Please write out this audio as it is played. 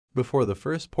Before the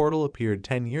first portal appeared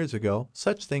 10 years ago,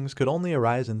 such things could only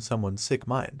arise in someone's sick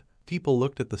mind. People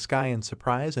looked at the sky in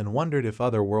surprise and wondered if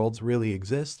other worlds really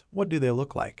exist. What do they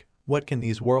look like? What can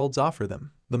these worlds offer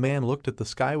them? The man looked at the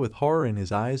sky with horror in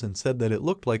his eyes and said that it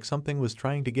looked like something was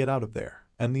trying to get out of there.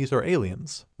 And these are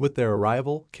aliens. With their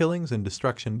arrival, killings and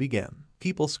destruction began.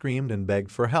 People screamed and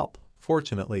begged for help.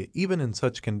 Fortunately, even in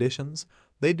such conditions,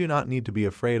 they do not need to be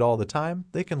afraid all the time.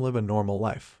 They can live a normal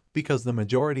life, because the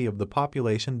majority of the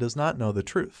population does not know the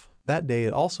truth. That day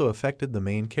it also affected the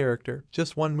main character.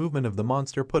 Just one movement of the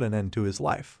monster put an end to his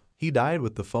life. He died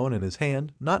with the phone in his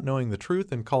hand, not knowing the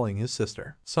truth and calling his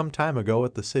sister. Some time ago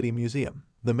at the city museum,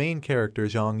 the main character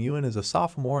Zhong Yuan is a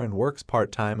sophomore and works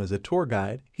part-time as a tour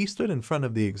guide. He stood in front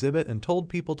of the exhibit and told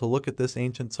people to look at this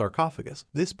ancient sarcophagus.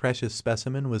 This precious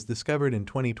specimen was discovered in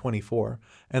 2024,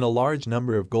 and a large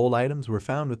number of gold items were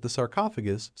found with the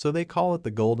sarcophagus, so they call it the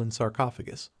golden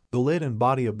sarcophagus. The lid and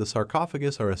body of the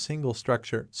sarcophagus are a single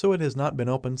structure, so it has not been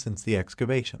opened since the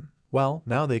excavation. Well,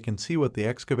 now they can see what the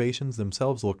excavations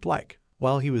themselves looked like.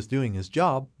 While he was doing his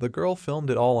job, the girl filmed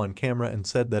it all on camera and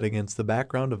said that against the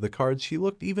background of the cards she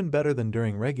looked even better than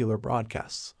during regular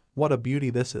broadcasts. What a beauty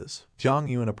this is. Zhong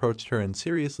Yuan approached her and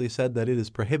seriously said that it is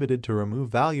prohibited to remove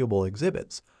valuable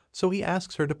exhibits, so he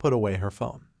asks her to put away her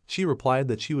phone. She replied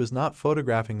that she was not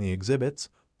photographing the exhibits,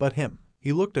 but him.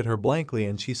 He looked at her blankly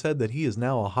and she said that he is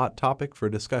now a hot topic for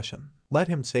discussion. Let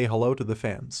him say hello to the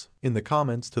fans. In the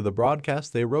comments to the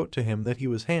broadcast they wrote to him that he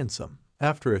was handsome.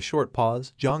 After a short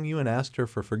pause, Zhong Yuan asked her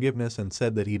for forgiveness and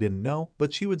said that he didn't know,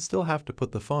 but she would still have to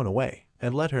put the phone away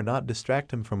and let her not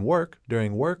distract him from work.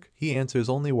 During work, he answers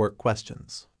only work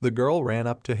questions. The girl ran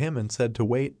up to him and said to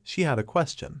wait. She had a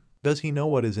question. Does he know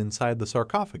what is inside the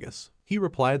sarcophagus? He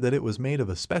replied that it was made of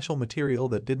a special material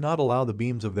that did not allow the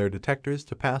beams of their detectors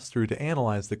to pass through to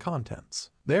analyze the contents.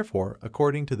 Therefore,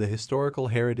 according to the Historical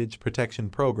Heritage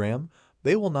Protection Program,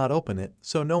 they will not open it,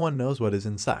 so no one knows what is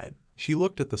inside. She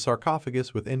looked at the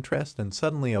sarcophagus with interest and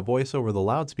suddenly a voice over the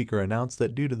loudspeaker announced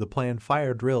that due to the planned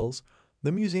fire drills,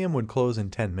 the museum would close in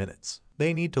 10 minutes.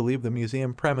 They need to leave the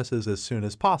museum premises as soon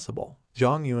as possible.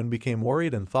 Zhong Yuan became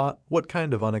worried and thought, what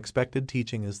kind of unexpected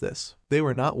teaching is this? They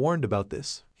were not warned about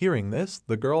this. Hearing this,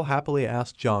 the girl happily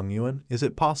asked Zhong Yuan, is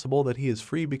it possible that he is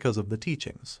free because of the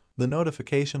teachings? The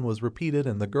notification was repeated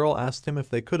and the girl asked him if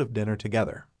they could have dinner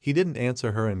together. He didn't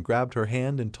answer her and grabbed her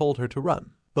hand and told her to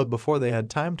run. But before they had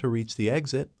time to reach the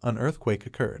exit, an earthquake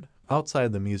occurred.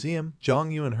 Outside the museum,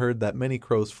 Zhong Yuan heard that many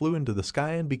crows flew into the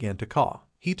sky and began to caw.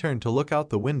 He turned to look out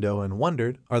the window and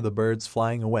wondered, are the birds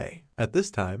flying away? At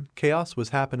this time, chaos was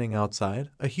happening outside.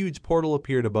 A huge portal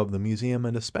appeared above the museum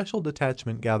and a special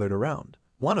detachment gathered around.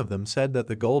 One of them said that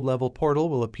the gold level portal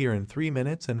will appear in 3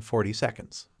 minutes and 40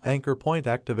 seconds. Anchor point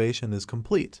activation is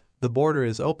complete. The border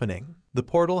is opening. The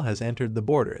portal has entered the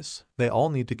borders. They all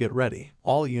need to get ready.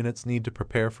 All units need to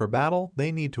prepare for battle.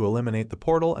 They need to eliminate the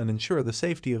portal and ensure the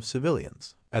safety of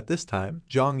civilians. At this time,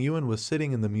 Zhong Yuan was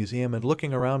sitting in the museum and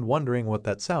looking around wondering what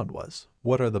that sound was.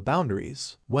 What are the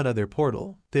boundaries? What other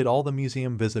portal? Did all the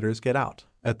museum visitors get out?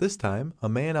 At this time, a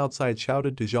man outside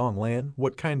shouted to Zhong Lan,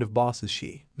 what kind of boss is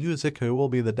she? Yu Ziku will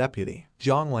be the deputy.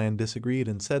 Zhong Lan disagreed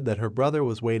and said that her brother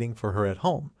was waiting for her at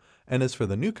home. And as for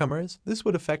the newcomers, this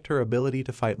would affect her ability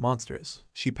to fight monsters.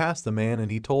 She passed the man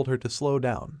and he told her to slow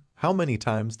down. How many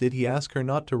times did he ask her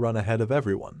not to run ahead of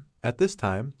everyone? At this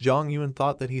time, Zhong Yuan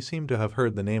thought that he seemed to have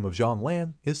heard the name of Zhong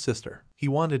Lan, his sister. He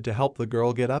wanted to help the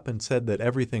girl get up and said that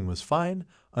everything was fine.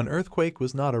 An earthquake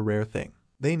was not a rare thing.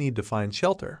 They need to find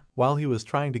shelter. While he was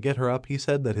trying to get her up, he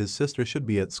said that his sister should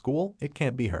be at school. It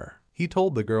can't be her. He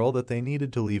told the girl that they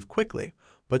needed to leave quickly,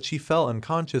 but she fell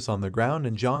unconscious on the ground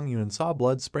and Zhong Yuan saw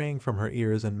blood spraying from her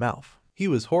ears and mouth. He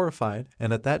was horrified,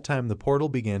 and at that time the portal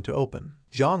began to open.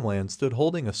 Zhong Lan stood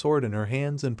holding a sword in her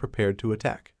hands and prepared to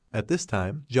attack. At this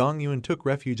time, Zhong Yuan took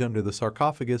refuge under the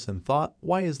sarcophagus and thought,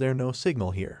 why is there no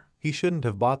signal here? He shouldn't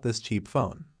have bought this cheap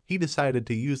phone. He decided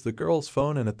to use the girl's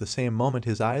phone and at the same moment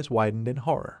his eyes widened in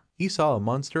horror. He saw a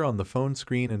monster on the phone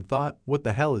screen and thought, what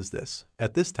the hell is this?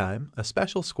 At this time, a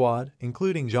special squad,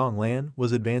 including Zhong Lan,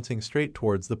 was advancing straight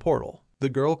towards the portal. The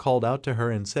girl called out to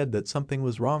her and said that something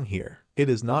was wrong here. It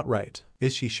is not right.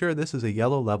 Is she sure this is a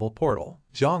yellow level portal?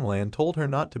 Zhong Lan told her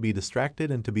not to be distracted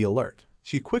and to be alert.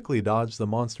 She quickly dodged the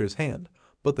monster's hand,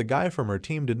 but the guy from her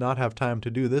team did not have time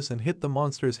to do this and hit the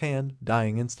monster's hand,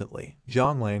 dying instantly.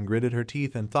 Zhong Lan gritted her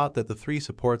teeth and thought that the 3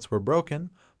 supports were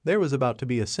broken. There was about to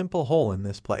be a simple hole in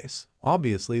this place.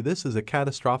 Obviously, this is a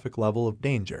catastrophic level of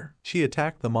danger. She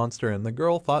attacked the monster and the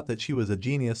girl thought that she was a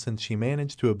genius since she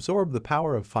managed to absorb the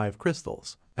power of 5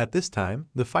 crystals. At this time,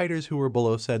 the fighters who were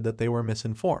below said that they were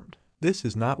misinformed. This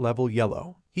is not level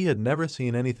yellow. He had never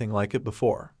seen anything like it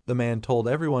before. The man told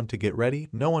everyone to get ready,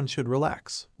 no one should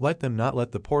relax. Let them not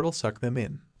let the portal suck them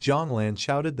in. Zhong Lan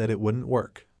shouted that it wouldn't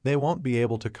work. They won't be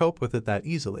able to cope with it that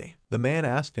easily. The man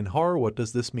asked in horror, what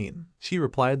does this mean? She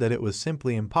replied that it was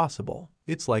simply impossible.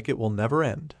 It's like it will never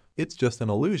end. It's just an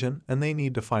illusion and they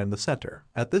need to find the center.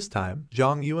 At this time,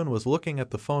 Zhong Yuan was looking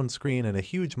at the phone screen and a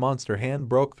huge monster hand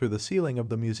broke through the ceiling of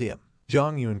the museum.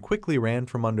 Zhong Yuan quickly ran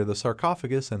from under the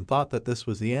sarcophagus and thought that this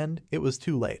was the end. It was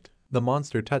too late. The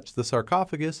monster touched the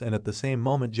sarcophagus and at the same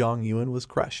moment Zhong Yuan was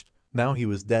crushed. Now he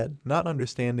was dead, not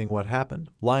understanding what happened,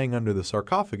 lying under the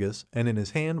sarcophagus, and in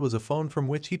his hand was a phone from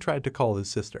which he tried to call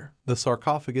his sister. The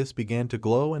sarcophagus began to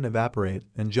glow and evaporate,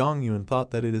 and Zhong Yuan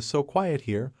thought that it is so quiet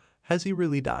here. Has he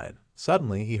really died?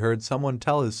 Suddenly he heard someone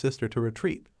tell his sister to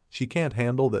retreat. She can't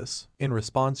handle this. In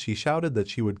response she shouted that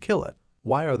she would kill it.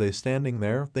 Why are they standing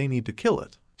there? They need to kill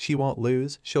it. She won't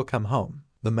lose, she'll come home.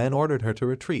 The men ordered her to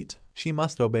retreat. She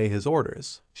must obey his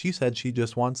orders. She said she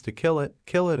just wants to kill it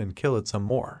and kill it some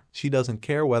more. She doesn't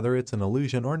care whether it's an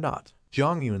illusion or not.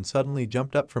 Zhong Yuan suddenly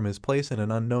jumped up from his place in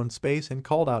an unknown space and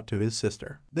called out to his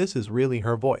sister. This is really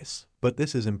her voice. But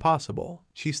this is impossible.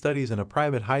 She studies in a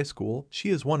private high school. She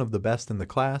is one of the best in the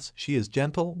class. She is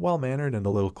gentle, well-mannered, and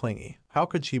a little clingy. How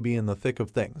could she be in the thick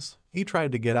of things? He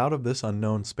tried to get out of this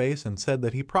unknown space and said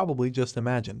that he probably just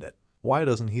imagined it. Why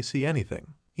doesn't he see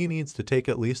anything? He needs to take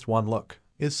at least one look.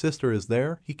 His sister is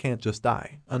there, he can't just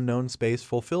die. Unknown space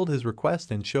fulfilled his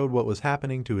request and showed what was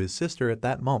happening to his sister at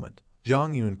that moment.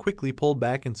 Zhong Yuan quickly pulled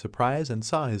back in surprise and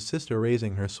saw his sister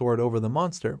raising her sword over the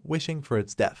monster, wishing for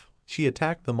its death. She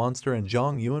attacked the monster and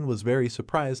Zhong Yuan was very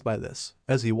surprised by this.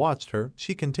 As he watched her,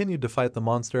 she continued to fight the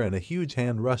monster and a huge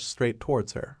hand rushed straight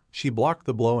towards her. She blocked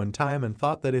the blow in time and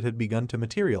thought that it had begun to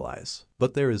materialize.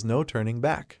 But there is no turning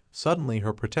back. Suddenly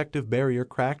her protective barrier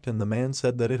cracked and the man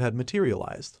said that it had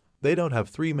materialized. They don't have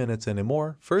 3 minutes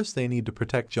anymore. First they need to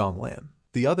protect Zhong Lan.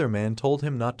 The other man told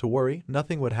him not to worry,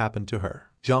 nothing would happen to her.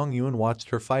 Zhong Yuan watched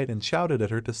her fight and shouted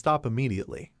at her to stop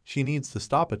immediately. She needs to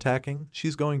stop attacking,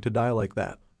 she's going to die like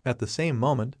that. At the same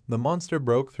moment, the monster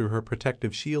broke through her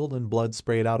protective shield and blood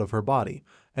sprayed out of her body,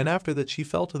 and after that she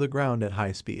fell to the ground at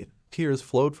high speed. Tears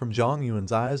flowed from Zhong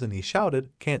Yuan's eyes and he shouted,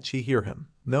 can't she hear him?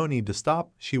 No need to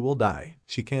stop, she will die.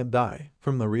 She can't die.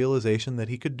 From the realization that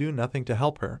he could do nothing to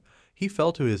help her, he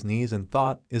fell to his knees and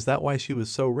thought, is that why she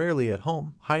was so rarely at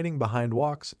home, hiding behind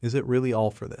walks? Is it really all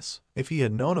for this? If he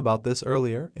had known about this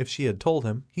earlier, if she had told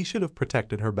him, he should have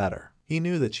protected her better. He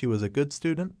knew that she was a good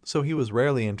student, so he was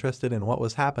rarely interested in what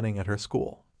was happening at her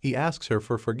school. He asks her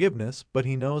for forgiveness, but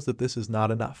he knows that this is not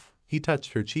enough. He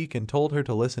touched her cheek and told her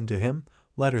to listen to him.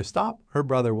 Let her stop, her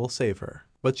brother will save her.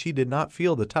 But she did not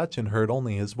feel the touch and heard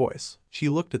only his voice. She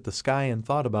looked at the sky and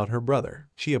thought about her brother.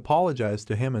 She apologized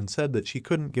to him and said that she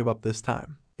couldn't give up this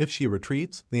time. If she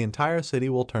retreats, the entire city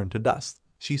will turn to dust.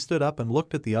 She stood up and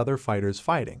looked at the other fighters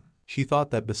fighting. She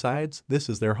thought that besides, this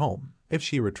is their home. If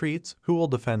she retreats, who will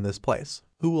defend this place?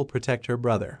 Who will protect her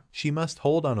brother? She must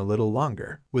hold on a little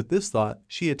longer. With this thought,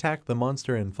 she attacked the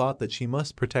monster and thought that she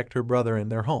must protect her brother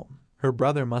and their home. Her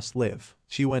brother must live.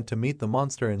 She went to meet the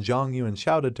monster and Zhong Yuan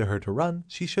shouted to her to run,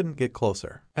 she shouldn't get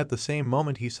closer. At the same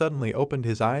moment he suddenly opened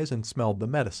his eyes and smelled the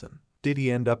medicine. Did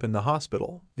he end up in the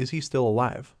hospital? Is he still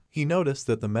alive? He noticed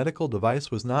that the medical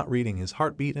device was not reading his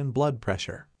heartbeat and blood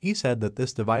pressure. He said that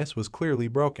this device was clearly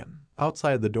broken.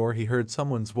 Outside the door he heard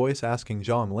someone's voice asking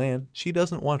Zhong Lan, she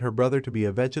doesn't want her brother to be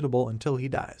a vegetable until he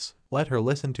dies. Let her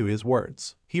listen to his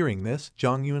words. Hearing this,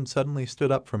 Zhong Yuan suddenly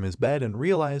stood up from his bed and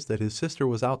realized that his sister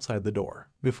was outside the door.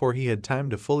 Before he had time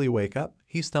to fully wake up,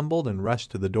 he stumbled and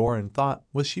rushed to the door and thought,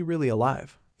 was she really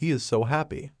alive? He is so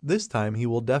happy. This time he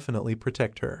will definitely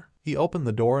protect her. He opened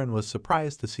the door and was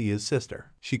surprised to see his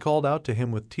sister. She called out to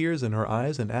him with tears in her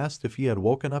eyes and asked if he had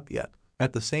woken up yet.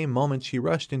 At the same moment she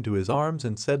rushed into his arms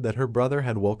and said that her brother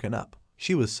had woken up.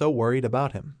 She was so worried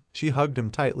about him. She hugged him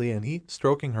tightly and he,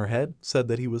 stroking her head, said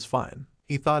that he was fine.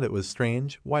 He thought it was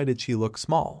strange. Why did she look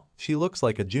small? She looks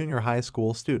like a junior high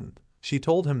school student. She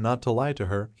told him not to lie to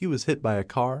her. He was hit by a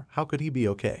car. How could he be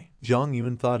okay? Zhong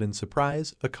Yuan thought in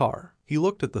surprise, a car. He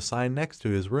looked at the sign next to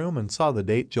his room and saw the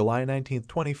date July 19,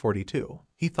 2042.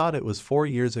 He thought it was 4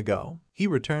 years ago. He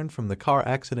returned from the car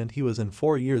accident he was in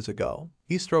 4 years ago.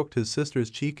 He stroked his sister's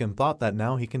cheek and thought that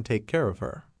now he can take care of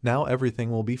her. Now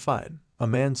everything will be fine. A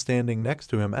man standing next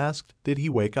to him asked, did he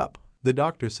wake up? The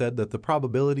doctor said that the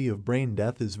probability of brain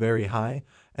death is very high,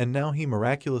 and now he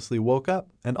miraculously woke up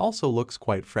and also looks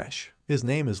quite fresh. His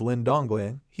name is Lin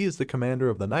Dongling. He is the commander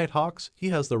of the Nighthawks. He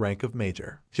has the rank of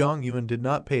major. Zhong Yuan did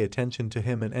not pay attention to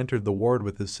him and entered the ward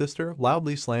with his sister,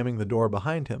 loudly slamming the door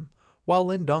behind him, while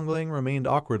Lin Dongling remained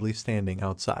awkwardly standing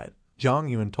outside.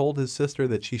 Zhong Yuan told his sister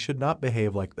that she should not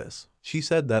behave like this. She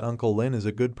said that Uncle Lin is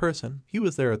a good person, he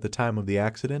was there at the time of the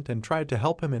accident and tried to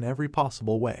help him in every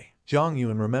possible way. Zhong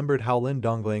Yuan remembered how Lin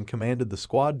Dongling commanded the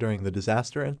squad during the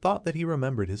disaster and thought that he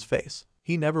remembered his face.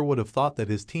 He never would have thought that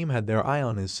his team had their eye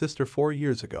on his sister 4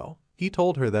 years ago. He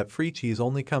told her that free cheese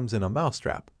only comes in a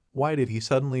mousetrap. Why did he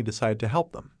suddenly decide to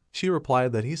help them? She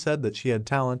replied that he said that she had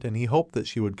talent and he hoped that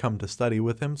she would come to study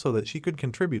with him so that she could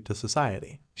contribute to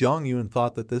society. Zhong Yuan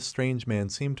thought that this strange man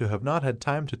seemed to have not had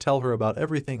time to tell her about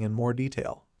everything in more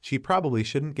detail. She probably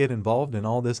shouldn't get involved in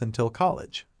all this until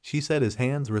college. She said his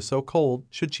hands were so cold,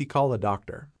 should she call a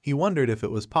doctor? He wondered if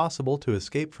it was possible to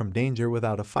escape from danger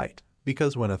without a fight,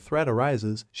 because when a threat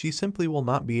arises, she simply will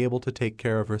not be able to take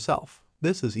care of herself.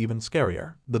 This is even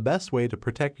scarier. The best way to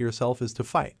protect yourself is to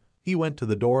fight. He went to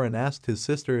the door and asked his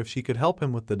sister if she could help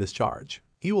him with the discharge.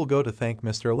 He will go to thank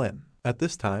Mr. Lin. At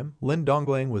this time, Lin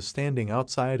Dongling was standing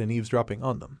outside and eavesdropping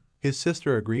on them. His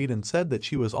sister agreed and said that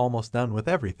she was almost done with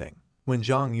everything. When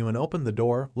Zhong Yuan opened the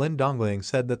door, Lin Dongling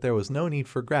said that there was no need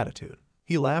for gratitude.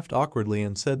 He laughed awkwardly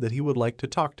and said that he would like to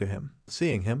talk to him.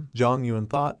 Seeing him, Zhong Yuan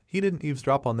thought, he didn't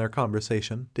eavesdrop on their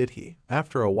conversation, did he?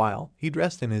 After a while, he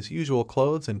dressed in his usual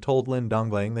clothes and told Lin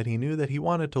Dongling that he knew that he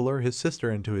wanted to lure his sister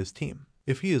into his team.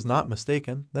 If he is not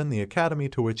mistaken, then the academy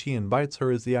to which he invites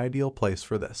her is the ideal place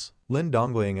for this. Lin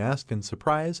Dongling asked in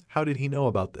surprise, how did he know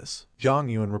about this? Zhong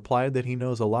Yuan replied that he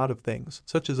knows a lot of things,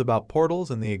 such as about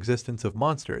portals and the existence of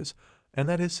monsters, and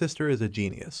that his sister is a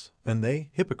genius. And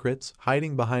they, hypocrites,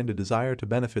 hiding behind a desire to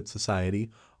benefit society,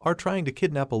 are trying to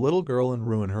kidnap a little girl and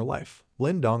ruin her life.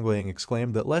 Lin Dongling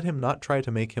exclaimed that let him not try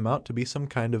to make him out to be some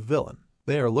kind of villain.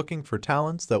 They are looking for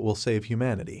talents that will save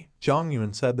humanity. Zhong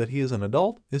Yuan said that he is an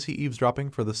adult. Is he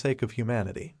eavesdropping for the sake of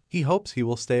humanity? He hopes he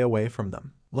will stay away from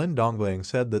them. Lin Dongling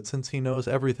said that since he knows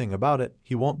everything about it,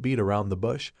 he won't beat around the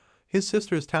bush. His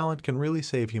sister's talent can really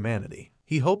save humanity.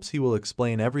 He hopes he will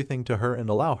explain everything to her and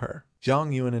allow her.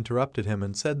 Zhong Yuan interrupted him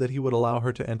and said that he would allow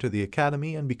her to enter the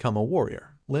academy and become a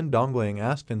warrior. Lin Dongling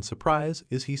asked in surprise,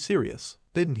 is he serious?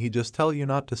 Didn't he just tell you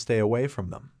not to stay away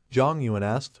from them? Zhong Yuan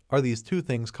asked, are these two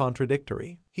things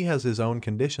contradictory? He has his own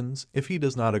conditions. If he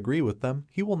does not agree with them,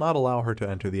 he will not allow her to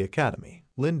enter the academy.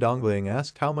 Lin Dongling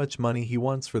asked how much money he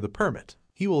wants for the permit.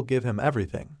 He will give him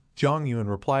everything. Zhong Yuan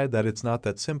replied that it's not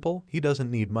that simple, he doesn't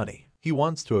need money. He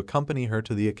wants to accompany her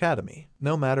to the academy.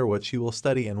 No matter what she will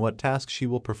study and what tasks she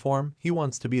will perform, he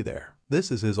wants to be there.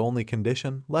 This is his only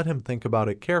condition, let him think about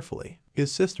it carefully.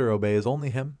 His sister obeys only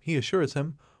him, he assures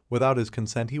him. Without his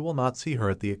consent he will not see her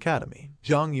at the academy.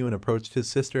 Zhong Yuan approached his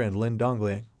sister and Lin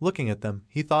Dongling. Looking at them,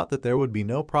 he thought that there would be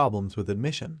no problems with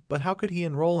admission, but how could he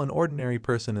enroll an ordinary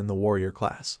person in the warrior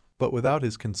class? But without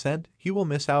his consent, he will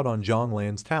miss out on Zhong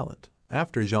Lan's talent.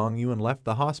 After Zhong Yuan left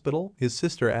the hospital, his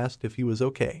sister asked if he was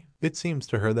okay. It seems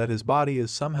to her that his body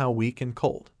is somehow weak and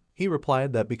cold. He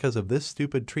replied that because of this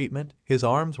stupid treatment, his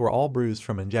arms were all bruised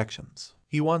from injections.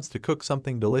 He wants to cook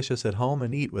something delicious at home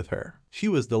and eat with her. She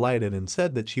was delighted and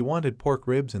said that she wanted pork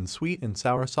ribs and sweet and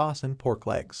sour sauce and pork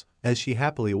legs. As she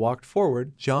happily walked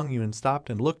forward, Zhong Yuan stopped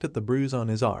and looked at the bruise on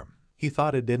his arm. He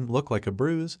thought it didn't look like a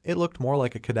bruise, it looked more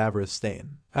like a cadaverous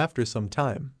stain. After some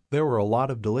time, there were a lot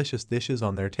of delicious dishes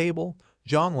on their table.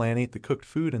 Zhong Lan ate the cooked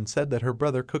food and said that her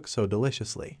brother cooked so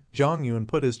deliciously. Zhong Yuan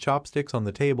put his chopsticks on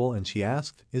the table and she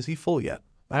asked, is he full yet?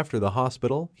 After the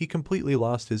hospital, he completely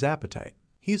lost his appetite.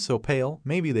 He's so pale,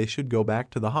 maybe they should go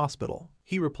back to the hospital.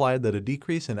 He replied that a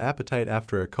decrease in appetite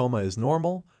after a coma is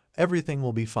normal, everything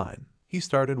will be fine. He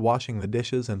started washing the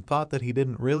dishes and thought that he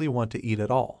didn't really want to eat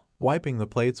at all. Wiping the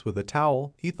plates with a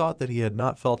towel, he thought that he had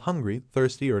not felt hungry,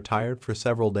 thirsty, or tired for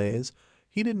several days.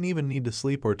 He didn't even need to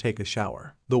sleep or take a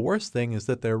shower. The worst thing is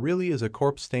that there really is a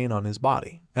corpse stain on his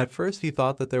body. At first he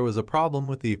thought that there was a problem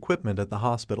with the equipment at the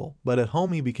hospital, but at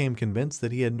home he became convinced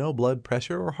that he had no blood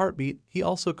pressure or heartbeat. He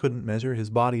also couldn't measure his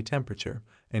body temperature,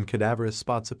 and cadaverous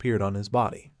spots appeared on his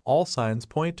body. All signs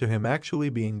point to him actually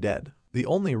being dead. The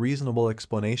only reasonable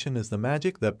explanation is the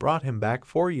magic that brought him back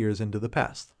 4 years into the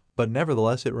past. But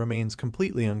nevertheless it remains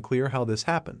completely unclear how this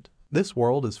happened. This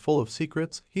world is full of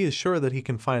secrets. He is sure that he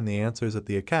can find the answers at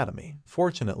the academy.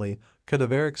 Fortunately,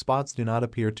 cadaveric spots do not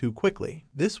appear too quickly.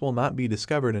 This will not be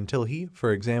discovered until he,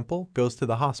 for example, goes to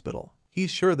the hospital. He's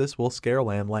sure this will scare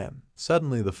Lan.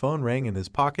 Suddenly the phone rang in his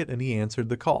pocket and he answered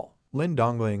the call. Lin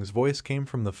Dongling's voice came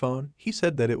from the phone. He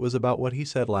said that it was about what he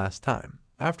said last time.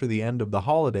 After the end of the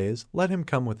holidays, let him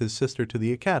come with his sister to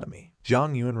the academy.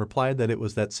 Zhong Yuan replied that it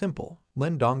was that simple.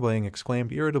 Lin Dongling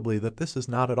exclaimed irritably that this is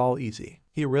not at all easy.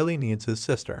 He really needs his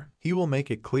sister. He will make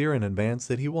it clear in advance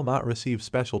that he will not receive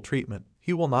special treatment,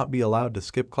 he will not be allowed to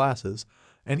skip classes,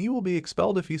 and he will be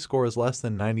expelled if he scores less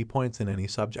than 90 points in any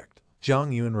subject.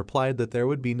 Zhong Yuan replied that there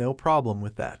would be no problem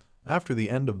with that. After the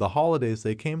end of the holidays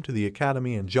they came to the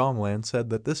academy and Zhong Lan said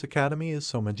that this academy is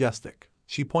so majestic.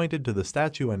 She pointed to the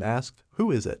statue and asked,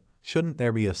 "Who is it? Shouldn't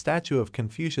there be a statue of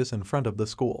Confucius in front of the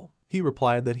school?" He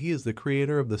replied that he is the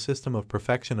creator of the system of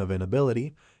perfection of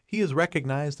inability. He is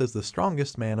recognized as the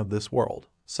strongest man of this world.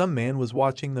 Some man was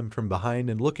watching them from behind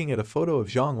and looking at a photo of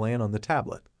Zhong Lan on the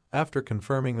tablet. After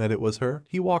confirming that it was her,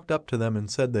 he walked up to them and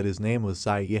said that his name was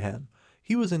Zai Yihan.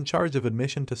 He was in charge of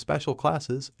admission to special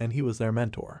classes and he was their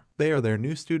mentor. They are their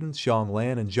new students Zhong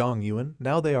Lan and Zhong Yuan.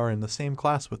 Now they are in the same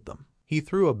class with them. He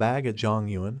threw a bag at Zhong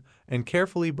Yuan and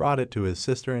carefully brought it to his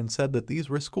sister and said that these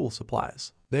were school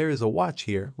supplies. "There is a watch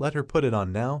here, let her put it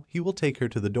on now." He will take her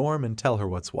to the dorm and tell her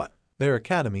what's what. Their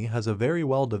academy has a very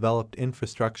well-developed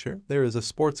infrastructure. There is a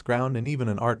sports ground and even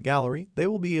an art gallery. They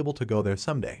will be able to go there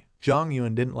someday. Zhong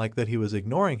Yuan didn't like that he was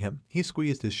ignoring him. He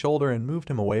squeezed his shoulder and moved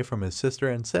him away from his sister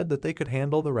and said that they could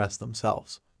handle the rest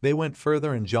themselves. They went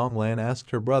further and Zhong Lan asked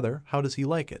her brother, "How does he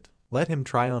like it? Let him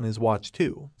try on his watch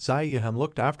too." Zai Yihan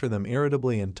looked after them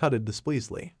irritably and tutted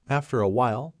displeasingly. After a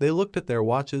while, they looked at their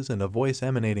watches and a voice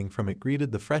emanating from it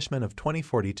greeted the freshmen of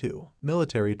 2042.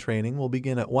 Military training will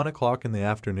begin at 1 o'clock in the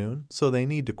afternoon, so they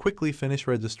need to quickly finish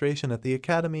registration at the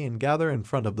academy and gather in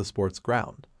front of the sports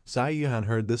ground. Zai Yihan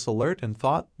heard this alert and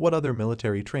thought, what other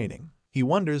military training? He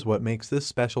wonders what makes this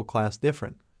special class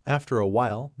different. After a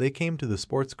while, they came to the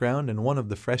sports ground and one of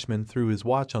the freshmen threw his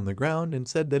watch on the ground and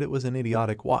said that it was an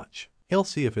idiotic watch. He'll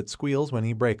see if it squeals when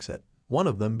he breaks it. One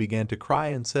of them began to cry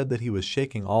and said that he was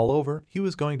shaking all over. He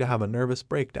was going to have a nervous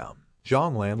breakdown.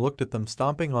 Zhong Lan looked at them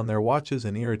stomping on their watches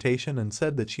in irritation and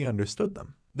said that she understood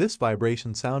them. This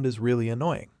vibration sound is really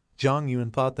annoying. Zhong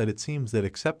Yuan thought that it seems that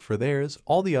except for theirs,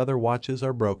 all the other watches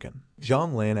are broken.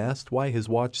 Zhong Lan asked why his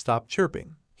watch stopped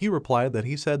chirping. He replied that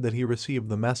he said that he received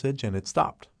the message and it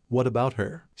stopped. What about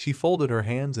her? She folded her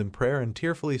hands in prayer and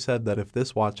tearfully said that if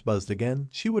this watch buzzed again,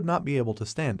 she would not be able to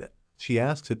stand it. She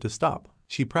asks it to stop.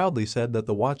 She proudly said that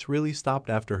the watch really stopped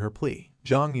after her plea.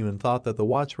 Zhong Yuan thought that the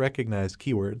watch recognized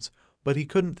keywords, but he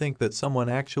couldn't think that someone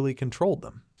actually controlled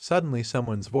them. Suddenly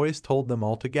someone's voice told them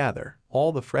all to gather.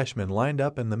 All the freshmen lined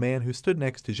up and the man who stood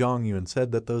next to Zhong Yuan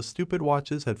said that those stupid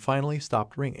watches had finally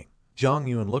stopped ringing. Zhong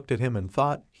Yuan looked at him and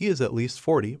thought, he is at least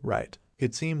 40, right?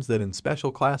 It seems that in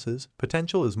special classes,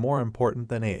 potential is more important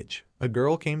than age. A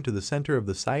girl came to the center of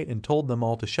the site and told them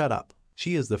all to shut up.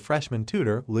 She is the freshman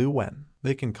tutor, Liu Wen.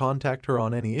 They can contact her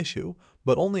on any issue,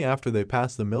 but only after they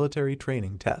pass the military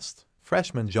training test.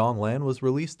 Freshman Zhong Lan was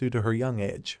released due to her young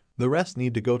age. The rest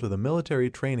need to go to the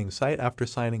military training site after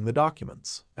signing the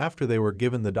documents. After they were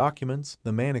given the documents,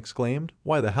 the man exclaimed,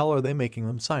 "Why the hell are they making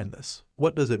them sign this?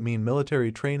 What does it mean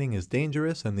military training is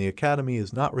dangerous and the academy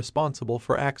is not responsible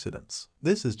for accidents?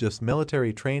 This is just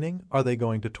military training, are they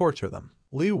going to torture them?"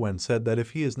 Liu Wen said that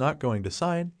if he is not going to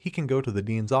sign, he can go to the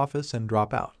dean's office and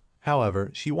drop out. However,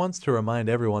 she wants to remind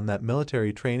everyone that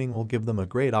military training will give them a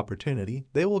great opportunity.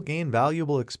 They will gain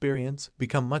valuable experience,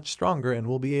 become much stronger and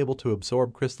will be able to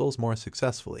absorb crystals more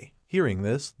successfully. Hearing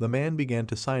this, the man began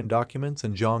to sign documents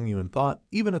and Zhong Yuan thought,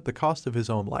 even at the cost of his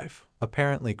own life.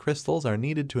 Apparently crystals are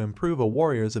needed to improve a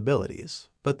warrior's abilities,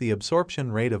 but the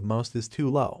absorption rate of most is too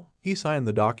low. He signed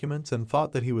the documents and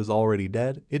thought that he was already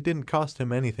dead. It didn't cost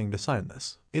him anything to sign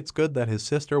this. It's good that his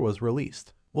sister was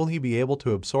released. Will he be able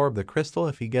to absorb the crystal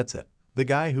if he gets it? The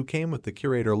guy who came with the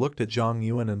curator looked at Zhong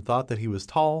Yuan and thought that he was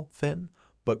tall, thin,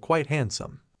 but quite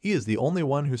handsome. He is the only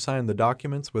one who signed the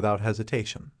documents without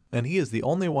hesitation, and he is the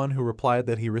only one who replied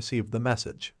that he received the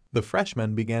message. The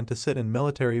freshmen began to sit in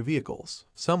military vehicles.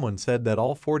 Someone said that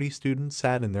all 40 students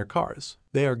sat in their cars.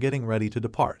 They are getting ready to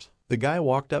depart. The guy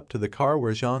walked up to the car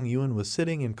where Zhong Yuan was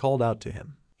sitting and called out to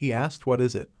him. He asked, "What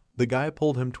is it?" The guy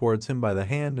pulled him towards him by the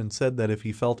hand and said that if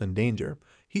he felt in danger,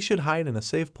 he should hide in a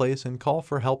safe place and call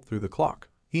for help through the clock.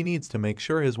 He needs to make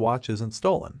sure his watch isn't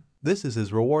stolen. This is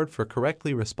his reward for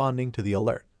correctly responding to the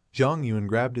alert. Zhong Yuan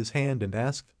grabbed his hand and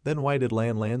asked, "Then why did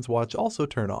Lan Lan's watch also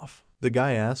turn off?" The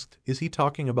guy asked, "Is he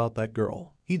talking about that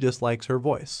girl? He just likes her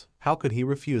voice. How could he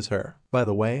refuse her? By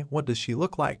the way, what does she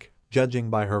look like? Judging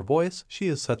by her voice, she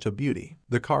is such a beauty."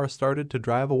 The car started to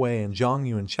drive away and Zhong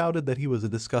Yuan shouted that he was a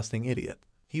disgusting idiot.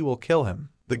 He will kill him.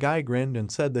 The guy grinned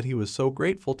and said that he was so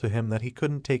grateful to him that he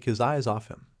couldn't take his eyes off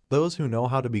him. Those who know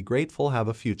how to be grateful have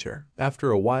a future.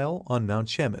 After a while, on Mount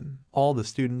Shemin, all the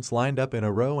students lined up in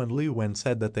a row and Liu Wen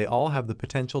said that they all have the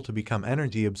potential to become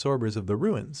energy absorbers of the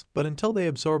ruins, but until they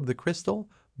absorb the crystal,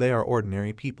 they are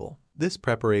ordinary people. This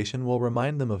preparation will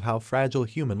remind them of how fragile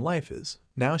human life is.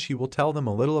 Now she will tell them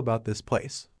a little about this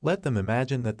place. Let them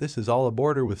imagine that this is all a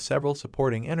border with several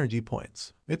supporting energy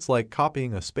points. It's like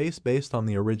copying a space based on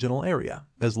the original area.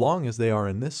 As long as they are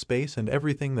in this space and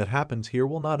everything that happens here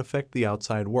will not affect the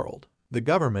outside world. The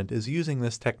government is using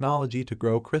this technology to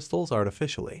grow crystals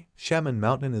artificially. Shemin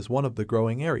Mountain is one of the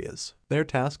growing areas. Their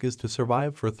task is to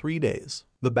survive for 3 days.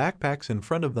 The backpacks in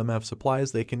front of them have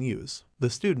supplies they can use. The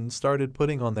students started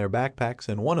putting on their backpacks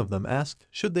and one of them asked,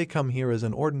 should they come here as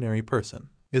an ordinary person?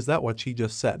 Is that what she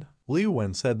just said? Liu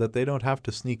Wen said that they don't have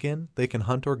to sneak in, they can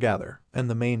hunt or gather. And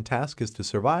the main task is to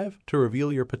survive, to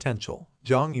reveal your potential.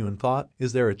 Zhong Yuan thought,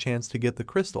 is there a chance to get the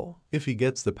crystal? If he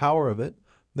gets the power of it,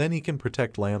 then he can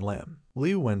protect Lan Lan.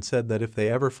 Liu Wen said that if they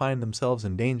ever find themselves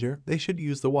in danger, they should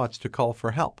use the watch to call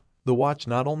for help. The watch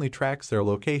not only tracks their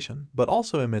location, but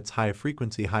also emits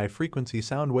high-frequency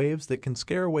sound waves that can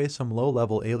scare away some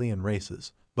low-level alien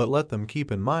races. But let them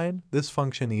keep in mind, this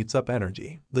function eats up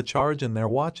energy. The charge in their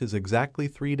watch is exactly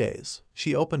 3 days.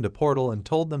 She opened a portal and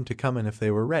told them to come in if they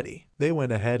were ready. They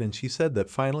went ahead and she said that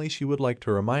finally she would like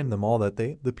to remind them all that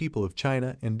they, the people of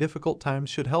China, in difficult times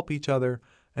should help each other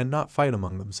and not fight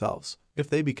among themselves. If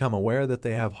they become aware that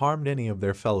they have harmed any of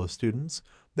their fellow students,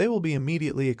 they will be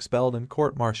immediately expelled and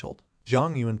court-martialed.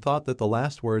 Zhong Yuan thought that the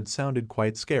last words sounded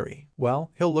quite scary.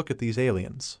 Well, he'll look at these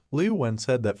aliens. Liu Wen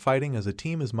said that fighting as a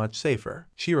team is much safer.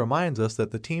 She reminds us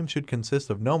that the team should consist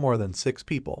of no more than 6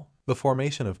 people. The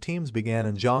formation of teams began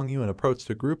and Zhong Yuan approached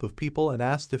a group of people and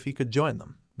asked if he could join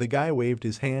them. The guy waved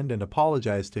his hand and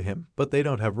apologized to him, but they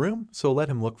don't have room, so let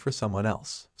him look for someone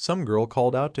else. Some girl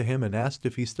called out to him and asked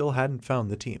if he still hadn't found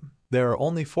the team. There are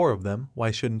only 4 of them, why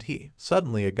shouldn't he?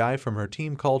 Suddenly a guy from her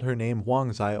team called her name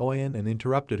Huang Zioyan and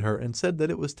interrupted her and said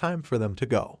that it was time for them to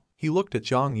go. He looked at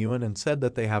Zhong Yuan and said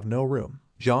that they have no room.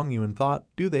 Zhong Yuan thought,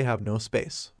 do they have no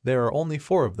space? There are only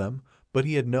 4 of them, but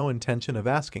he had no intention of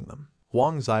asking them.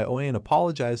 Huang Zioyan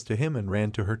apologized to him and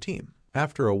ran to her team.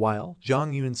 After a while,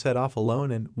 Zhong Yuan set off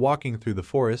alone and, walking through the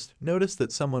forest, noticed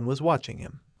that someone was watching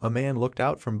him. A man looked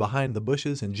out from behind the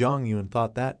bushes and Zhong Yuan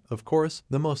thought that, of course,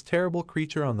 the most terrible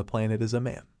creature on the planet is a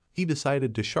man. He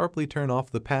decided to sharply turn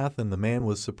off the path and the man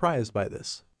was surprised by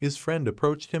this. His friend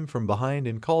approached him from behind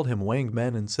and called him Wang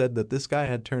Men and said that this guy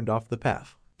had turned off the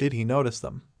path. Did he notice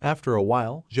them? After a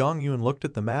while, Zhong Yuan looked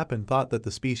at the map and thought that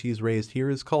the species raised here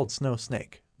is called snow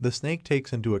snake. The snake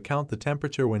takes into account the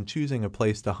temperature when choosing a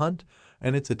place to hunt,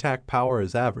 and its attack power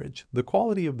is average. The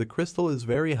quality of the crystal is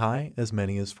very high, as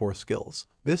many as 4 skills.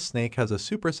 This snake has a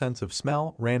super sense of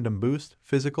smell, random boost,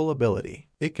 physical ability.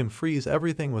 It can freeze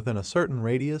everything within a certain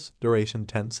radius, duration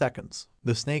 10 seconds.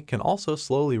 The snake can also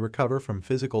slowly recover from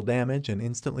physical damage and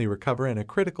instantly recover in a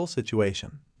critical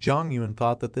situation. Zhong Yuan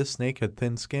thought that this snake had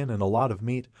thin skin and a lot of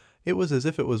meat. It was as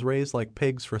if it was raised like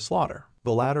pigs for slaughter.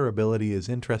 The latter ability is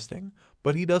interesting,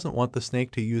 but he doesn't want the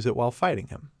snake to use it while fighting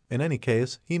him. In any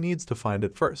case, he needs to find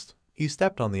it first. He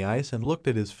stepped on the ice and looked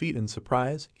at his feet in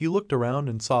surprise. He looked around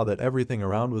and saw that everything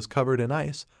around was covered in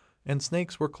ice, and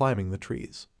snakes were climbing the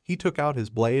trees. He took out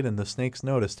his blade and the snakes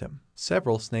noticed him.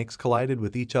 Several snakes collided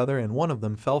with each other and one of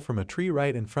them fell from a tree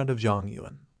right in front of Zhong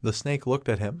Yuan. The snake looked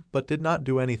at him, but did not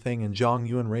do anything and Zhong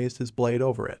Yuan raised his blade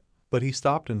over it. But he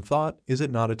stopped and thought, is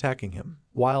it not attacking him?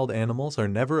 Wild animals are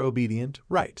never obedient,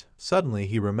 right? Suddenly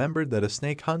he remembered that a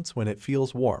snake hunts when it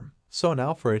feels warm. So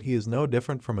now for it he is no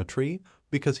different from a tree,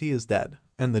 because he is dead.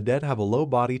 And the dead have a low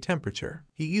body temperature.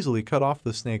 He easily cut off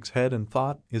the snake's head and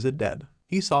thought, is it dead?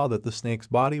 He saw that the snake's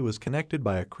body was connected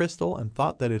by a crystal and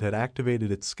thought that it had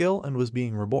activated its skill and was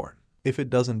being reborn. If it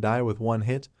doesn't die with one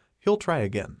hit, he'll try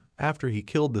again. After he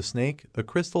killed the snake, a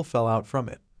crystal fell out from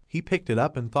it. He picked it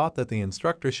up and thought that the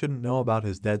instructor shouldn't know about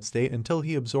his dead state until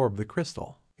he absorbed the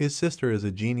crystal. His sister is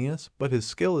a genius, but his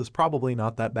skill is probably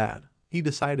not that bad. He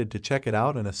decided to check it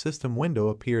out and a system window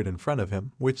appeared in front of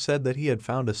him, which said that he had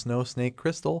found a snow snake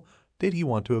crystal. Did he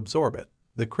want to absorb it?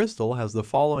 The crystal has the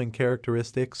following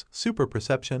characteristics: super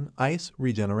perception, ice,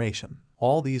 regeneration.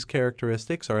 All these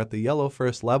characteristics are at the yellow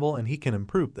first level and he can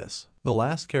improve this. The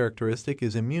last characteristic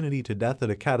is immunity to death at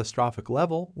a catastrophic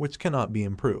level, which cannot be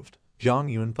improved.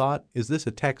 Zhong Yuan thought, is this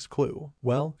a text clue?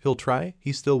 Well, he'll try,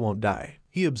 he still won't die.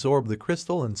 He absorbed the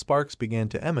crystal and sparks began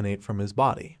to emanate from his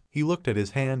body. He looked at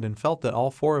his hand and felt that all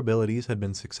 4 abilities had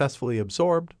been successfully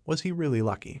absorbed. Was he really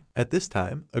lucky? At this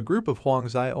time, a group of Huang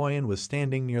Zioyan was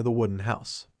standing near the wooden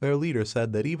house. Their leader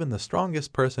said that even the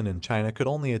strongest person in China could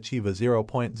only achieve a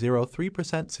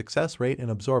 0.03% success rate in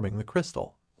absorbing the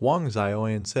crystal. Huang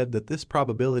Zioyan said that this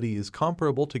probability is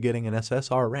comparable to getting an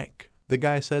SSR rank. The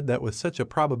guy said that with such a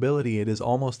probability it is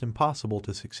almost impossible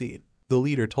to succeed. The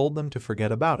leader told them to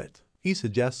forget about it. He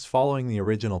suggests following the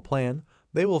original plan,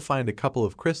 they will find a couple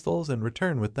of crystals and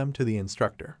return with them to the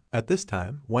instructor. At this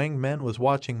time, Wang Men was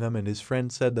watching them and his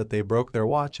friend said that they broke their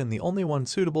watch and the only one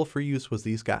suitable for use was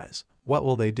these guys. What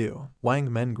will they do?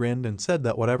 Wang Men grinned and said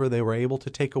that whatever they were able to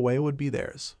take away would be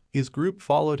theirs. His group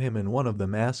followed him and one of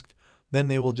them asked, then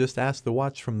they will just ask the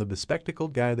watch from the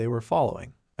bespectacled guy they were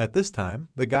following. At this time,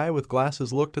 the guy with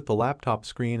glasses looked at the laptop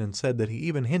screen and said that he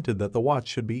even hinted that the watch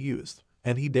should be used.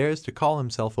 And he dares to call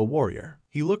himself a warrior.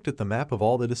 He looked at the map of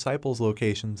all the disciples'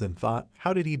 locations and thought,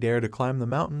 how did he dare to climb the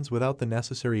mountains without the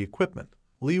necessary equipment?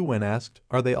 Liu Wen asked,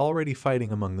 are they already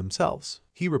fighting among themselves?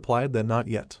 He replied that not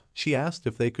yet. She asked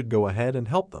if they could go ahead and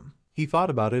help them. He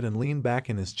thought about it and leaned back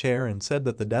in his chair and said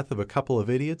that the death of a couple of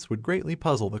idiots would greatly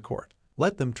puzzle the court.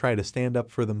 Let them try to stand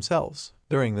up for themselves.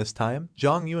 During this time,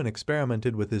 Zhong Yuan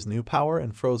experimented with his new power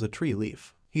and froze a tree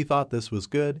leaf. He thought this was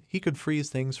good, he could freeze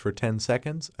things for 10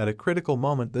 seconds, at a critical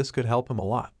moment this could help him a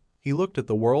lot. He looked at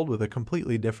the world with a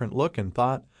completely different look and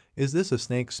thought, is this a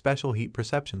snake's special heat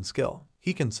perception skill?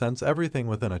 He can sense everything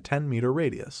within a 10-meter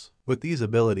radius. With these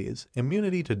abilities,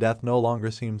 immunity to death no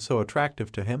longer seems so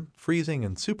attractive to him, freezing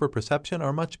and super perception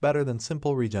are much better than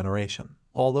simple regeneration.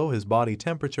 Although his body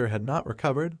temperature had not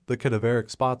recovered, the cadaveric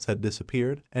spots had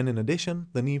disappeared, and in addition,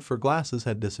 the need for glasses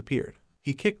had disappeared.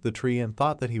 He kicked the tree and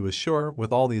thought that he was sure,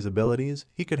 with all these abilities,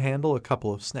 he could handle a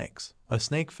couple of snakes. A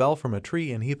snake fell from a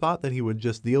tree and he thought that he would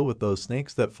just deal with those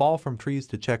snakes that fall from trees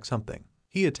to check something.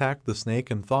 He attacked the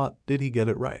snake and thought, did he get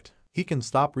it right? He can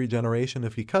stop regeneration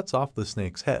if he cuts off the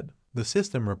snake's head. The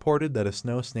system reported that a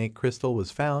snow snake crystal was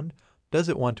found. Does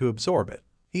it want to absorb it?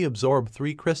 He absorbed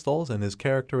 3 crystals and his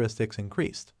characteristics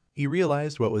increased. He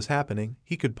realized what was happening.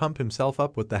 He could pump himself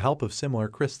up with the help of similar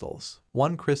crystals.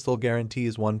 1 crystal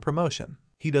guarantees 1 promotion.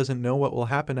 He doesn't know what will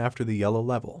happen after the yellow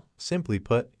level. Simply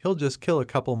put, he'll just kill a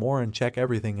couple more and check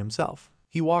everything himself.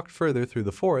 He walked further through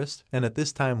the forest, and at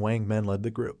this time Wang Men led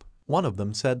the group. One of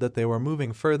them said that they were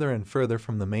moving further and further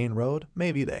from the main road,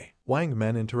 maybe they. Wang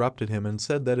Men interrupted him and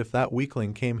said that if that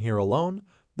weakling came here alone,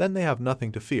 then they have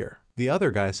nothing to fear. The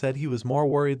other guy said he was more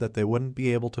worried that they wouldn't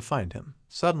be able to find him.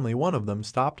 Suddenly one of them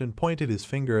stopped and pointed his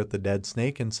finger at the dead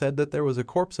snake and said that there was a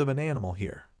corpse of an animal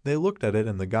here. They looked at it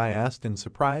and the guy asked in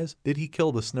surprise, did he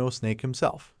kill the snow snake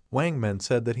himself? Wang Men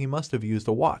said that he must have used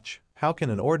a watch. How can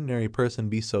an ordinary person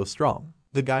be so strong?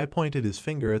 The guy pointed his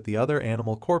finger at the other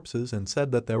animal corpses and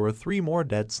said that there were 3 more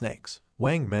dead snakes.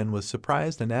 Wang Men was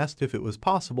surprised and asked if it was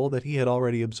possible that he had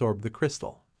already absorbed the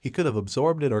crystal. He could have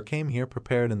absorbed it or came here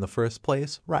prepared in the first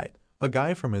place, right? A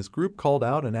guy from his group called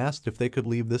out and asked if they could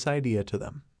leave this idea to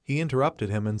them. He interrupted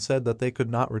him and said that they could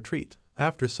not retreat.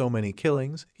 After so many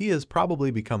killings, he has probably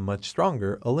become much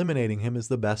stronger, eliminating him is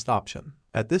the best option.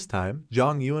 At this time,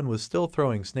 Zhong Yuan was still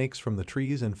throwing snakes from the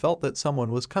trees and felt that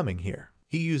someone was coming here.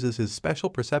 He uses his special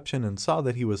perception and saw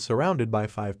that he was surrounded by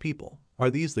 5 people. Are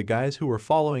these the guys who were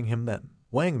following him then?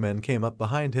 Wang Men came up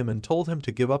behind him and told him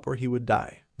to give up or he would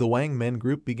die. The Wang Men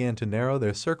group began to narrow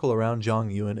their circle around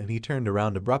Zhong Yuan and he turned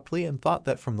around abruptly and thought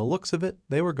that from the looks of it,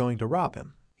 they were going to rob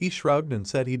him. He shrugged and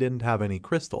said he didn't have any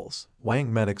crystals.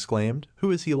 Wang Men exclaimed,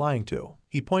 who is he lying to?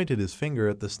 He pointed his finger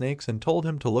at the snakes and told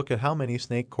him to look at how many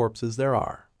snake corpses there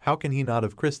are. How can he not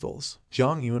have crystals?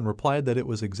 Zhong Yuan replied that it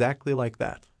was exactly like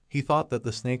that. He thought that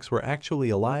the snakes were actually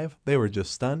alive, they were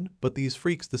just stunned, but these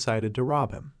freaks decided to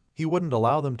rob him. He wouldn't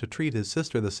allow them to treat his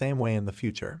sister the same way in the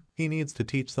future. He needs to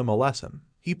teach them a lesson.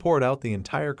 He poured out the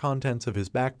entire contents of his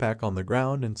backpack on the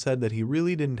ground and said that he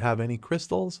really didn't have any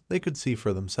crystals, they could see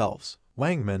for themselves.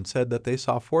 Wang Men said that they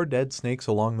saw 4 dead snakes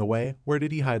along the way. Where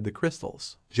did he hide the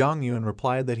crystals? Zhong Yuan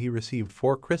replied that he received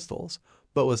 4 crystals,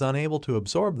 but was unable to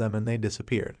absorb them and they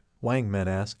disappeared. Wang Men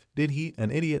asked, did he,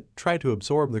 an idiot, try to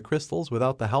absorb the crystals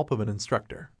without the help of an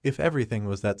instructor? If everything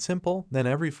was that simple, then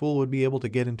every fool would be able to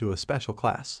get into a special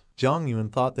class. Zhong Yuan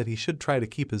thought that he should try to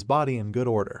keep his body in good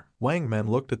order. Wang Men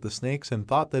looked at the snakes and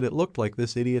thought that it looked like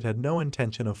this idiot had no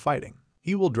intention of fighting.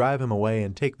 He will drive him away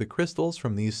and take the crystals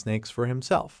from these snakes for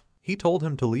himself. He told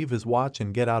him to leave his watch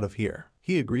and get out of here.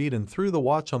 He agreed and threw the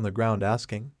watch on the ground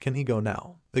asking, can he go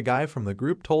now? The guy from the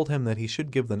group told him that he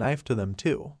should give the knife to them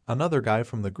too. Another guy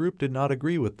from the group did not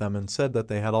agree with them and said that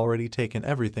they had already taken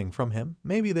everything from him.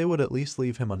 Maybe they would at least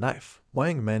leave him a knife.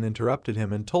 Wang Men interrupted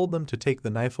him and told them to take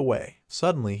the knife away.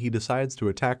 Suddenly he decides to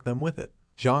attack them with it.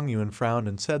 Zhong Yuan frowned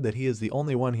and said that he is the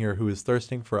only one here who is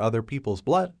thirsting for other people's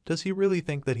blood. Does he really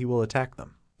think that he will attack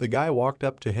them? The guy walked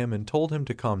up to him and told him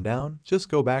to calm down, just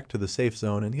go back to the safe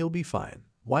zone and he'll be fine.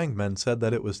 Wang Men said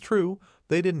that it was true,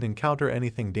 they didn't encounter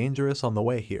anything dangerous on the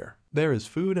way here. There is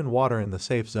food and water in the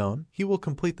safe zone, he will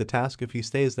complete the task if he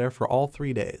stays there for all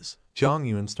 3 days. Zhong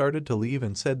Yuan started to leave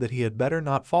and said that he had better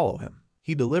not follow him.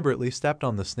 He deliberately stepped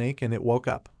on the snake and it woke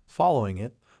up. Following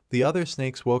it, The other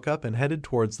snakes woke up and headed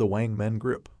towards the Wang Men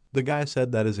group. The guy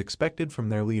said that is expected from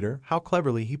their leader, how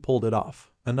cleverly he pulled it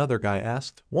off. Another guy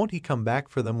asked, won't he come back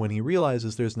for them when he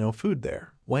realizes there's no food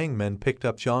there? Wang Men picked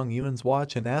up Zhong Yuan's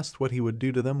watch and asked what he would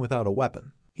do to them without a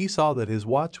weapon. He saw that his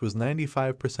watch was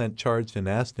 95% charged and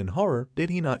asked in horror, did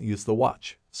he not use the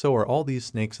watch? So are all these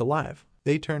snakes alive?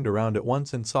 They turned around at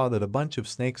once and saw that a bunch of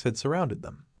snakes had surrounded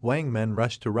them. Wang Men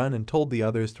rushed to run and told the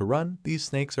others to run, these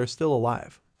snakes are still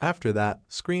alive. After that,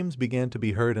 screams began to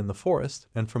be heard in the forest,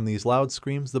 and from these loud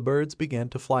screams the birds began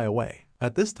to fly away.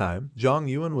 At this time, Zhong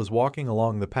Yuan was walking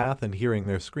along the path and hearing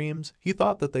their screams, he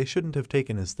thought that they shouldn't have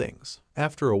taken his things.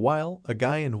 After a while, a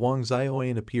guy in Wang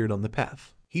Zioan appeared on the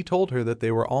path. He told her that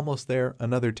they were almost there,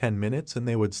 another 10 minutes and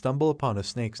they would stumble upon a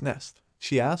snake's nest.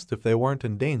 She asked if they weren't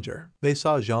in danger. They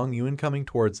saw Zhong Yuan coming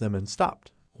towards them and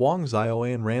stopped. Wang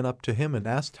Zioan ran up to him and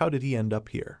asked how did he end up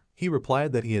here. He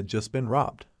replied that he had just been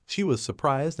robbed. She was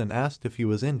surprised and asked if he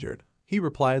was injured. He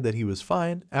replied that he was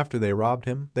fine. After they robbed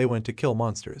him, they went to kill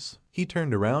monsters. He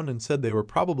turned around and said they were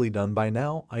probably done by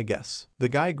now, I guess. The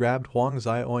guy grabbed Wang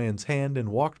Zioan's hand and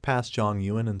walked past Zhong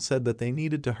Yuan and said that they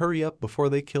needed to hurry up before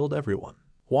they killed everyone.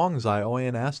 Wang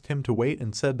Zioan asked him to wait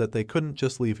and said that they couldn't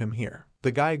just leave him here.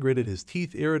 The guy gritted his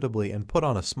teeth irritably and put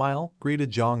on a smile,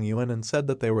 greeted Zhong Yuan and said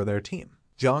that they were their team.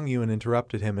 Zhong Yuan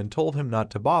interrupted him and told him not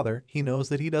to bother, he knows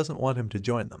that he doesn't want him to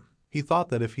join them. He thought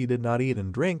that if he did not eat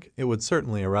and drink, it would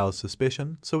certainly arouse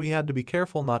suspicion, so he had to be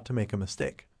careful not to make a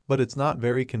mistake. But it's not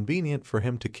very convenient for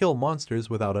him to kill monsters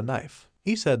without a knife.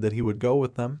 He said that he would go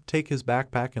with them, take his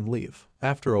backpack and leave.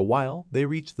 After a while, they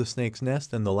reached the snake's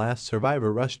nest and the last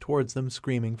survivor rushed towards them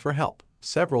screaming for help.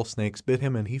 Several snakes bit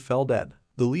him and he fell dead.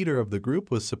 The leader of the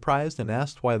group was surprised and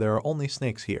asked why there are only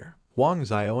snakes here. Wang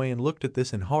Zioan looked at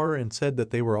this in horror and said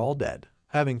that they were all dead.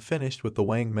 Having finished with the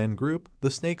Wang Men group,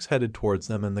 the snakes headed towards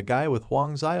them and the guy with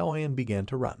Wang Zioan began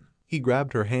to run. He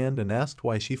grabbed her hand and asked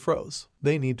why she froze.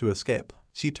 They need to escape.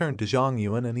 She turned to Zhong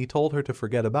Yuan and he told her to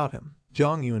forget about him.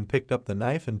 Zhong Yuan picked up the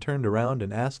knife and turned around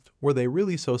and asked, were they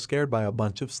really so scared by a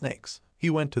bunch of snakes? He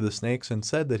went to the snakes and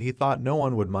said that he thought no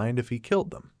one would mind if he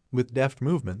killed them. With deft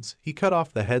movements, he cut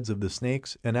off the heads of the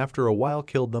snakes and after a while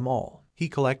killed them all. He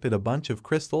collected a bunch of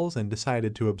crystals and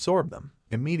decided to absorb them.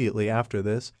 Immediately after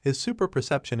this, his super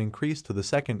perception increased to the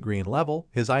second green level,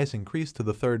 his eyes increased to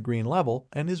the third green level,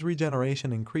 and his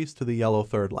regeneration increased to the yellow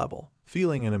third level.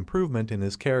 Feeling an improvement in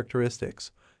his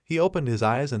characteristics, he opened his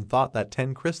eyes and thought that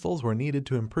 10 crystals were needed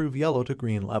to improve yellow to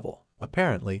green level.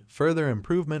 Apparently, further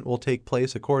improvement will take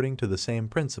place according to the same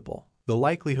principle. The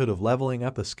likelihood of leveling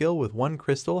up a skill with 1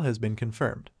 crystal has been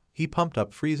confirmed. He pumped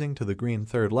up freezing to the green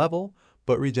third level,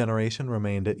 but regeneration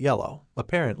remained at yellow.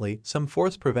 Apparently, some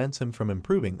force prevents him from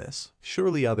improving this.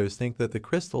 Surely others think that the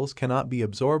crystals cannot be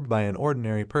absorbed by an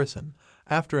ordinary person.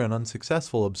 After an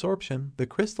unsuccessful absorption, the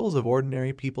crystals of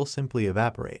ordinary people simply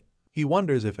evaporate. He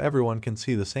wonders if everyone can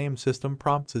see the same system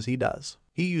prompts as he does.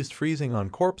 He used freezing on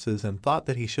corpses and thought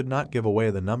that he should not give away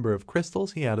the number of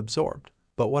crystals he had absorbed.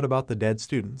 But what about the dead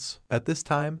students? At this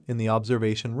time, in the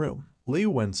observation room, Liu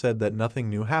Wen said that nothing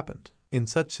new happened. In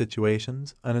such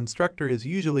situations, an instructor is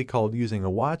usually called using a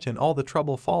watch and all the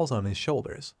trouble falls on his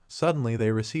shoulders. Suddenly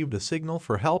they received a signal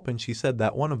for help and she said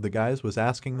that one of the guys was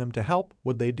asking them to help,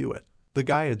 would they do it? The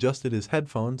guy adjusted his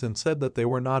headphones and said that they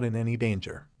were not in any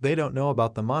danger. They don't know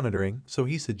about the monitoring, so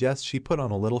he suggests she put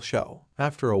on a little show.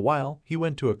 After a while, he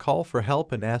went to a call for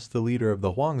help and asked the leader of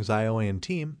the Wang Zioan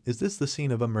team, is this the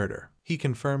scene of a murder? He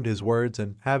confirmed his words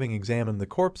and, having examined the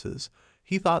corpses,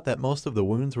 he thought that most of the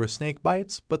wounds were snake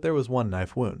bites, but there was 1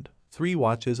 knife wound. 3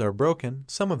 watches are broken,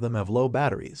 some of them have low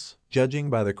batteries. Judging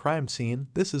by the crime scene,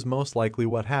 this is most likely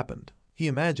what happened. He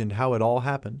imagined how it all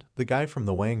happened. The guy from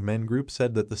the Wang Men group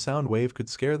said that the sound wave could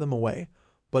scare them away,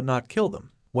 but not kill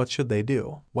them. What should they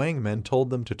do? Wang Men told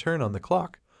them to turn on the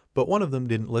clock, but one of them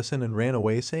didn't listen and ran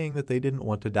away saying that they didn't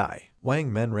want to die.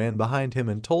 Wang Men ran behind him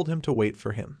and told him to wait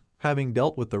for him. Having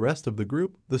dealt with the rest of the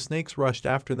group, the snakes rushed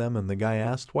after them and the guy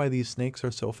asked why these snakes are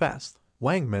so fast.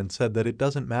 Wang Men said that it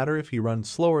doesn't matter if he runs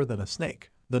slower than a snake.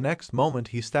 The next moment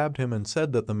he stabbed him and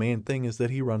said that the main thing is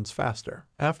that he runs faster.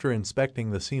 After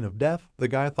inspecting the scene of death, the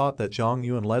guy thought that Zhong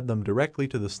Yuan led them directly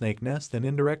to the snake nest and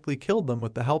indirectly killed them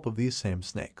with the help of these same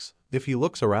snakes. If he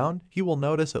looks around, he will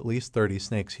notice at least 30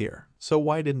 snakes here. So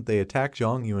why didn't they attack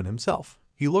Zhong Yuan himself?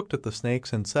 He looked at the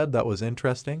snakes and said that was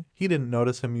interesting. He didn't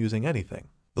notice him using anything.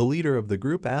 The leader of the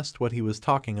group asked what he was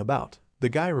talking about. The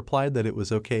guy replied that it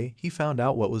was okay, he found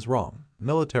out what was wrong.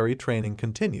 Military training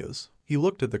continues. He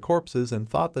looked at the corpses and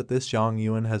thought that this Zhong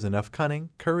Yuan has enough cunning,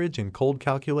 courage and cold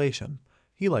calculation.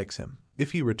 He likes him.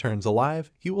 If he returns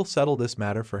alive, he will settle this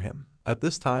matter for him. At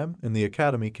this time, in the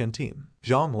academy canteen,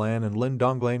 Zhong Lan and Lin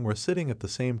Dongling were sitting at the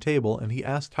same table, and he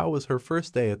asked how was her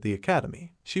first day at the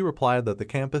academy. She replied that the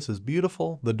campus is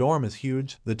beautiful, the dorm is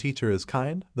huge, the teacher is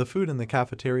kind, the food in the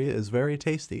cafeteria is very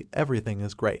tasty, everything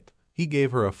is great. He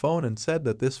gave her a phone and said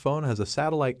that this phone has a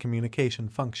satellite communication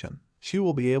function. She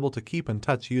will be able to keep in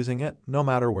touch using it, no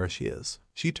matter where she is.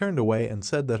 She turned away and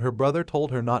said that her brother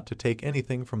told her not to take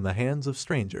anything from the hands of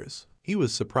strangers. He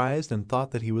was surprised and thought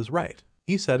that he was right.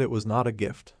 He said it was not a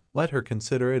gift. Let her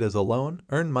consider it as a loan,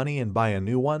 earn money and buy a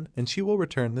new one, and she will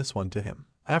return this one to him.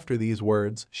 After these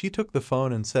words, she took the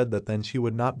phone and said that then she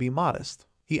would not be modest.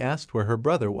 He asked where her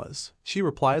brother was. She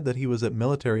replied that he was at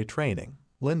military training.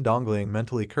 Lin Dongling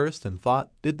mentally cursed and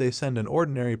thought, did they send an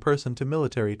ordinary person to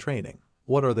military training?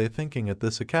 What are they thinking at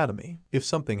this academy? If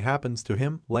something happens to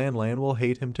him, Lan will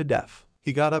hate him to death.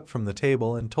 He got up from the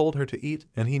table and told her to eat,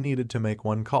 and he needed to make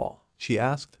one call. She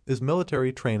asked, is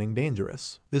military training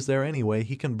dangerous? Is there any way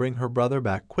he can bring her brother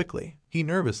back quickly? He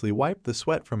nervously wiped the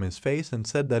sweat from his face and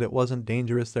said that it wasn't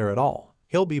dangerous there at all.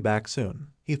 He'll be back soon.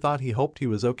 He hoped he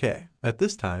was okay. At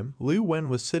this time, Liu Wen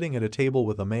was sitting at a table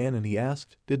with a man and he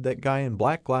asked, did that guy in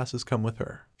black glasses come with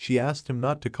her? She asked him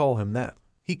not to call him that.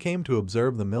 He came to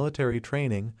observe the military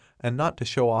training and not to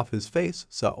show off his face,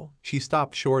 so she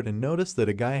stopped short and noticed that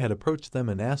a guy had approached them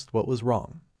and asked what was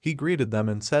wrong. He greeted them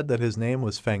and said that his name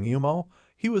was Feng Yumo.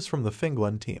 He was from the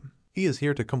Finglan team. He is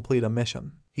here to complete a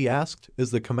mission. He asked,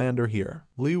 is the commander here?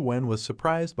 Liu Wen was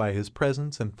surprised by his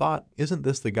presence and thought, isn't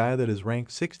this the guy that is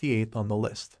ranked 68th on the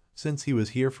list? Since he was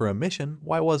here for a mission,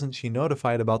 why wasn't she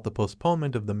notified about the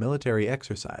postponement of the military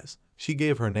exercise? She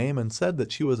gave her name and said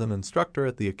that she was an instructor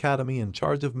at the academy in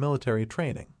charge of military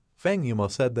training. Feng Yumo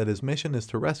said that his mission is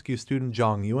to rescue student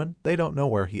Zhong Yuan. They don't know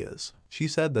where he is. She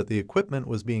said that the equipment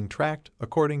was being tracked.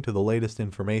 According to the latest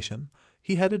information,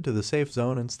 he headed to the safe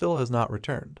zone and still has not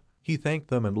returned. He thanked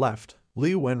them and left.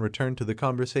 Liu Wen returned to the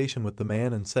conversation with the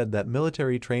man and said that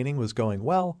military training was going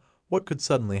well. What could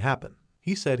suddenly happen?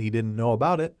 He said he didn't know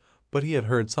about it, but he had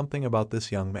heard something about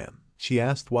this young man. She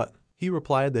asked what. He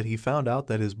replied that he found out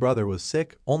that his brother was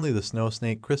sick, only the snow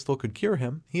snake crystal could cure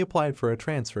him. He applied for a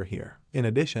transfer here. In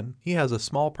addition, he has a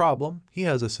small problem. He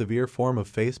has a severe form of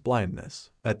face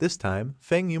blindness. At this time,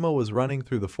 Feng Yumo was running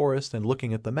through the forest and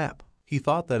looking at the map. He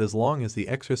thought that as long as the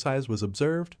exercise was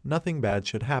observed, nothing bad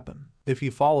should happen. If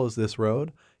he follows this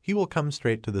road, he will come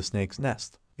straight to the snake's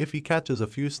nest. If he catches a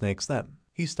few snakes then.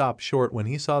 He stopped short when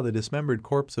he saw the dismembered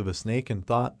corpse of a snake and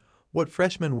thought, what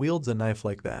freshman wields a knife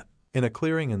like that? In a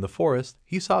clearing in the forest,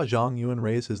 he saw Zhong Yuan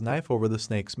raise his knife over the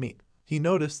snake's meat. He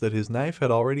noticed that his knife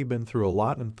had already been through a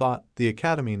lot and thought, the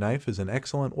academy knife is an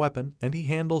excellent weapon and he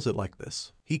handles it like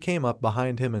this. He came up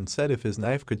behind him and said if his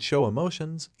knife could show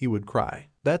emotions, he would cry.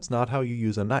 That's not how you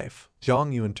use a knife.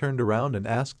 Zhong Yuan turned around and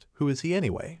asked, who is he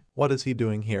anyway? What is he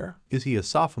doing here? Is he a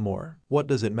sophomore? What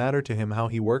does it matter to him how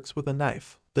he works with a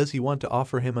knife? Does he want to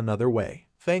offer him another way?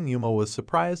 Feng Yumo was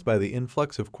surprised by the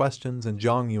influx of questions and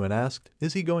Zhong Yuan asked,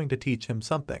 is he going to teach him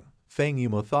something? Feng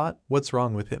Yumo thought, what's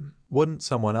wrong with him? Wouldn't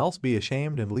someone else be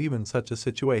ashamed and leave in such a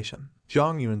situation?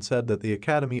 Zhong Yuan said that the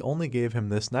academy only gave him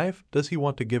this knife. Does he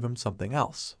want to give him something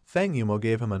else? Feng Yumo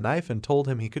gave him a knife and told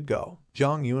him he could go.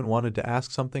 Zhong Yuan wanted to ask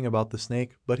something about the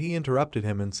snake, but he interrupted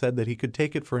him and said that he could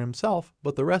take it for himself,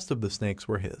 but the rest of the snakes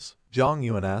were his. Zhong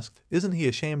Yuan asked, isn't he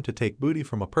ashamed to take booty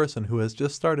from a person who has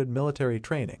just started military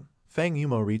training? Feng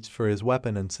Yumo reached for his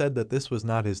weapon and said that this was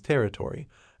not his territory,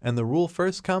 and the rule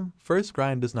first come, first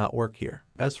grind does not work here.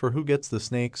 As for who gets the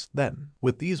snakes, then.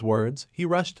 With these words, he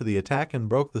rushed to the attack and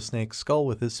broke the snake's skull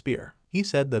with his spear. He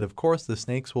said that of course the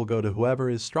snakes will go to whoever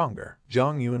is stronger.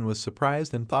 Zhong Yuan was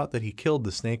surprised and thought that he killed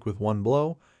the snake with one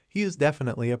blow. He is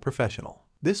definitely a professional.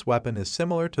 This weapon is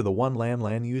similar to the one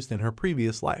Lan used in her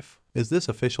previous life. Is this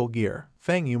official gear?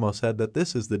 Feng Yumo said that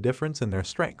this is the difference in their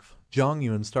strength. Zhong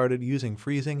Yuan started using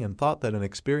freezing and thought that an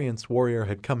experienced warrior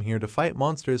had come here to fight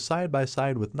monsters side by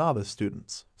side with novice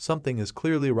students. Something is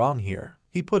clearly wrong here.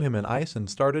 He put him in ice and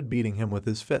started beating him with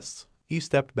his fists. He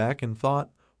stepped back and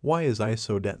thought, why is ice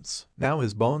so dense? Now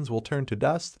his bones will turn to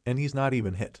dust and he's not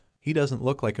even hit. He doesn't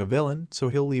look like a villain, so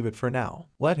he'll leave it for now.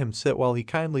 Let him sit while he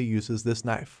kindly uses this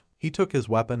knife. He took his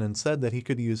weapon and said that he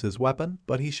could use his weapon,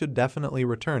 but he should definitely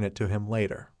return it to him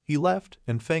later. He left,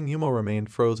 and Feng Yumo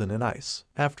remained frozen in ice.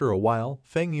 After a while,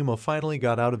 Feng Yumo finally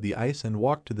got out of the ice and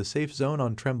walked to the safe zone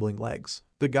on trembling legs.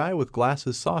 The guy with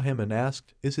glasses saw him and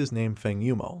asked, is his name Feng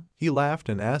Yumo? He laughed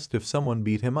and asked if someone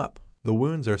beat him up. The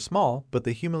wounds are small, but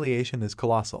the humiliation is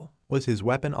colossal. Was his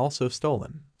weapon also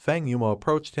stolen? Feng Yumo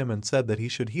approached him and said that he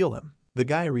should heal him. The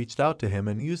guy reached out to him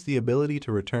and used the ability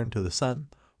to return to the sun.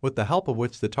 with the help of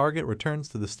which the target returns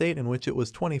to the state in which it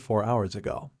was 24 hours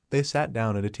ago. They sat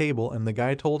down at a table and the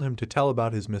guy told him to tell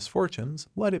about his misfortunes,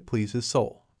 let it please his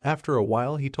soul. After a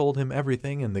while he told him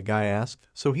everything and the guy asked,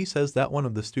 so he says that one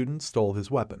of the students stole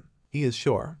his weapon. He is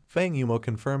sure. Fang Yumo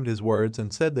confirmed his words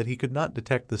and said that he could not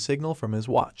detect the signal from his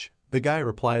watch. The guy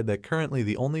replied that currently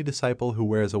the only disciple who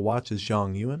wears a watch is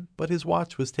Zhong Yuan, but his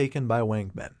watch was taken by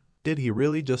Wang Men. Did he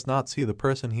really just not see the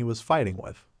person he was fighting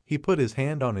with? He put his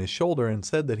hand on his shoulder and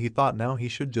said that he thought now he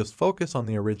should just focus on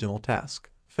the original task.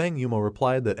 Fang Yumo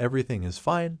replied that everything is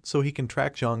fine, so he can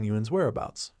track Zhong Yuan's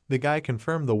whereabouts. The guy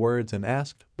confirmed the words and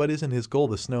asked, but isn't his goal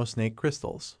the snow snake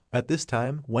crystals? At this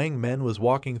time, Wang Men was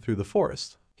walking through the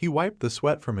forest. He wiped the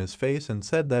sweat from his face and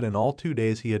said that in all 2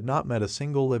 days he had not met a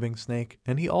single living snake,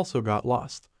 and he also got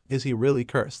lost. Is he really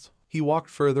cursed? He walked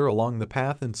further along the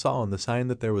path and saw on the sign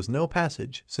that there was no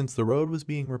passage since the road was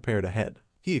being repaired ahead.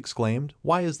 He exclaimed,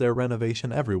 why is there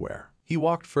renovation everywhere? He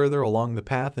walked further along the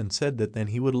path and said that then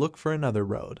he would look for another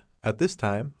road. At this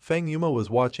time, Fang Yumo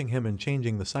was watching him and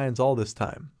changing the signs all this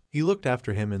time. He looked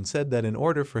after him and said that in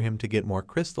order for him to get more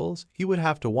crystals, he would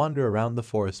have to wander around the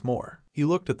forest more. He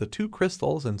looked at the 2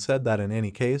 crystals and said that in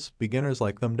any case, beginners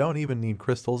like them don't even need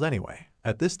crystals anyway.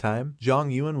 At this time,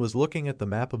 Zhong Yuan was looking at the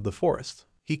map of the forest.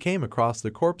 He came across the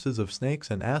corpses of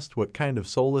snakes and asked what kind of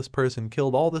soulless person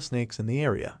killed all the snakes in the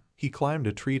area. He climbed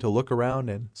a tree to look around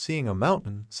and, seeing a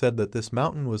mountain, said that this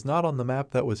mountain was not on the map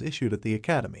that was issued at the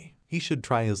academy. He should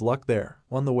try his luck there.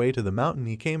 On the way to the mountain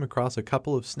he came across a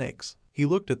couple of snakes. He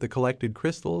looked at the collected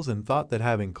crystals and thought that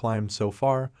having climbed so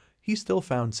far, he still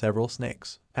found several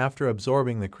snakes. After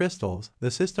absorbing the crystals,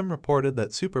 the system reported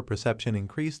that super perception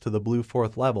increased to the blue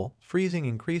 4th level, freezing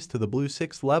increased to the blue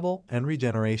 6th level, and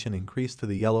regeneration increased to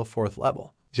the yellow 4th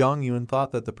level. Zhong Yuan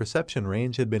thought that the perception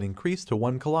range had been increased to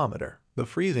 1 kilometer. The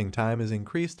freezing time is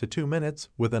increased to 2 minutes.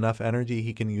 With enough energy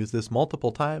he can use this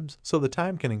multiple times, so the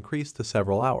time can increase to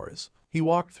several hours. He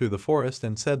walked through the forest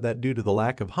and said that due to the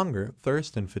lack of hunger,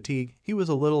 thirst, and fatigue, he was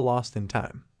a little lost in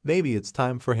time. Maybe it's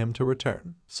time for him to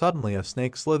return. Suddenly a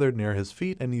snake slithered near his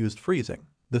feet and used freezing.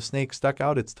 The snake stuck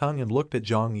out its tongue and looked at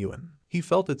Zhong Yuan. He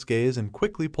felt its gaze and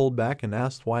quickly pulled back and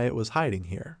asked why it was hiding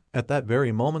here. At that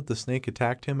very moment the snake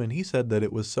attacked him and he said that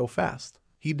it was so fast.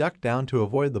 He ducked down to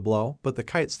avoid the blow, but the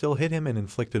kite still hit him and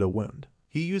inflicted a wound.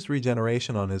 He used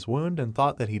regeneration on his wound and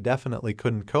thought that he definitely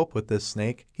couldn't cope with this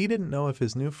snake. He didn't know if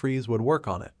his new freeze would work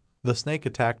on it. The snake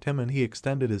attacked him and he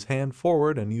extended his hand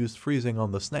forward and used freezing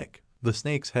on the snake. The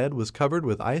snake's head was covered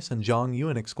with ice and Zhong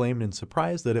Yuan exclaimed in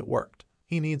surprise that it worked.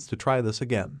 He needs to try this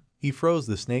again. He froze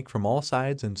the snake from all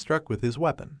sides and struck with his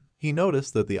weapon. He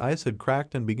noticed that the ice had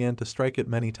cracked and began to strike it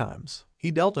many times.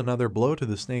 He dealt another blow to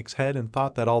the snake's head and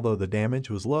thought that although the damage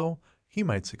was low, he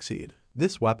might succeed.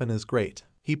 This weapon is great.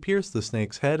 He pierced the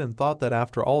snake's head and thought that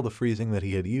after all the freezing that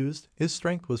he had used, his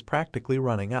strength was practically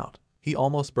running out. He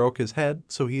almost broke his head,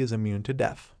 so he is immune to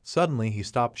death. Suddenly he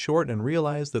stopped short and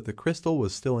realized that the crystal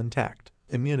was still intact.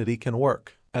 Immunity can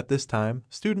work. At this time,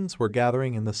 students were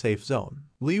gathering in the safe zone.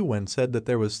 Liu Wen said that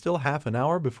there was still half an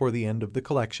hour before the end of the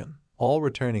collection. All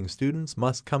returning students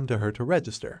must come to her to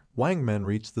register. Wang Men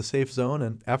reached the safe zone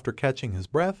and, after catching his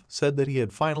breath, said that he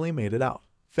had finally made it out.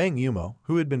 Fang Yumo,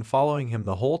 who had been following him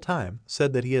the whole time,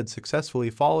 said that he had successfully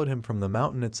followed him from the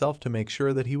mountain itself to make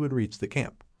sure that he would reach the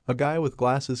camp. A guy with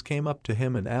glasses came up to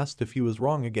him and asked if he was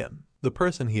wrong again. The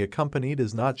person he accompanied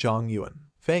is not Zhong Yuan.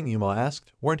 Fang Yumo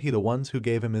asked, weren't he the ones who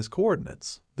gave him his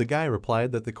coordinates? The guy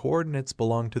replied that the coordinates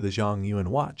belonged to the Zhong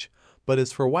Yuan watch, but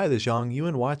as for why the Zhong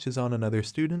Yuan watch is on another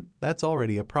student, that's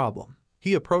already a problem.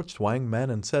 He approached Wang Men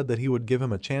and said that he would give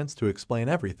him a chance to explain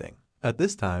everything. At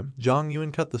this time, Zhong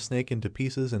Yuan cut the snake into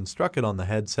pieces and struck it on the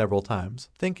head several times,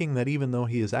 thinking that even though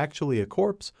he is actually a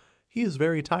corpse, he is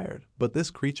very tired, but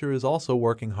this creature is also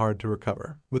working hard to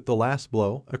recover. With the last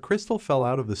blow, a crystal fell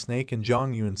out of the snake and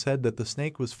Zhong Yuan said that the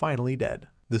snake was finally dead.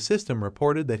 The system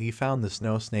reported that he found the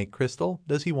snow snake crystal.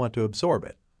 Does he want to absorb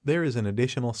it? There is an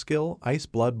additional skill, Ice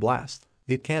Blood Blast.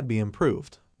 It can't be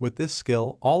improved. With this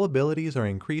skill, all abilities are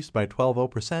increased by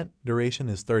 12%, duration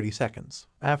is 30 seconds.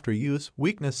 After use,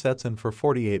 weakness sets in for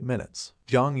 48 minutes.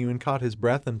 Zhong Yuan caught his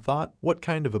breath and thought, what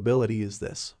kind of ability is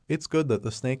this? It's good that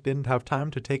the snake didn't have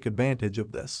time to take advantage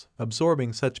of this.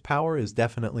 Absorbing such power is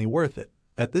definitely worth it.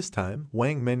 At this time,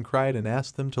 Wang Men cried and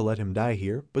asked them to let him die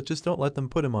here, but just don't let them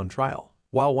put him on trial.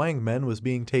 While Wang Men was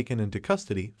being taken into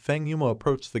custody, Fang Yumo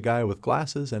approached the guy with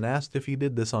glasses and asked if he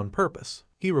did this on purpose.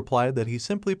 He replied that he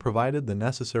simply provided the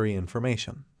necessary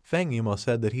information. Fang Yumo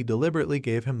said that he deliberately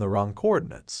gave him the wrong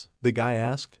coordinates. The guy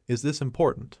asked, is this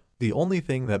important? The only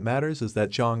thing that matters is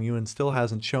that Zhong Yuan still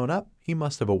hasn't shown up. He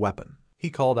must have a weapon. He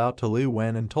called out to Liu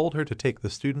Wen and told her to take the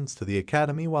students to the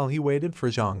academy while he waited for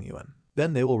Zhong Yuan.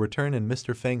 Then they will return in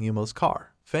Mr. Feng Yumo's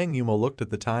car. Feng Yumo looked at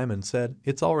the time and said,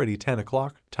 "It's already 10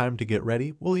 o'clock, time to get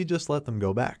ready. Will he just let them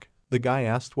go back?" The guy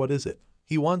asked, "What is it?"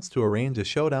 He wants to arrange a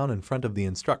showdown in front of the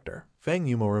instructor. Feng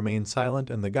Yumo remained silent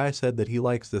and the guy said that he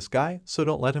likes this guy, so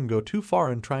don't let him go too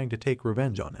far in trying to take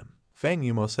revenge on him. Feng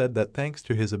Yumo said that thanks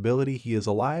to his ability he is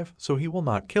alive, so he will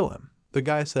not kill him. The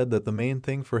guy said that the main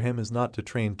thing for him is not to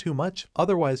train too much,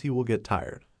 otherwise he will get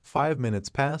tired. 5 minutes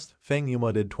passed, Feng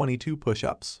Yumo did 22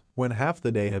 push-ups. When half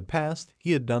the day had passed,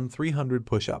 he had done 300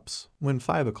 push-ups. When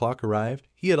 5 o'clock arrived,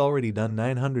 he had already done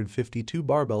 952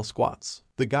 barbell squats.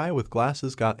 The guy with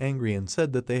glasses got angry and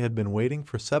said that they had been waiting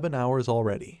for 7 hours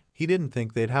already. He didn't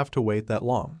think they'd have to wait that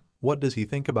long. What does he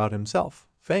think about himself?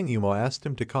 Feng Yumo asked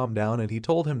him to calm down and he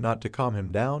told him not to calm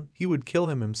him down, he would kill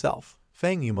him himself.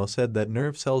 Feng Yumo said that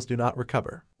nerve cells do not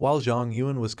recover. While Zhong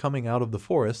Yuan was coming out of the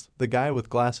forest, the guy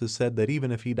with glasses said that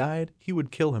even if he died, he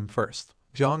would kill him first.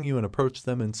 Zhong Yuan approached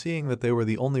them and seeing that they were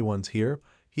the only ones here,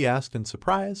 he asked in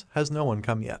surprise, "Has no one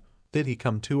come yet? Did he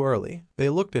come too early?" They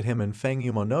looked at him and Feng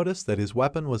Yumo noticed that his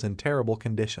weapon was in terrible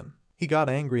condition. He got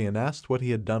angry and asked what he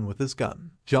had done with his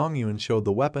gun. Zhong Yuan showed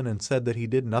the weapon and said that he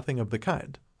did nothing of the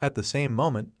kind. At the same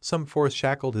moment, some force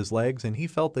shackled his legs and he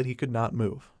felt that he could not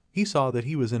move. He saw that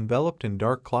he was enveloped in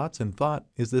dark clots and thought,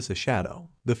 "Is this a shadow?"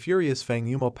 The furious Feng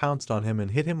Yumo pounced on him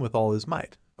and hit him with all his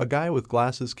might. A guy with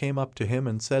glasses came up to him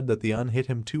and said that the un hit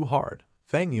him too hard.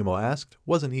 Feng Yumo asked,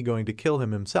 wasn't he going to kill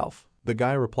him himself? The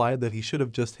guy replied that he should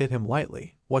have just hit him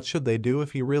lightly. What should they do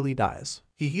if he really dies?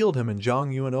 He healed him and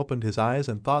Zhong Yuan opened his eyes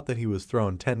and thought that he was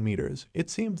thrown 10 meters. It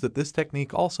seems that this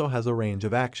technique also has a range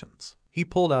of actions. He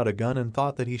pulled out a gun and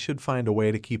thought that he should find a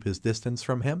way to keep his distance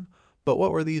from him, but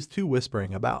what were these two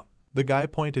whispering about? The guy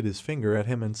pointed his finger at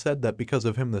him and said that because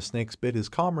of him the snakes bit his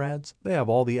comrades, they have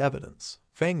all the evidence.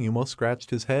 Feng Yumo scratched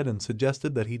his head and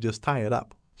suggested that he just tie it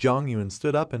up. Zhong Yuan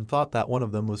stood up and thought that one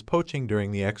of them was poaching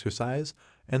during the exercise,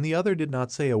 and the other did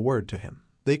not say a word to him.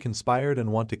 They conspired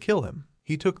and want to kill him.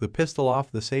 He took the pistol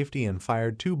off the safety and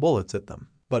fired 2 bullets at them.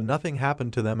 But nothing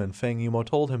happened to them and Feng Yumo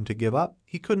told him to give up,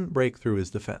 he couldn't break through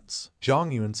his defense.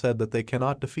 Zhong Yuan said that they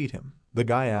cannot defeat him. The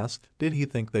guy asked, did he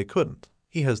think they couldn't?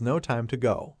 He has no time to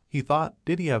go. He thought,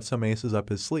 did he have some aces up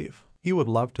his sleeve? He would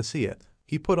love to see it.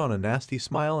 He put on a nasty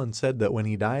smile and said that when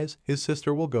he dies, his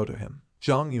sister will go to him.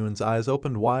 Zhong Yuan's eyes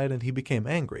opened wide and he became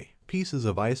angry. Pieces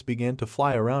of ice began to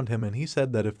fly around him and he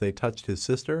said that if they touched his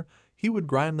sister, he would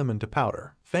grind them into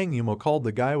powder. Feng Yumo called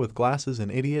the guy with glasses an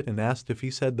idiot and asked if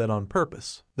he said that on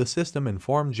purpose. The system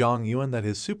informed Zhong Yuan that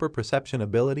his super perception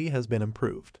ability has been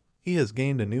improved. He has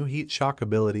gained a new heat shock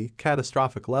ability,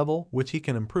 catastrophic level, which he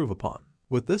can improve upon.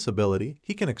 With this ability,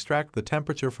 he can extract the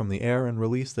temperature from the air and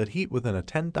release that heat within a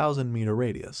 10,000 meter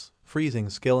radius. Freezing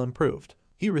skill improved.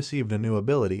 He received a new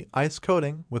ability, ice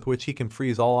coating, with which he can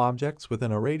freeze all objects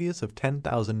within a radius of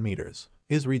 10,000 meters.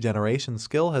 His regeneration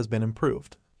skill has been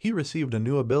improved. He received a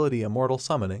new ability, immortal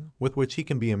summoning, with which he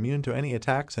can be immune to any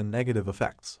attacks and negative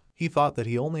effects. He thought that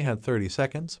he only had 30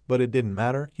 seconds, but it didn't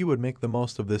matter, he would make the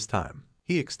most of this time.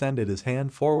 He extended his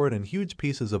hand forward and huge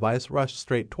pieces of ice rushed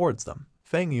straight towards them.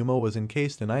 Feng Yumo was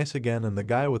encased in ice again and the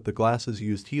guy with the glasses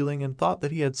used healing and thought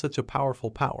that he had such a powerful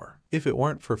power. If it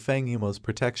weren't for Feng Yumo's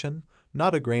protection,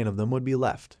 not a grain of them would be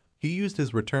left. He used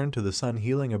his return to the sun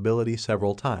healing ability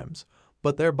several times,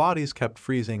 but their bodies kept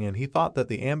freezing and he thought that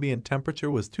the ambient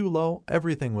temperature was too low,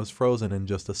 everything was frozen in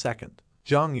just a second.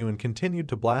 Zhong Yuan continued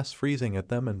to blast freezing at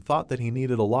them and thought that he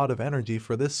needed a lot of energy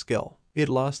for this skill. It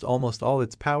lost almost all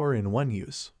its power in one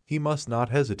use. He must not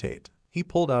hesitate. He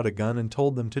pulled out a gun and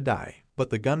told them to die.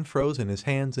 But the gun froze in his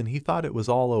hands and he thought it was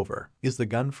all over. Is the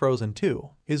gun frozen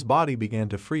too? His body began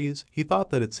to freeze. He thought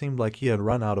that it seemed like he had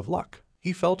run out of luck.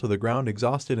 He fell to the ground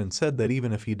exhausted and said that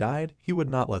even if he died, he would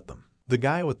not let them. The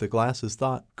guy with the glasses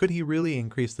thought, could he really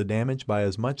increase the damage by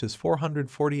as much as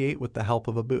 448 with the help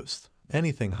of a boost?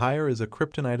 Anything higher is a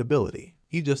kryptonite ability.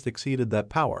 He just exceeded that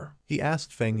power. He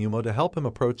asked Feng Yumo to help him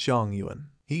approach Zhong Yuan.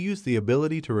 He used the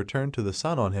ability to return to the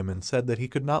sun on him and said that he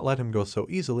could not let him go so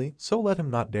easily, so let him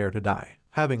not dare to die.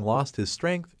 Having lost his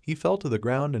strength, he fell to the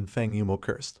ground and Feng Yumo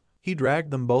cursed. He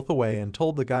dragged them both away and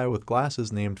told the guy with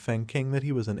glasses named Feng King that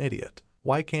he was an idiot.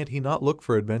 Why can't he not look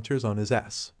for adventures on his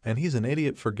ass? And he's an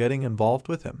idiot for getting involved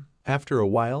with him. After a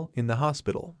while, in the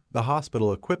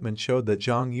hospital equipment showed that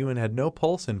Zhong Yuan had no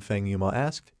pulse and Feng Yumo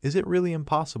asked, is it really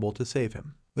impossible to save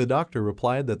him? The doctor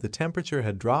replied that the temperature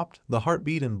had dropped, the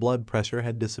heartbeat and blood pressure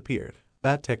had disappeared.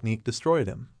 That technique destroyed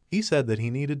him. He said that he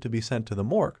needed to be sent to the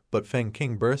morgue, but Feng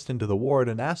King burst into the ward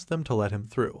and asked them to let him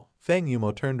through. Feng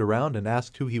Yumo turned around and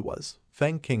asked who he was.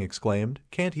 Feng King exclaimed,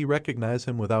 can't he recognize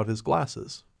him without his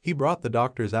glasses? He brought the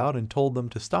doctors out and told them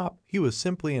to stop. He was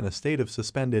simply in a state of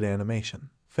suspended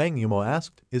animation. Feng Yumo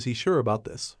asked, is he sure about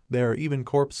this? There are even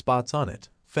corpse spots on it.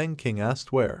 Feng King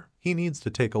asked where. He needs to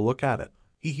take a look at it.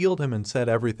 He healed him and said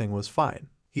everything was fine.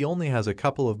 He only has a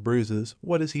couple of bruises.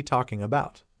 What is he talking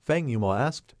about? Feng Yumo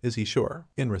asked, is he sure?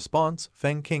 In response,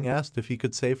 Feng King asked if he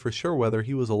could say for sure whether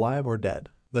he was alive or dead.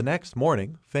 The next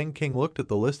morning, Feng King looked at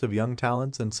the list of young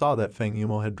talents and saw that Feng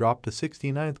Yumo had dropped to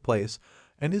 69th place,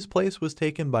 and his place was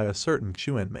taken by a certain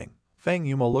Xuan Ming. Feng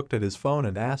Yumo looked at his phone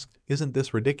and asked, isn't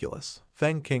this ridiculous?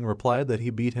 Feng King replied that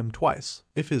he beat him twice.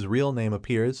 If his real name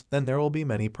appears, then there will be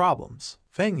many problems.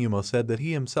 Feng Yumo said that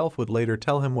he himself would later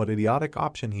tell him what idiotic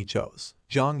option he chose.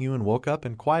 Zhong Yuan woke up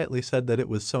and quietly said that it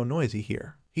was so noisy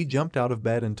here. He jumped out of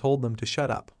bed and told them to shut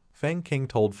up. Feng King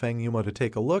told Feng Yumo to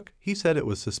take a look. He said it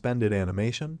was suspended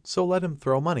animation, so let him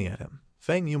throw money at him.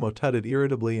 Feng Yumo tutted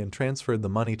irritably and transferred the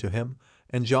money to him,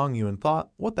 and Zhong Yuan thought,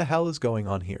 what the hell is going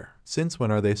on here? Since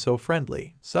when are they so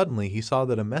friendly? Suddenly he saw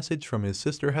that a message from his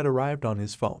sister had arrived on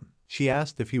his phone. She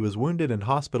asked if he was wounded and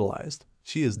hospitalized.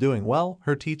 She is doing well,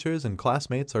 her teachers and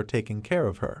classmates are taking care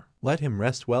of her. Let him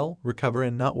rest well, recover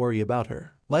and not worry about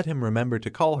her. Let him remember to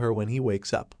call her when he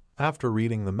wakes up. After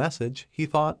reading the message, he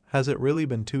thought, has it really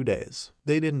been 2 days?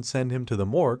 They didn't send him to the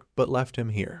morgue, but left him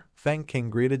here. Feng King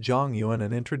greeted Zhong Yuan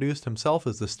and introduced himself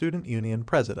as the student union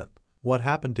president. What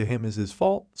happened to him is his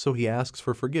fault, so he asks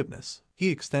for forgiveness. He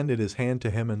extended his hand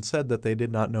to him and said that they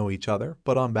did not know each other,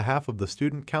 but on behalf of the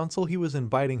student council he was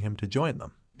inviting him to join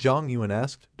them. Zhong Yuan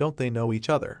asked, don't they know each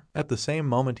other? At the same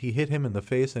moment he hit him in the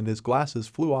face and his glasses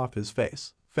flew off his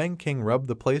face. Feng King rubbed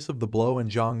the place of the blow and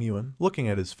Zhong Yuan, looking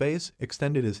at his face,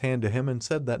 extended his hand to him and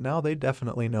said that now they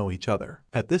definitely know each other.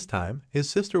 At this time, his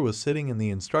sister was sitting in the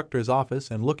instructor's office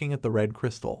and looking at the red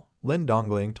crystal. Lin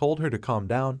Dongling told her to calm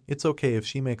down, it's okay if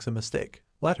she makes a mistake.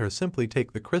 Let her simply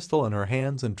take the crystal in her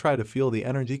hands and try to feel the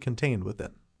energy contained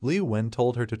within. Liu Wen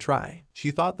told her to try.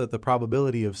 She thought that the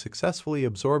probability of successfully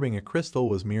absorbing a crystal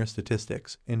was mere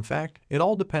statistics. In fact, it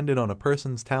all depended on a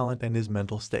person's talent and his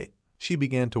mental state. She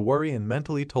began to worry and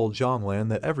mentally told Zhong Lan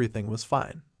that everything was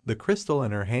fine. The crystal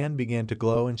in her hand began to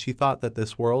glow and she thought that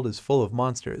this world is full of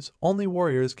monsters, only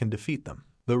warriors can defeat them.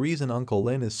 The reason Uncle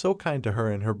Lin is so kind to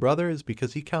her and her brother is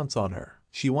because he counts on her.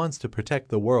 She wants to protect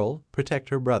the world, protect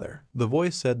her brother. The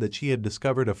voice said that she had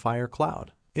discovered a fire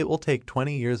cloud. It will take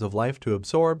 20 years of life to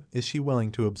absorb. Is she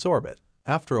willing to absorb it?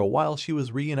 After a while she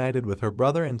was reunited with her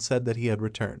brother and said that he had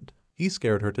returned. He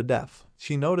scared her to death.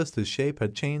 She noticed his shape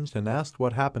had changed and asked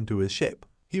what happened to his shape.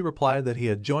 He replied that he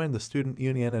had joined the student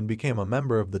union and became a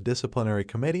member of the disciplinary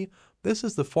committee. This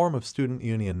is the form of student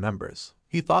union members.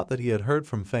 He thought that he had heard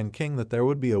from Feng King that there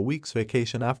would be a week's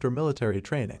vacation after military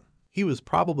training. He was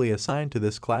probably assigned to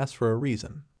this class for a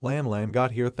reason. Lan Lan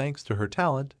got here thanks to her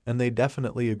talent, and they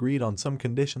definitely agreed on some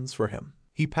conditions for him.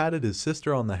 He patted his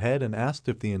sister on the head and asked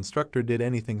if the instructor did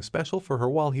anything special for her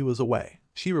while he was away.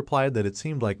 She replied that it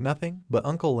seemed like nothing, but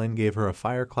Uncle Lin gave her a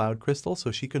fire cloud crystal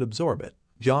so she could absorb it.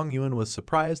 Zhong Yuan was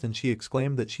surprised and she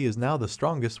exclaimed that she is now the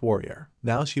strongest warrior.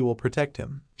 Now she will protect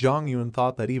him. Zhong Yuan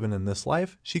thought that even in this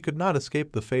life, she could not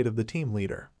escape the fate of the team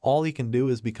leader. All he can do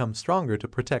is become stronger to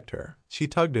protect her. She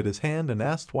tugged at his hand and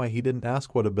asked why he didn't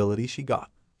ask what ability she got.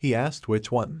 He asked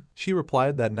which one. She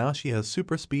replied that now she has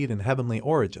super speed and heavenly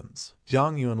origins.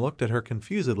 Zhong Yuan looked at her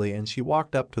confusedly and she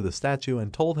walked up to the statue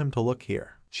and told him to look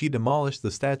here. She demolished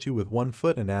the statue with 1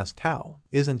 foot and asked how.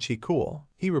 Isn't she cool?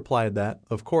 He replied that,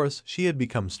 of course, she had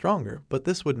become stronger, but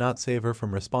this would not save her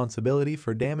from responsibility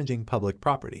for damaging public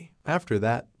property. After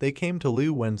that, they came to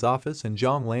Liu Wen's office and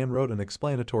Zhong Lan wrote an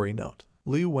explanatory note.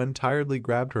 Liu Wen tiredly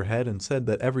grabbed her head and said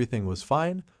that everything was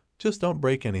fine, just don't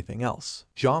break anything else.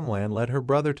 Zhong Lan led her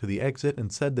brother to the exit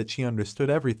and said that she understood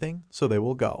everything, so they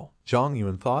will go. Zhong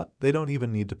Yuan thought, they don't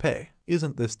even need to pay.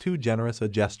 Isn't this too generous a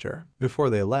gesture? Before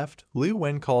they left, Liu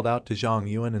Wen called out to Zhong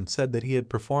Yuan and said that he had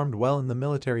performed well in the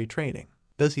military training.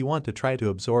 Does he want to try to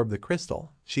absorb the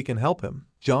crystal? She can help him.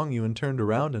 Zhong Yuan turned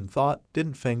around and thought,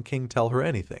 didn't Feng King tell her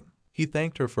anything? He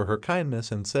thanked her for her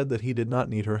kindness and said that he did not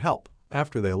need her help.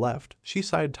 After they left, she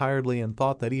sighed tiredly and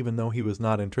thought that even though he was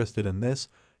not interested in this,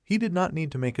 he did not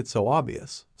need to make it so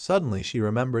obvious. Suddenly she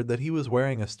remembered that he was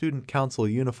wearing a student council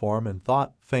uniform and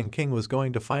thought Feng King was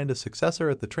going to find a successor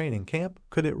at the training camp.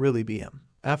 Could it really be him?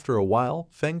 After a while,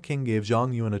 Feng King gave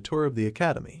Zhong Yuan a tour of the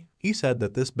academy. He said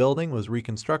that this building was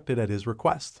reconstructed at his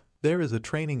request. There is a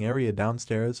training area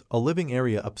downstairs, a living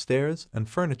area upstairs, and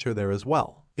furniture there as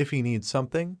well. If he needs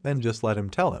something, then just let him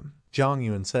tell him. Zhong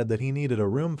Yuan said that he needed a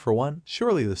room for one.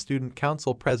 Surely the student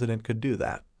council president could do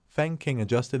that. Feng King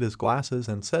adjusted his glasses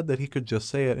and said that he could just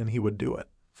say it and he would do it.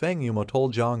 Feng Yumo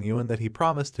told Zhong Yuan that he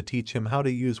promised to teach him how to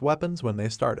use weapons when they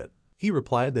started. He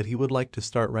replied that he would like to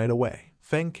start right away.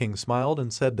 Feng King smiled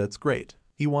and said that's great.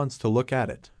 He wants to look at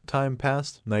it. Time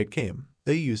passed, night came.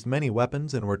 They used many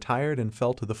weapons and were tired and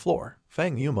fell to the floor.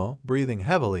 Fang Yumo, breathing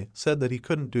heavily, said that he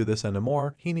couldn't do this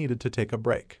anymore, he needed to take a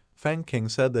break. Fang King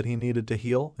said that he needed to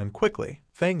heal, and quickly.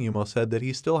 Fang Yumo said that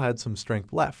he still had some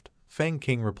strength left. Fang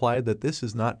King replied that this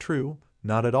is not true,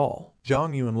 not at all.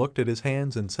 Zhong Yuan looked at his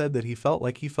hands and said that he felt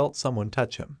like he felt someone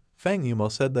touch him. Fang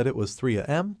Yumo said that it was 3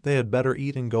 a.m, they had better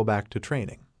eat and go back to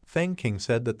training. Fang King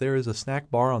said that there is a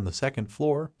snack bar on the second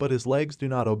floor, but his legs do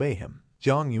not obey him.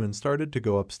 Zhong Yuan started to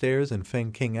go upstairs and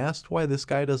Fang King asked why this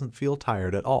guy doesn't feel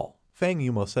tired at all. Fang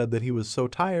Yumo said that he was so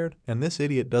tired, and this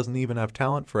idiot doesn't even have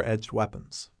talent for edged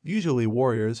weapons. Usually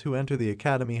warriors who enter the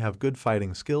academy have good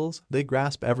fighting skills, they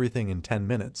grasp everything in 10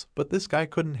 minutes, but this guy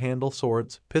couldn't handle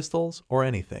swords, pistols, or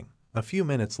anything. A few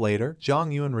minutes later,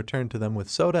 Zhong Yuan returned to them with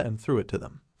soda and threw it to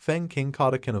them. Fang King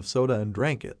caught a can of soda and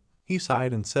drank it. He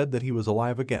sighed and said that he was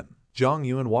alive again. Zhong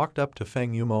Yuan walked up to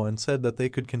Fang Yumo and said that they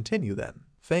could continue then.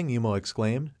 Fang Yumo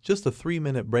exclaimed, just a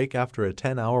 3-minute break after a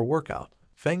 10-hour workout.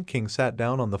 Fang King sat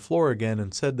down on the floor again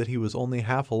and said that he was only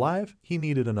half alive, he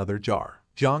needed another jar.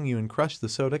 Zhong Yuan crushed the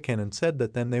soda can and said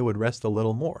that then they would rest a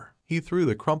little more. He threw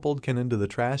the crumpled can into the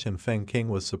trash and Fang King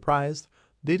was surprised.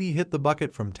 Did he hit the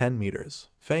bucket from 10 meters?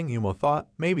 Fang Yumo thought,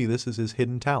 maybe this is his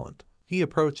hidden talent. He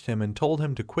approached him and told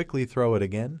him to quickly throw it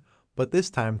again, but this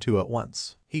time 2 at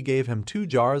once. He gave him 2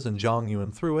 jars and Zhong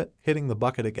Yuan threw it, hitting the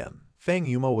bucket again. Fang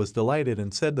Yumo was delighted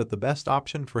and said that the best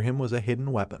option for him was a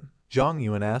hidden weapon. Zhong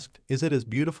Yuan asked, is it as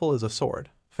beautiful as a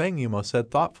sword? Fang Yumo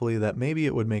said thoughtfully that maybe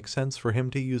it would make sense for him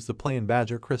to use the plain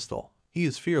badger crystal. He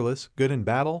is fearless, good in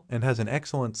battle, and has an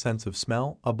excellent sense of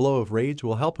smell. A blow of rage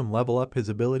will help him level up his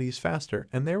abilities faster,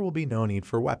 and there will be no need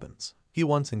for weapons. He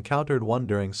once encountered one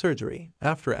during surgery.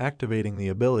 After activating the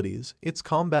abilities, its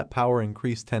combat power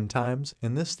increased 10 times.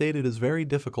 In this state it is very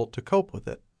difficult to cope with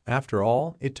it. After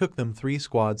all, it took them 3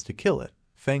 squads to kill it.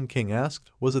 Fang King asked,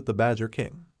 was it the Badger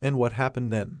King? And what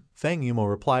happened then? Fang Yumo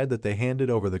replied that they handed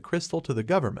over the crystal to the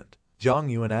government. Zhong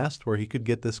Yuan asked where he could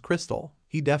get this crystal.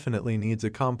 He definitely needs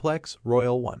a complex,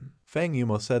 royal one. Fang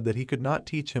Yumo said that he could not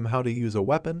teach him how to use a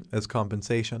weapon as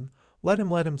compensation. Let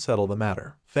him settle the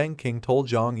matter. Fang King told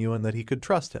Zhong Yuan that he could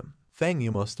trust him. Fang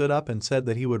Yumo stood up and said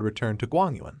that he would return to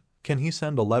Guangyuan. Can he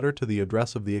send a letter to the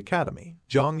address of the academy?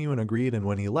 Zhong Yuan agreed, and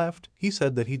when he left, he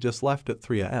said that he just left at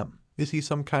 3 a.m. Is he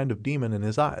some kind of demon in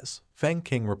his eyes? Fang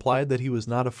King replied that he was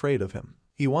not afraid of him.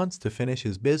 He wants to finish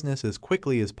his business as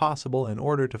quickly as possible in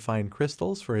order to find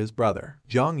crystals for his brother.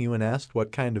 Zhong Yuan asked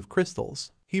what kind of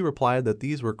crystals. He replied that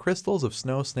these were crystals of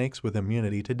snow snakes with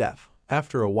immunity to death.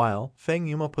 After a while, Fang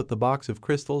Yumo put the box of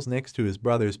crystals next to his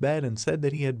brother's bed and said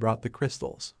that he had brought the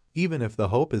crystals. Even if the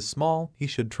hope is small, he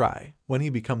should try. When he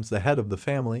becomes the head of the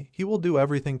family, he will do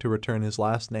everything to return his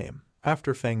last name.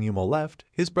 After Fang Yumo left,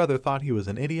 his brother thought he was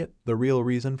an idiot. The real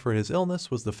reason for his illness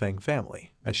was the Fang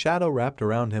family. A shadow wrapped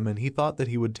around him and he thought that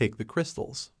he would take the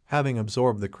crystals. Having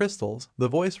absorbed the crystals, the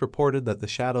voice reported that the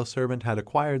shadow servant had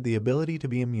acquired the ability to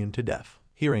be immune to death.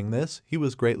 Hearing this, he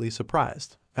was greatly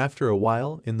surprised. After a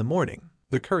while, in the morning,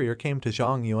 the courier came to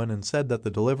Zhong Yuan and said that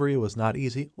the delivery was not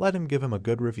easy. Let him give him a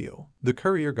good review. The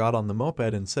courier got on the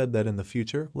moped and said that in the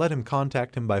future, let him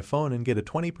contact him by phone and get a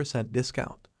 20%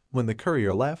 discount. When the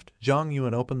courier left, Zhong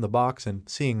Yuan opened the box and,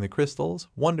 seeing the crystals,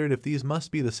 wondered if these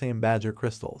must be the same badger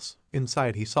crystals.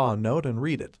 Inside he saw a note and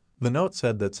read it. The note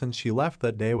said that since she left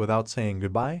that day without saying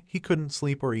goodbye, he couldn't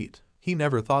sleep or eat. He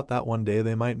never thought that one day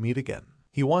they might meet again.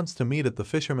 He wants to meet at the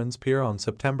Fisherman's Pier on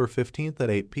September 15th at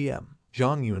 8 p.m.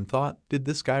 Zhong Yuan thought, did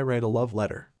this guy write a love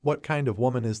letter? What kind of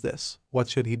woman is this? What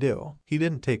should he do? He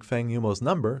didn't take Fang Yumo's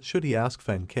number. Should he ask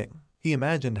Fang King? He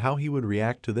imagined how he would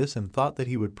react to this and thought that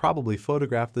he would probably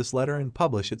photograph this letter and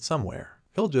publish it somewhere.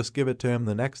 He'll just give it to him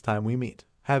the next time we meet.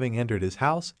 Having entered his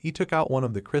house, he took out one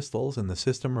of the crystals and the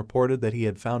system reported that he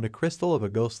had found a crystal of a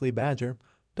ghostly badger.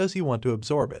 Does he want to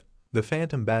absorb it? The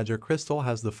Phantom Badger Crystal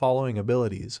has the following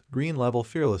abilities: Green level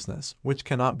Fearlessness, which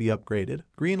cannot be upgraded;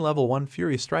 Green level 1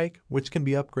 Fury Strike, which can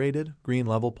be upgraded; Green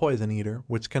level Poison Eater,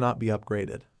 which cannot be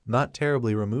upgraded. Not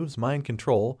Terribly removes mind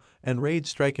control, and Rage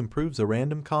Strike improves a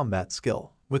random combat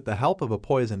skill. With the help of a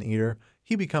Poison Eater,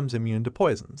 he becomes immune to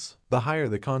poisons. The higher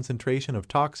the concentration of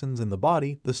toxins in the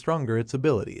body, the stronger its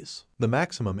abilities. The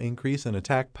maximum increase in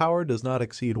attack power does not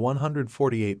exceed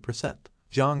 148%.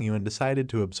 Zhong Yuan decided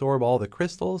to absorb all the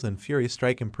crystals and Fury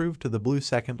Strike improved to the blue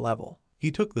 2nd level. He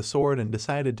took the sword and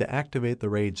decided to activate the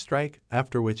Rage Strike,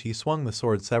 after which he swung the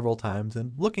sword several times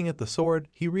and, looking at the sword,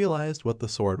 he realized what the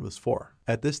sword was for.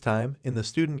 At this time, in the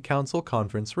student council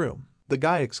conference room, the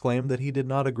guy exclaimed that he did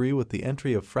not agree with the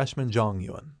entry of freshman Zhong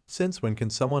Yuan. Since when can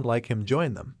someone like him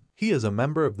join them? He is a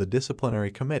member of the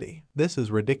disciplinary committee. This is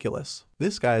ridiculous.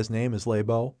 This guy's name is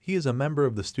Leibo. He is a member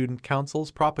of the student council's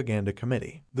propaganda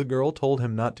committee. The girl told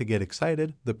him not to get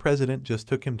excited. The president just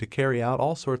took him to carry out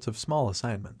all sorts of small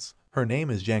assignments. Her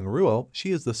name is Zhang Ruo. She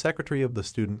is the secretary of the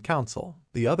student council.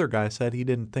 The other guy said he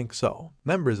didn't think so.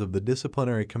 Members of the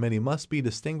disciplinary committee must be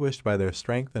distinguished by their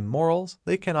strength and morals.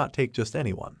 They cannot take just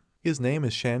anyone. His name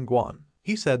is Shan Guan.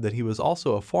 He said that he was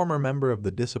also a former member of the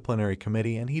disciplinary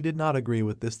committee and he did not agree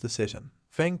with this decision.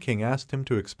 Feng King asked him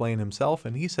to explain himself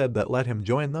and he said that let him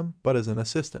join them, but as an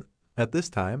assistant. At this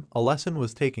time, a lesson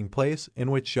was taking place in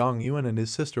which Zhong Yuan and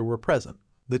his sister were present.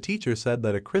 The teacher said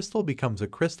that a crystal becomes a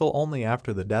crystal only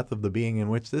after the death of the being in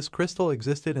which this crystal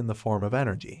existed in the form of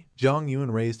energy. Zhong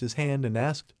Yuan raised his hand and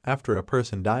asked, after a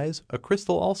person dies, a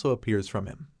crystal also appears from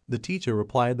him. The teacher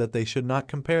replied that they should not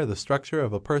compare the structure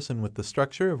of a person with the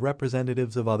structure of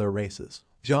representatives of other races.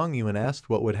 Zhong Yuan asked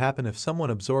what would happen if someone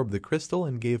absorbed the crystal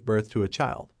and gave birth to a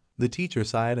child. The teacher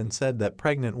sighed and said that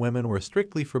pregnant women were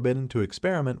strictly forbidden to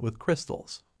experiment with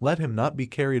crystals. Let him not be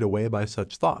carried away by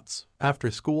such thoughts.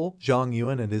 After school, Zhong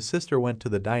Yuan and his sister went to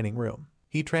the dining room.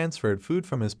 He transferred food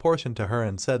from his portion to her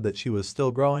and said that she was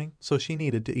still growing, so she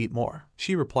needed to eat more.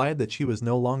 She replied that she was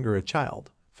no longer a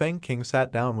child. Feng King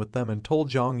sat down with them and told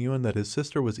Zhong Yuan that his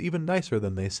sister was even nicer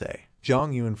than they say.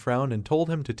 Zhong Yuan frowned and told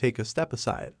him to take a step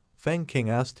aside. Feng King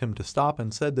asked him to stop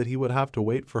and said that he would have to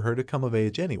wait for her to come of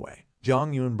age anyway.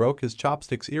 Zhong Yuan broke his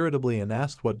chopsticks irritably and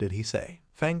asked what did he say.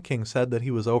 Feng King said that he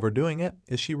was overdoing it.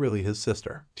 Is she really his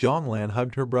sister? Zhong Lan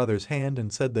hugged her brother's hand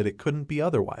and said that it couldn't be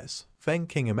otherwise. Feng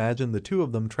King imagined the two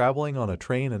of them traveling on a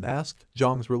train and asked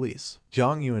Zhong's release.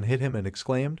 Zhong Yuan hit him and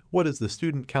exclaimed, "What is the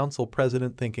student council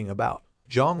president thinking about?"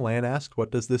 Zhong Lan asked what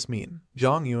does this mean.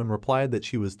 Zhong Yuan replied that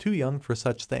she was too young for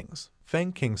such things.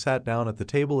 Feng King sat down at the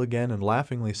table again and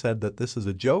laughingly said that this is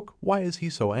a joke. Why is he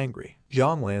so angry?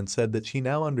 Zhong Lan said that she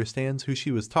now understands who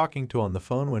she was talking to on the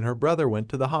phone when her brother went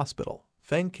to the hospital.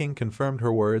 Feng King confirmed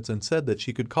her words and said that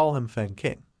she could call him Feng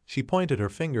King. She pointed her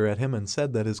finger at him and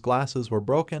said that his glasses were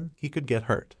broken, he could get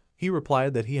hurt. He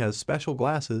replied that he has special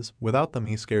glasses, without them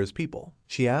he scares people.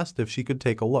 She asked if she could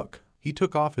take a look. He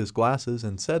took off his glasses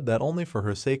and said that only for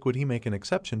her sake would he make an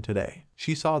exception today.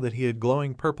 She saw that he had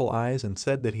glowing purple eyes and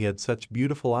said that he had such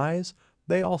beautiful eyes,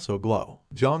 they also glow.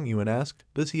 Zhong Yuan asked,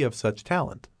 does he have such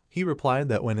talent? He replied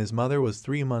that when his mother was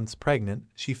 3 months pregnant,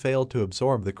 she failed to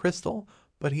absorb the crystal,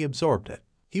 but he absorbed it.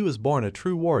 He was born a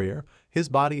true warrior, his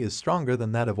body is stronger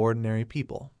than that of ordinary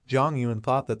people. Zhong Yuan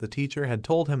thought that the teacher had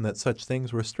told him that such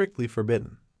things were strictly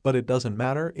forbidden. But it doesn't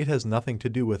matter, it has nothing to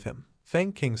do with him.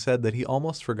 Feng King said that he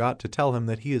almost forgot to tell him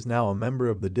that he is now a member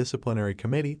of the disciplinary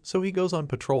committee, so he goes on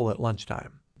patrol at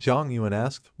lunchtime. Zhong Yuan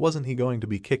asked, wasn't he going to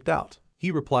be kicked out?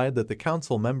 He replied that the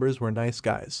council members were nice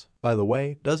guys. By the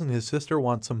way, doesn't his sister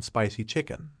want some spicy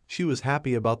chicken? She was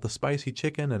happy about the spicy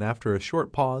chicken and after a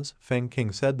short pause, Feng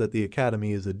King said that the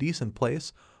academy is a decent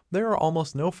place. There are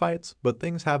almost no fights, but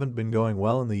things haven't been going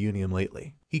well in the union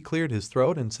lately. He cleared his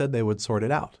throat and said they would sort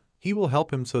it out. He will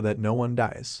help him so that no one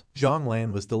dies. Zhong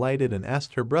Lan was delighted and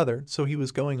asked her brother, so he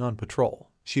was going on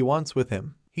patrol. She wants with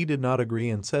him. He did not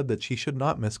agree and said that she should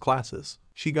not miss classes.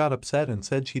 She got upset and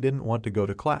said she didn't want to go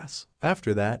to class.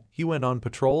 After that, he went on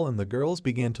patrol and the girls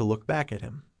began to look back at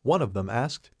him. One of them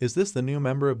asked, is this the new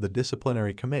member of the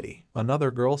disciplinary committee?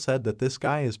 Another girl said that this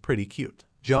guy is pretty cute.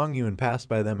 Zhong Yuan passed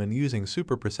by them and using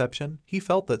super perception, he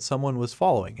felt that someone was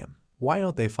following him. Why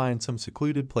don't they find some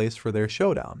secluded place for their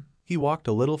showdown? He walked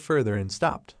a little further and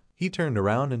stopped. He turned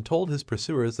around and told his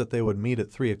pursuers that they would meet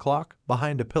at 3 o'clock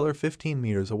behind a pillar 15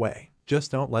 meters away. Just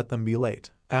don't let them be late.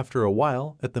 After a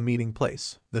while, at the meeting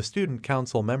place, the student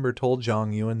council member told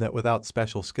Zhong Yuan that without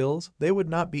special skills, they would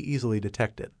not be easily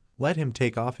detected. Let him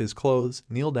take off his clothes,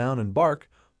 kneel down and bark,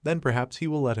 then perhaps he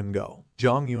will let him go.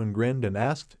 Zhong Yuan grinned and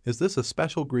asked, is this a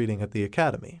special greeting at the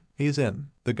academy? He's in.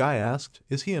 The guy asked,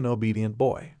 is he an obedient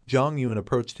boy? Zhong Yuan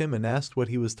approached him and asked what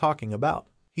he was talking about.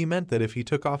 He meant that if he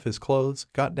took off his clothes,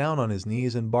 got down on his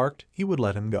knees and barked, he would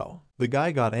let him go. The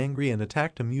guy got angry and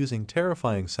attacked him using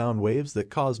terrifying sound waves that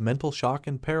cause mental shock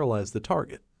and paralyze the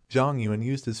target. Zhong Yuan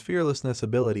used his fearlessness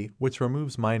ability, which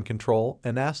removes mind control,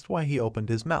 and asked why he opened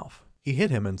his mouth. He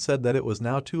hit him and said that it was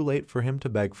now too late for him to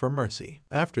beg for mercy.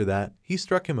 After that, he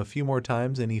struck him a few more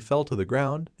times and he fell to the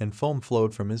ground, and foam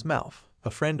flowed from his mouth. A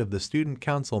friend of the student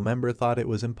council member thought it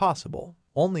was impossible.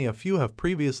 Only a few have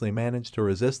previously managed to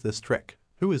resist this trick.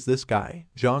 Who is this guy?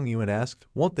 Zhong Yuan asked,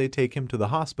 won't they take him to the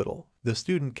hospital? The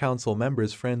student council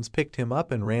member's friends picked him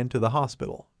up and ran to the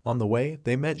hospital. On the way,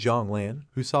 they met Zhong Lan,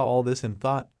 who saw all this and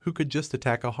thought, who could just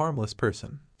attack a harmless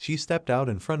person? She stepped out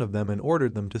in front of them and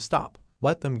ordered them to stop.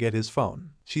 Let them get his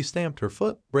phone. She stamped her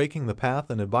foot, breaking the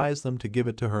path and advised them to give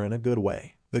it to her in a good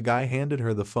way. The guy handed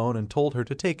her the phone and told her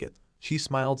to take it. She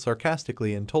smiled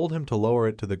sarcastically and told him to lower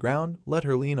it to the ground, let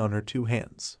her lean on her 2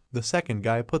 hands. The second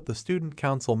guy put the student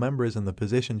council members in the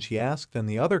position she asked, and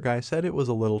the other guy said it was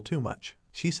a little too much.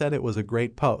 She said it was a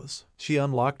great pose. She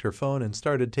unlocked her phone and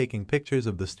started taking pictures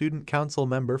of the student council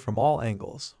member from all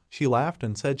angles. She laughed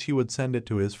and said she would send it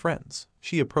to his friends.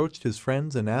 She approached his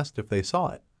friends and asked if they saw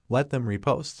it. Let them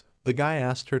repost. The guy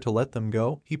asked her to let them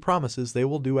go. He promises they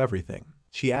will do everything.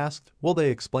 She asked, will they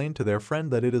explain to their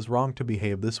friend that it is wrong to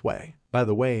behave this way? By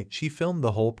the way, she filmed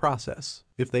the whole process.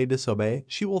 If they disobey,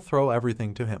 she will throw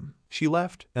everything to him. She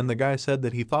left, and the guy said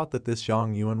that he thought that this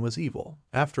Zhong Yuan was evil.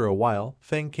 After a while,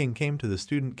 Feng King came to the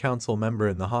student council member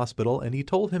in the hospital and he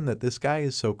told him that this guy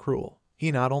is so cruel.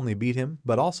 He not only beat him,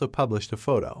 but also published a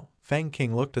photo. Feng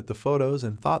King looked at the photos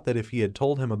and thought that if he had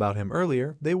told him about him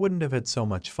earlier, they wouldn't have had so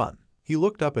much fun. He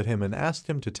looked up at him and asked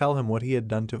him to tell him what he had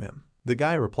done to him. The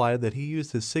guy replied that he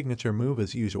used his signature move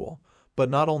as usual, but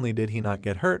not only did he not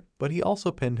get hurt, but he also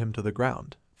pinned him to the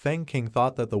ground. Feng King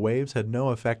thought that the waves had no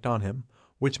effect on him,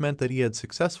 which meant that he had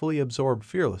successfully absorbed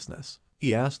fearlessness.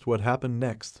 He asked what happened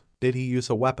next. Did he use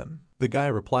a weapon? The guy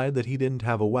replied that he didn't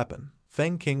have a weapon.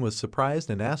 Feng King was surprised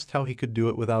and asked how he could do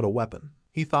it without a weapon.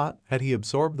 He thought, had he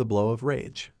absorbed the blow of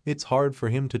rage? It's hard for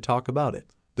him to talk about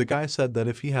it. The guy said that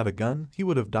if he had a gun, he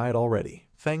would have died already.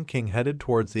 Feng King headed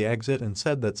towards the exit and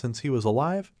said that since he was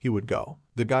alive, he would go.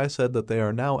 The guy said that they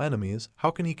are now enemies.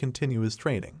 How can he continue his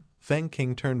training? Feng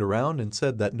King turned around and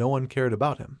said that no one cared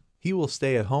about him. He will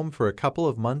stay at home for a couple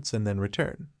of months and then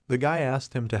return. The guy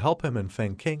asked him to help him, and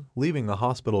Feng King, leaving the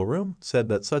hospital room, said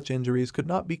that such injuries could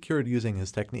not be cured using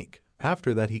his technique.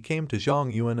 After that, he came to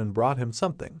Zhong Yuan and brought him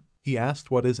something. He asked,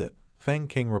 what is it? Feng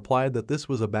King replied that this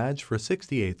was a badge for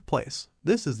 68th place.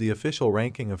 This is the official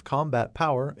ranking of combat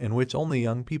power in which only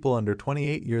young people under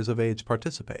 28 years of age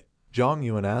participate. Zhong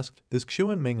Yuan asked, is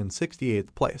Xuan Ming in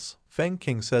 68th place? Feng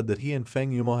King said that he and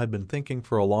Feng Yumo had been thinking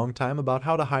for a long time about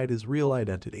how to hide his real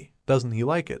identity. Doesn't he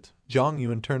like it? Zhong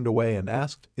Yuan turned away and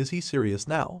asked, is he serious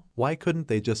now? Why couldn't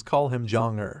they just call him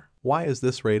Zhong? Why is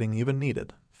this rating even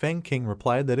needed? Feng King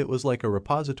replied that it was like a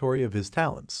repository of his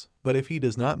talents, but if he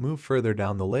does not move further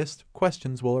down the list,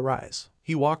 questions will arise.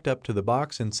 He walked up to the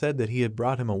box and said that he had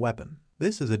brought him a weapon.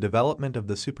 This is a development of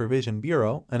the Supervision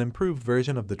Bureau, an improved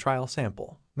version of the trial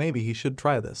sample. Maybe he should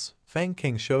try this. Feng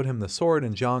King showed him the sword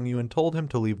and Zhong Yuan told him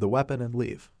to leave the weapon and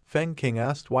leave. Feng King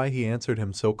asked why he answered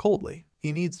him so coldly.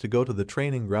 He needs to go to the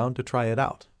training ground to try it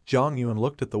out. Zhong Yuan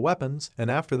looked at the weapons, and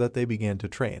after that they began to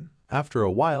train. After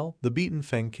a while, the beaten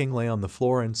Feng King lay on the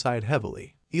floor and sighed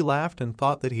heavily. He laughed and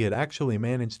thought that he had actually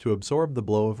managed to absorb the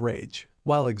blow of rage.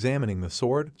 While examining the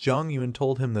sword, Zhong Yuan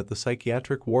told him that the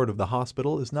psychiatric ward of the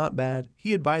hospital is not bad.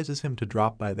 He advises him to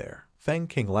drop by there. Feng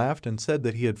King laughed and said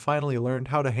that he had finally learned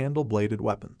how to handle bladed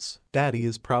weapons. Daddy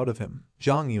is proud of him.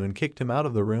 Zhong Yuan kicked him out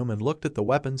of the room and looked at the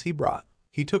weapons he brought.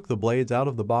 He took the blades out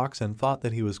of the box and thought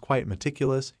that he was quite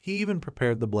meticulous. He even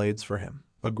prepared the blades for him.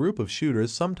 A group of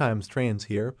shooters sometimes trains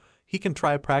here. He can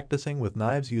try practicing with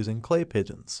knives using clay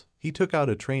pigeons. He took out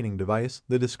a training device,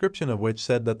 the description of which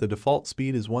said that the default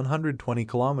speed is 120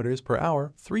 kilometers per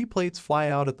hour. 3 plates fly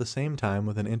out at the same time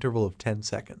with an interval of 10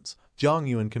 seconds. Zhong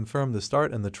Yuan confirmed the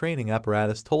start and the training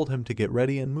apparatus told him to get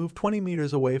ready and move 20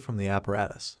 meters away from the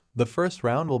apparatus. The first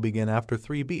round will begin after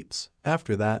 3 beeps.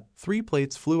 After that, 3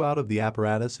 plates flew out of the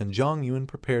apparatus and Zhong Yuan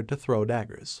prepared to throw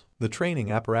daggers. The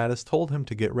training apparatus told him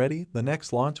to get ready. The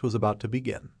next launch was about to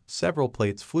begin. Several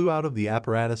plates flew out of the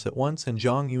apparatus at once and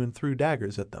Zhong Yuan threw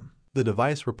daggers at them. The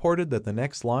device reported that the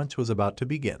next launch was about to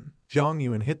begin. Zhong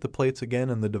Yuan hit the plates again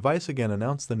and the device again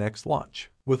announced the next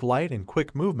launch. With light and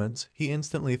quick movements, he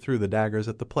instantly threw the daggers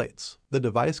at the plates. The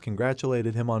device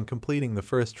congratulated him on completing the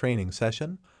first training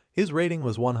session. His rating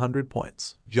was 100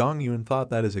 points. Zhong Yuan thought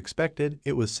that as expected,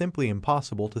 it was simply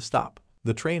impossible to stop.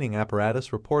 The training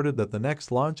apparatus reported that the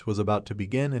next launch was about to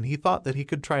begin and he thought that he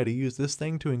could try to use this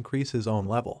thing to increase his own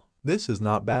level. This is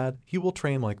not bad. He will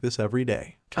train like this every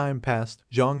day. Time passed.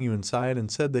 Zhong Yuan sighed and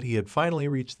said that he had finally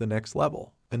reached the next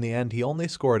level. In the end, he only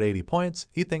scored 80 points.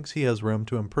 He thinks he has room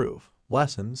to improve.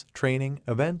 Lessons, training,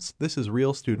 events, this is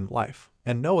real student life.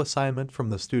 And no assignment from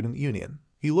the student union.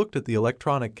 He looked at the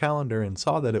electronic calendar and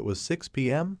saw that it was 6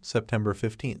 p.m., September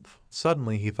 15th.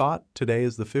 Suddenly he thought, today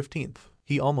is the 15th.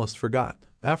 He almost forgot.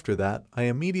 After that, I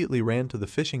immediately ran to the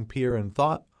fishing pier and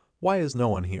thought, why is no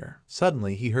one here?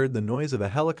 Suddenly he heard the noise of a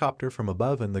helicopter from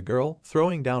above and the girl,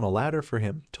 throwing down a ladder for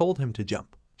him, told him to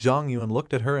jump. Zhong Yuan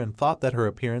looked at her and thought that her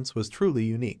appearance was truly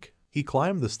unique. He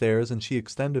climbed the stairs and she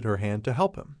extended her hand to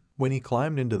help him. When he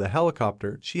climbed into the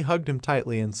helicopter, she hugged him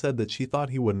tightly and said that she thought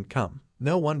he wouldn't come.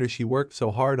 No wonder she worked so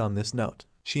hard on this note.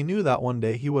 She knew that one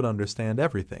day he would understand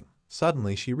everything.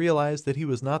 Suddenly she realized that he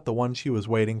was not the one she was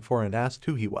waiting for and asked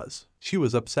who he was. She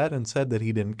was upset and said that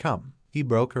he didn't come. He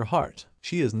broke her heart.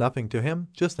 She is nothing to him,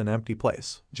 just an empty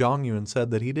place. Zhong Yuan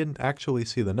said that he didn't actually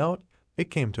see the note,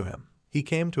 it came to him. He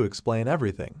came to explain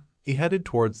everything. He headed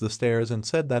towards the stairs and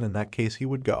said that in that case he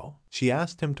would go. She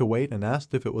asked him to wait and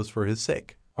asked if it was for his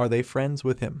sake. Are they friends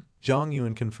with him? Zhong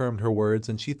Yuan confirmed her words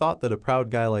and she thought that a proud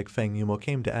guy like Feng Yumo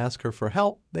came to ask her for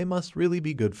help. They must really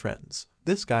be good friends.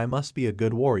 This guy must be a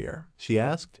good warrior. She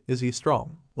asked, is he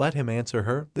strong? Let him answer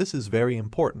her, this is very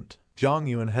important. Zhong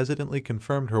Yuan hesitantly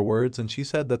confirmed her words and she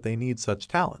said that they need such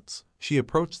talents. She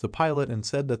approached the pilot and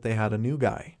said that they had a new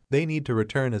guy. They need to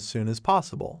return as soon as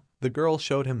possible. The girl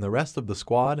showed him the rest of the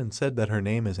squad and said that her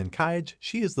name is Inkaij.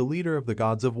 She is the leader of the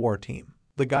Gods of War team.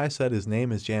 The guy said his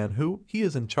name is Jan Hu. He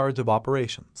is in charge of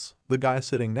operations. The guy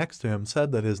sitting next to him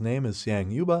said that his name is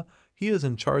Xiang Yuba. He is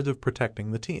in charge of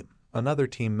protecting the team. Another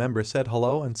team member said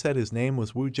hello and said his name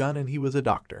was Wu Jun and he was a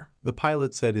doctor. The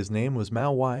pilot said his name was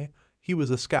Mao Wai. He was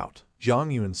a scout.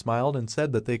 Zhong Yuan smiled and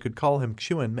said that they could call him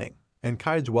Xuan Ming. And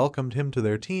Kaij welcomed him to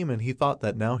their team and he thought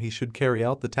that now he should carry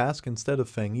out the task instead of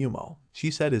Feng Yumo.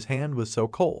 She said his hand was so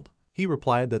cold. He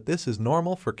replied that this is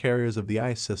normal for carriers of the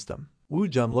ice system. Wu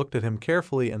Jun looked at him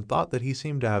carefully and thought that he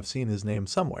seemed to have seen his name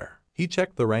somewhere. He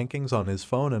checked the rankings on his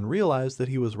phone and realized that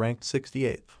he was ranked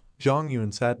 68th. Zhong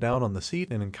Yuan sat down on the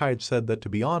seat and Kaij said that to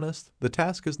be honest, the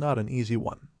task is not an easy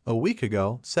one. A week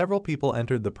ago, several people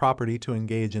entered the property to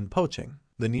engage in poaching.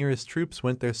 The nearest troops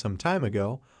went there some time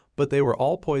ago, but they were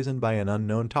all poisoned by an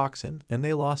unknown toxin and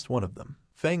they lost one of them.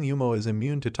 Feng Yumo is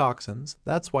immune to toxins,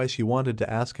 that's why she wanted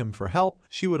to ask him for help.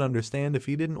 She would understand if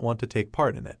he didn't want to take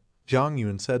part in it. Zhong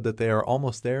Yuan said that they are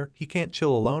almost there, he can't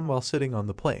chill alone while sitting on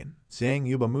the plane. Xiang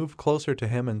Yuba moved closer to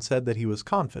him and said that he was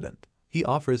confident. He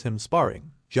offers him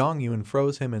sparring. Zhong Yuan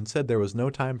froze him and said there was no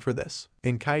time for this.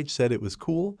 Inkaij said it was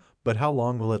cool, but how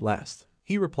long will it last?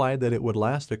 He replied that it would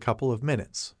last a couple of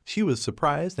minutes. She was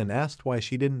surprised and asked why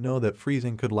she didn't know that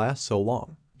freezing could last so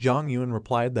long. Zhong Yuan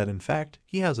replied that in fact,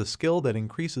 he has a skill that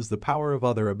increases the power of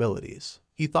other abilities.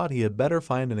 He thought he had better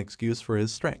find an excuse for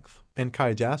his strength. And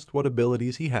Kaij asked what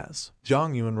abilities he has.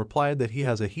 Zhong Yuan replied that he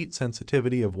has a heat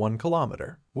sensitivity of 1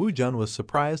 kilometer. Wu Jun was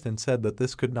surprised and said that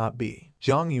this could not be.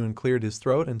 Zhong Yuan cleared his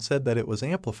throat and said that it was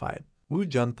amplified. Wu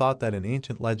Jun thought that in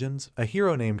ancient legends, a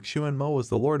hero named Xuan Mo was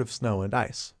the Lord of Snow and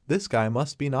Ice. This guy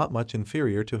must be not much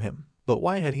inferior to him. But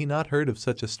why had he not heard of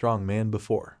such a strong man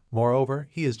before? Moreover,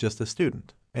 he is just a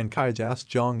student. And Kaij asked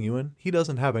Zhong Yuan, he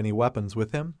doesn't have any weapons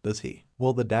with him, does he?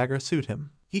 Will the dagger suit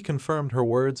him? He confirmed her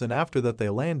words and after that they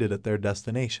landed at their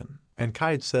destination. And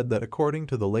Kaij said that according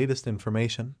to the latest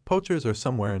information, poachers are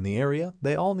somewhere in the area,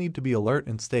 they all need to be alert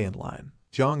and stay in line.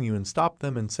 Zhong Yuan stopped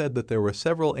them and said that there were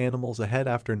several animals ahead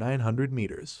after 900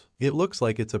 meters. It looks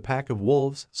like it's a pack of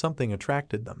wolves, something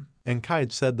attracted them. And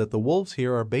Kaij said that the wolves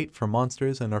here are bait for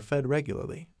monsters and are fed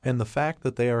regularly. And the fact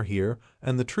that they are here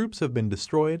and the troops have been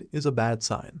destroyed is a bad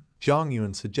sign. Zhong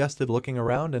Yuan suggested looking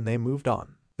around and they moved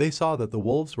on. They saw that the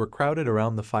wolves were crowded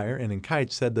around the fire and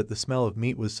Inkaij said that the smell of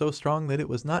meat was so strong that it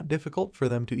was not difficult for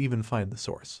them to even find the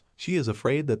source. She is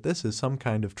afraid that this is some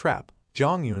kind of trap.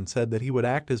 Zhong Yuan said that he would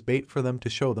act as bait for them to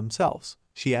show themselves.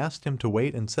 She asked him to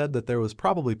wait and said that there was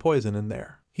probably poison in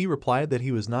there. He replied that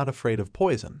he was not afraid of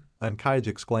poison. And Kaij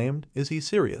exclaimed, is he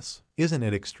serious? Isn't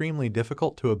it extremely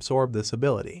difficult to absorb this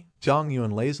ability? Zhong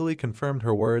Yuan lazily confirmed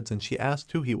her words and she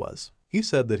asked who he was. He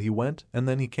said that he went and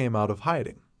then he came out of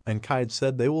hiding. And Kaij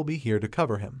said they will be here to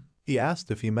cover him. He asked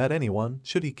if he met anyone,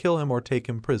 should he kill him or take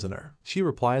him prisoner. She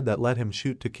replied that let him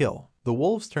shoot to kill. The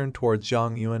wolves turned towards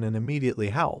Zhong Yuan and immediately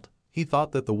howled. He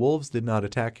thought that the wolves did not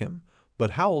attack him,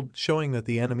 but howled, showing that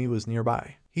the enemy was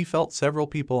nearby. He felt several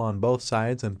people on both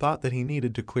sides and thought that he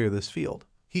needed to clear this field.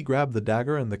 He grabbed the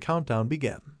dagger and the countdown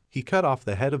began. He cut off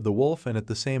the head of the wolf and at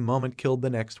the same moment killed the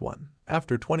next one.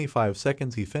 After 25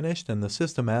 seconds he finished and the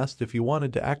system asked if he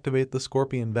wanted to activate the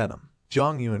scorpion venom.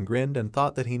 Zhong Yuan grinned and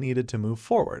thought that he needed to move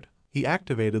forward. He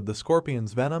activated the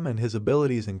scorpion's venom and his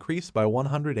abilities increased by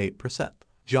 108%.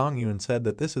 Zhong Yuan said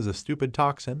that this is a stupid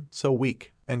toxin, so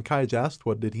weak. And Kaij asked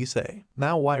what did he say.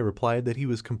 Mao Wai replied that he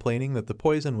was complaining that the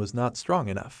poison was not strong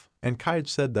enough. And Kaij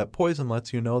said that poison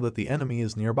lets you know that the enemy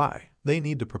is nearby. They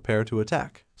need to prepare to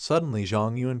attack. Suddenly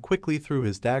Zhong Yuan quickly threw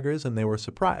his daggers and they were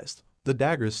surprised. The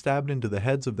daggers stabbed into the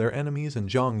heads of their enemies and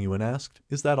Zhong Yuan asked,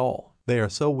 is that all? They are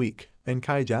so weak. And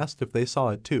Kaij asked if they saw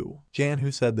it too. Jan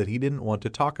Hu said that he didn't want to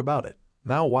talk about it.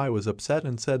 Mao Wai was upset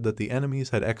and said that the enemies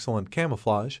had excellent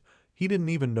camouflage. He didn't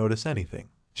even notice anything.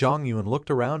 Zhong Yuan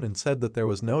looked around and said that there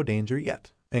was no danger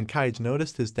yet. And Kaij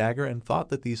noticed his dagger and thought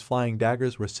that these flying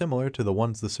daggers were similar to the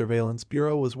ones the surveillance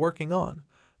bureau was working on.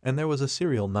 And there was a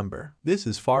serial number. This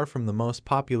is far from the most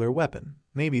popular weapon.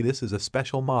 Maybe this is a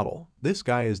special model. This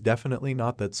guy is definitely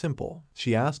not that simple.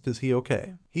 She asked, is he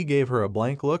okay? He gave her a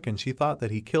blank look and she thought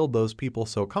that he killed those people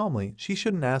so calmly she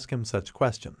shouldn't ask him such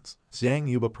questions. Zhang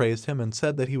Yuba praised him and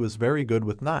said that he was very good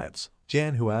with knives.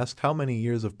 Jan, who asked how many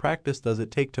years of practice does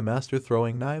it take to master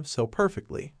throwing knives so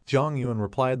perfectly. Zhong Yuan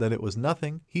replied that it was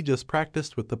nothing, he just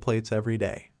practiced with the plates every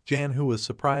day. Jan, who was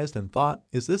surprised and thought,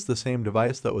 is this the same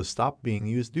device that was stopped being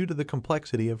used due to the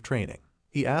complexity of training?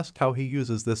 He asked how he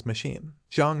uses this machine.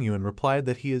 Zhong Yuan replied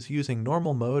that he is using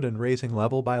normal mode and raising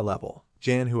level by level.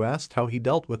 Jan, who asked how he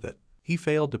dealt with it. He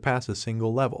failed to pass a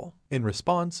single level. In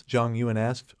response, Zhong Yuan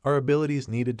asked, are abilities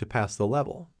needed to pass the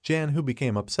level? Jan, who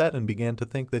became upset and began to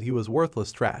think that he was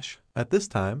worthless trash. At this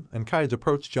time, Kaij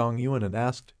approached Zhong Yuan and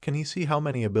asked, can he see how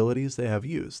many abilities they have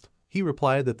used? He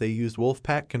replied that they used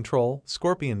Wolfpack Control,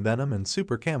 Scorpion Venom, and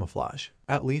Super Camouflage.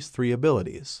 At least 3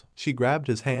 abilities. She grabbed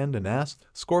his hand and asked,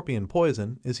 Scorpion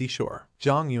Poison, is he sure?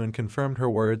 Zhong Yuan confirmed her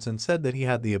words and said that he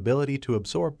had the ability to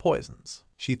absorb poisons.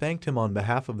 She thanked him on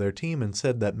behalf of their team and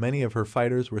said that many of her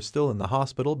fighters were still in the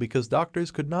hospital because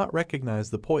doctors could not recognize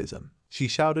the poison. She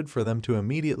shouted for them to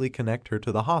immediately connect her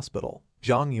to the hospital.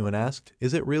 Zhong Yuan asked,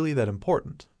 is it really that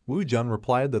important? Wu Jun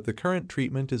replied that the current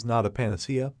treatment is not a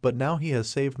panacea, but now he has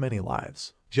saved many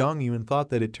lives. Zhong Yuan thought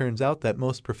that it turns out that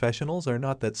most professionals are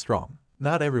not that strong.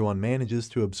 Not everyone manages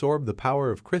to absorb the power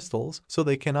of crystals, so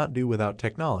they cannot do without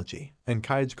technology. And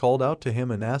Kaij called out to him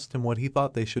and asked him what he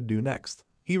thought they should do next.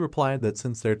 He replied that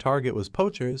since their target was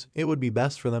poachers, it would be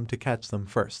best for them to catch them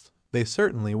first. They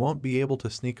certainly won't be able to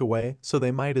sneak away, so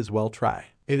they might as well try.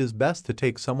 It is best to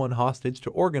take someone hostage to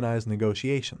organize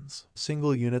negotiations.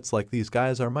 Single units like these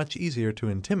guys are much easier to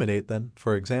intimidate than,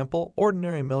 for example,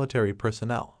 ordinary military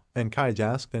personnel. And Kaij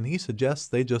asked and he suggests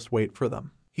they just wait for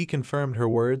them. He confirmed her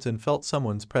words and felt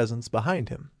someone's presence behind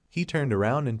him. He turned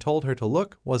around and told her to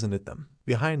look, wasn't it them?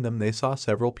 Behind them they saw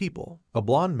several people. A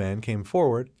blonde man came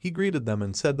forward, he greeted them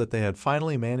and said that they had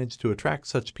finally managed to attract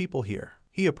such people here.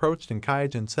 He approached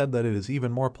Kaij and said that it is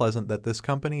even more pleasant that this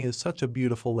company is such a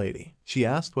beautiful lady. She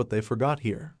asked what they forgot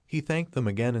here. He thanked them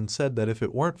again and said that if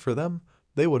it weren't for them,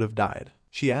 they would have died.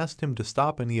 She asked him to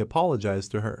stop and he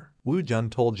apologized to her. Wu Jun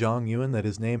told Zhong Yuan that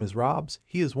his name is Robs,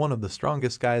 he is one of the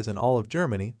strongest guys in all of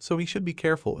Germany, so he should be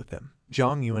careful with him.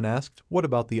 Zhong Yuan asked, what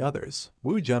about the others?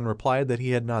 Wu Jun replied that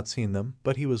he had not seen them,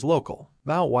 but he was local.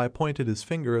 Mao Wai pointed his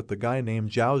finger at the guy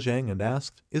named Zhao Zhang and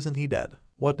asked, isn't he dead?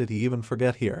 What did he even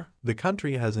forget here? The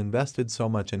country has invested so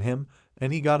much in him,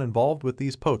 and he got involved with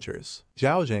these poachers.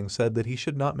 Zhao Zhang said that he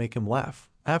should not make him laugh.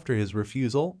 After his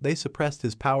refusal, they suppressed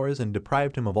his powers and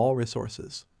deprived him of all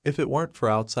resources. If it weren't for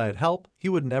outside help, he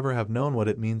would never have known what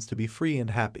it means to be free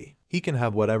and happy. He can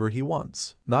have whatever he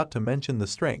wants, not to mention the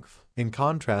strength. In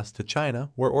contrast to China,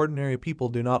 where ordinary people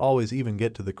do not always even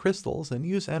get to the crystals and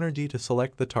use energy to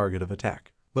select the target of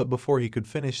attack. But before he could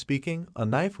finish speaking, a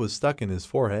knife was stuck in his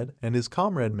forehead and his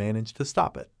comrade managed to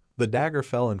stop it. The dagger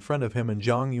fell in front of him and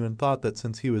Zhong Yuan thought that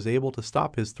since he was able to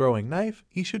stop his throwing knife,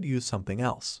 he should use something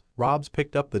else. Robs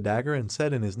picked up the dagger and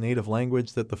said in his native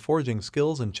language that the forging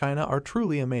skills in China are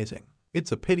truly amazing.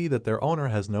 It's a pity that their owner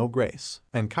has no grace.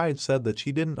 And Kaij said that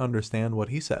she didn't understand what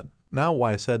he said. Mao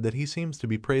Wai said that he seems to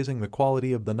be praising the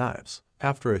quality of the knives.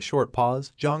 After a short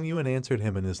pause, Zhong Yuan answered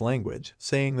him in his language,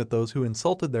 saying that those who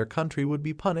insulted their country would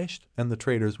be punished and the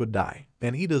traitors would die.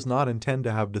 And he does not intend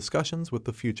to have discussions with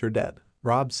the future dead.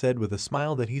 Rob said with a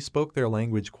smile that he spoke their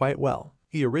language quite well.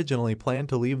 He originally planned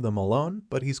to leave them alone,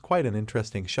 but he's quite an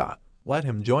interesting shot. Let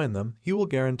him join them, he will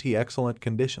guarantee excellent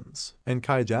conditions. And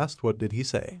Kaij asked what did he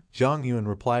say. Zhong Yuan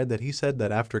replied that he said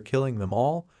that after killing them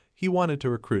all, he wanted to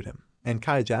recruit him. And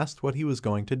Kaij asked what he was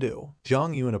going to do.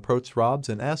 Zhong Yuan approached Robs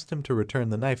and asked him to return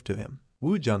the knife to him.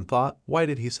 Wu Jun thought, why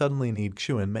did he suddenly need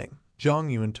Xu and Ming?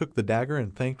 Zhong Yuan took the dagger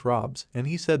and thanked Robs, and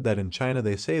he said that in China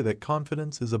they say that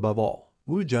confidence is above all.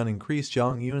 Wu Jun increased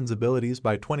Zhong Yuan's abilities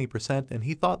by 20% and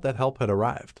he thought that help had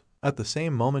arrived. At the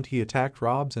same moment he attacked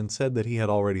Robs and said that he had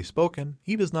already spoken,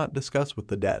 he does not discuss with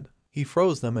the dead. He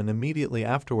froze them and immediately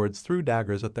afterwards threw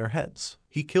daggers at their heads.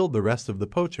 He killed the rest of the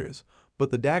poachers,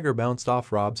 but the dagger bounced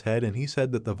off Rob's head and he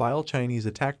said that the vile Chinese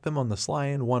attacked them on the sly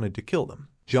and wanted to kill them.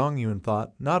 Zhong Yuan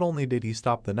thought, not only did he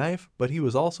stop the knife, but he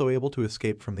was also able to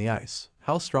escape from the ice.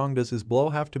 How strong does his blow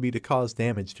have to be to cause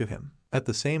damage to him? At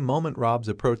the same moment Robs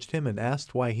approached him and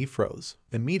asked why he froze.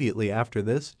 Immediately after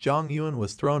this, Zhong Yuan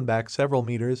was thrown back several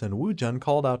meters and Wu Jun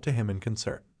called out to him in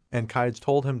concern. And Kaij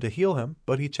told him to heal him,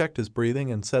 but he checked his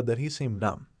breathing and said that he seemed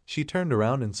numb. She turned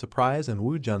around in surprise and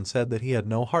Wu Jun said that he had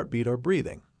no heartbeat or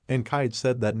breathing. And Kaij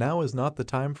said that now is not the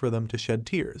time for them to shed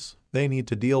tears. They need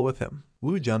to deal with him.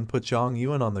 Wu Jun put Zhong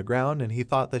Yuan on the ground and he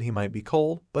thought that he might be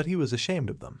cold, but he was ashamed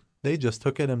of them. They just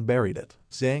took it and buried it.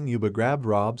 Zhang Yuba grabbed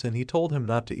Robs and he told him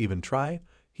not to even try.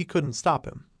 He couldn't stop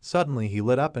him. Suddenly he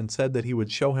lit up and said that he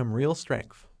would show him real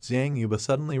strength. Zhang Yuba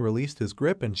suddenly released his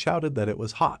grip and shouted that it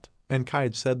was hot. And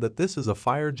Kaij said that this is a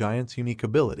fire giant's unique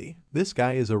ability. This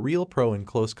guy is a real pro in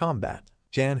close combat.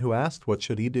 Jan who asked what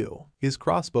should he do. His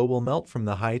crossbow will melt from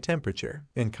the high temperature.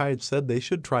 And Kaij said they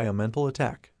should try a mental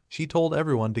attack. She told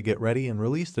everyone to get ready and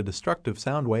released a destructive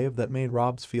sound wave that made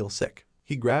Robs feel sick.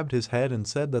 He grabbed his head and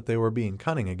said that they were being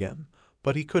cunning again.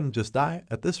 But he couldn't just die.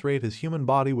 At this rate his human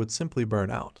body would simply burn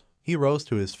out. He rose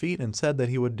to his feet and said that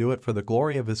he would do it for the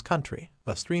glory of his country.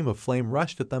 A stream of flame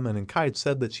rushed at them and Kaij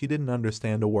said that she didn't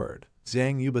understand a word.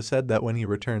 Zhang Yuba said that when he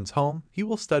returns home, he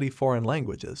will study foreign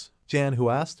languages. Jan who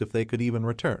asked if they could even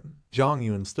return. Zhong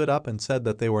Yuan stood up and said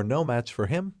that they were no match for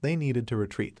him, they needed to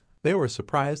retreat. They were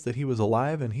surprised that he was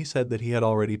alive and he said that he had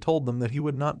already told them that he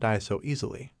would not die so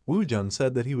easily. Wu Jun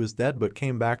said that he was dead but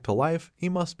came back to life, he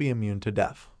must be immune to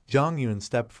death. Zhong Yuan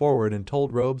stepped forward and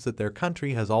told Robes that their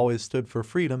country has always stood for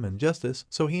freedom and justice,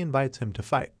 so he invites him to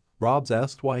fight. Robes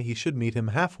asked why he should meet him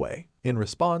halfway. In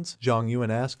response, Zhong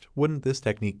Yuan asked, wouldn't this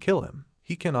technique kill him?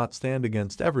 He cannot stand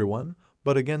against everyone,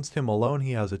 but against him alone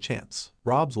he has a chance.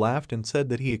 Robes laughed and said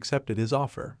that he accepted his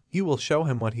offer. He will show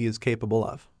him what he is capable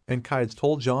of. And Kaij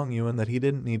told Zhong Yuan that he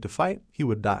didn't need to fight, he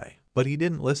would die. But he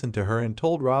didn't listen to her and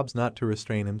told Robes not to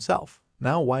restrain himself.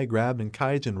 Now Wai grabbed and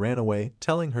Kaij and ran away,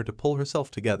 telling her to pull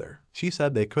herself together. She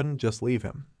said they couldn't just leave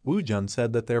him. Wu Jun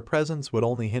said that their presence would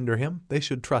only hinder him, they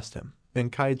should trust him.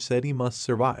 And Kaij said he must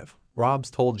survive.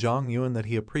 Robes told Zhong Yuan that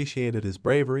he appreciated his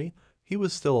bravery, he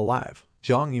was still alive.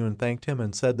 Zhong Yuan thanked him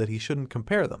and said that he shouldn't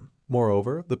compare them.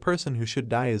 Moreover, the person who should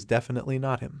die is definitely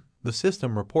not him. The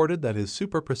system reported that his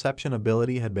super perception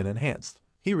ability had been enhanced.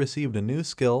 He received a new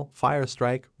skill, Fire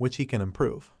Strike, which he can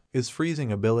improve. His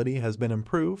freezing ability has been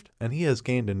improved, and he has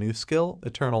gained a new skill,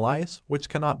 Eternal Ice, which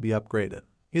cannot be upgraded.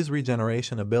 His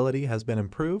regeneration ability has been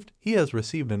improved, he has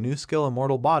received a new skill,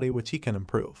 Immortal Body, which he can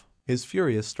improve. His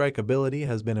Furious Strike ability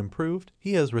has been improved,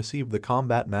 he has received the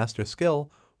Combat Master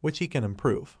skill, which he can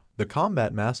improve. The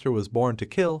Combat Master was born to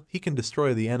kill, he can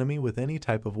destroy the enemy with any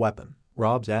type of weapon.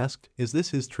 Robes asked, is this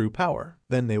his true power?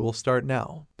 Then they will start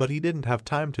now. But he didn't have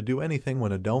time to do anything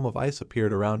when a dome of ice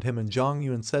appeared around him and Zhong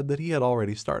Yuan said that he had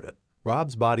already started.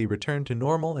 Rob's body returned to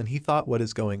normal and he thought, what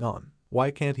is going on? Why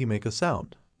can't he make a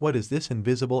sound? What is this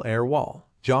invisible air wall?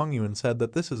 Zhong Yuan said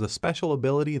that this is a special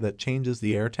ability that changes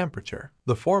the air temperature.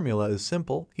 The formula is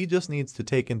simple, he just needs to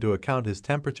take into account his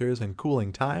temperatures and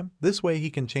cooling time. This way he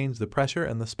can change the pressure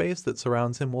and the space that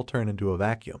surrounds him will turn into a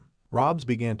vacuum. Robs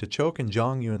began to choke and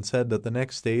Zhong Yuan said that the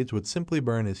next stage would simply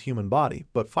burn his human body,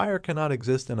 but fire cannot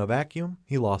exist in a vacuum,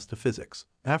 he lost to physics.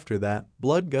 After that,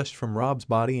 blood gushed from Rob's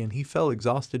body and he fell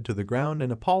exhausted to the ground and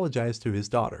apologized to his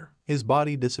daughter. His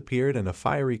body disappeared and a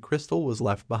fiery crystal was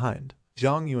left behind.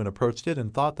 Zhong Yuan approached it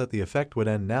and thought that the effect would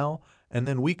end now, and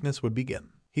then weakness would begin.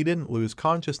 He didn't lose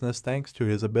consciousness thanks to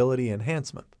his ability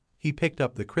enhancement. He picked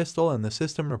up the crystal and the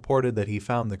system reported that he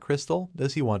found the crystal.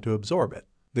 Does he want to absorb it?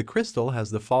 The crystal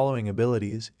has the following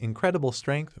abilities: Incredible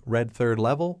Strength, Red 3rd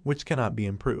level, which cannot be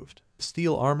improved.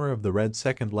 Steel Armor of the Red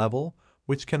 2nd level,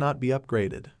 which cannot be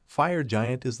upgraded. Fire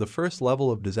Giant is the 1st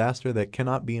level of disaster that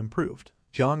cannot be improved.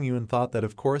 Zhong Yuan thought that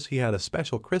of course he had a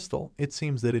special crystal. It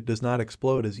seems that it does not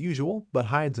explode as usual, but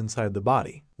hides inside the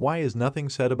body. Why is nothing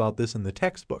said about this in the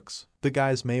textbooks? The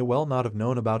guys may well not have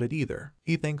known about it either.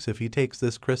 He thinks if he takes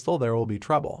this crystal there will be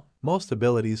trouble. Most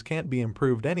abilities can't be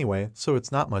improved anyway, so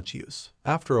it's not much use.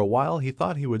 After a while he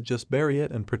thought he would just bury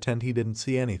it and pretend he didn't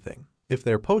see anything. If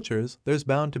they're poachers, there's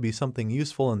bound to be something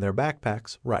useful in their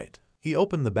backpacks, right? He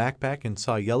opened the backpack and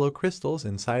saw yellow crystals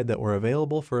inside that were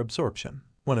available for absorption.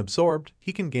 When absorbed,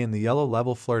 he can gain the yellow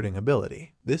level flirting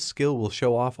ability. This skill will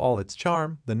show off all its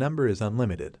charm, the number is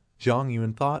unlimited. Zhong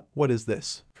Yuan thought, what is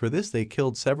this? For this they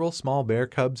killed several small bear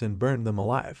cubs and burned them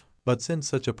alive. But since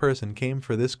such a person came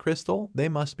for this crystal, they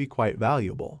must be quite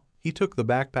valuable. He took the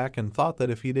backpack and thought that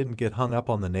if he didn't get hung up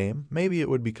on the name, maybe it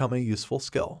would become a useful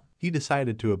skill. He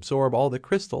decided to absorb all the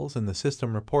crystals and the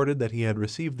system reported that he had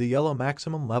received the yellow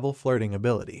maximum level flirting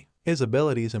ability. His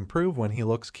abilities improve when he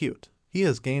looks cute. He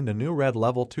has gained a new red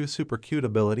level 2 super cute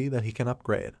ability that he can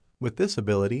upgrade. With this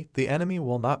ability, the enemy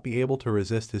will not be able to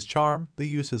resist his charm, the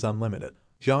use is unlimited.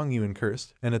 Zhong Yuan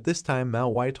cursed, and at this time Mao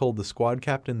Wai told the squad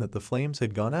captain that the flames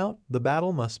had gone out, the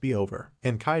battle must be over.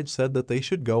 And Kaij said that they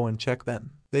should go and check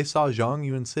then. They saw Zhong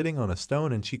Yuan sitting on a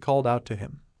stone and she called out to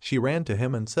him. She ran to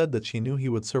him and said that she knew he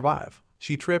would survive.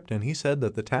 She tripped and he said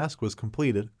that the task was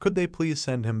completed, could they please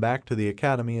send him back to the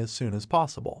academy as soon as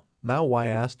possible. Mao Wai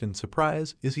asked in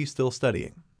surprise, is he still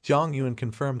studying? Zhong Yuan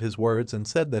confirmed his words and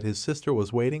said that his sister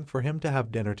was waiting for him to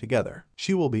have dinner together.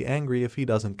 She will be angry if he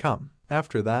doesn't come.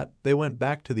 After that, they went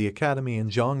back to the academy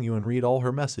and Zhong Yuan read all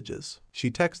her messages.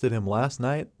 She texted him last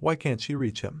night, why can't she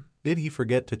reach him? Did he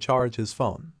forget to charge his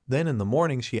phone? Then in the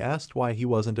morning she asked why he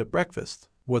wasn't at breakfast.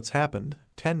 What's happened?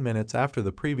 10 minutes after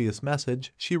the previous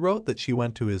message, she wrote that she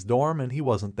went to his dorm and he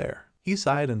wasn't there. He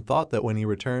sighed and thought that when he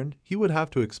returned, he would have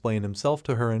to explain himself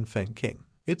to her and Feng King.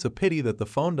 It's a pity that the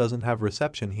phone doesn't have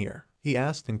reception here. He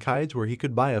asked Enkaij where he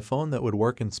could buy a phone that would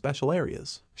work in special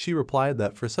areas. She replied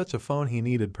that for such a phone he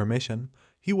needed permission,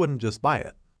 he wouldn't just buy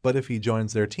it. But if he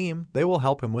joins their team, they will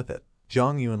help him with it.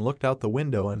 Zhong Yuan looked out the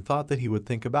window and thought that he would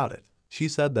think about it. She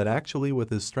said that actually with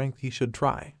his strength he should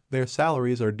try. Their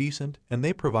salaries are decent and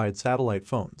they provide satellite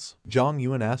phones. Zhong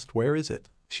Yuan asked where is it?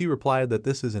 She replied that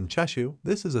this is in Cheshu.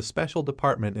 This is a special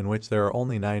department in which there are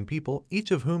only 9 people,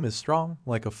 each of whom is strong,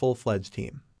 like a full-fledged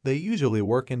team. They usually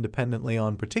work independently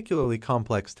on particularly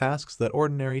complex tasks that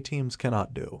ordinary teams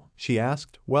cannot do. She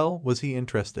asked, well, was he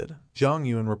interested? Zhong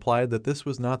Yuan replied that this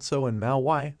was not so and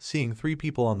Manhwa, seeing 3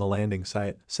 people on the landing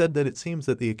site, said that it seems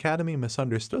that the academy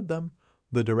misunderstood them.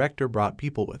 The director brought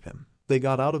people with him. They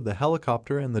got out of the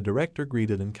helicopter and the director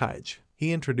greeted Enkaij.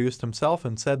 He introduced himself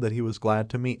and said that he was glad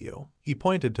to meet you. He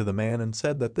pointed to the man and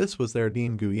said that this was their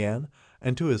Dean Guyan,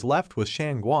 and to his left was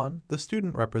Shang Guan, the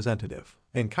student representative.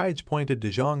 Enkaij pointed to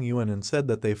Zhong Yuan and said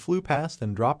that they flew past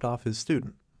and dropped off his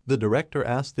student. The director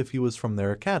asked if he was from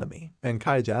their academy.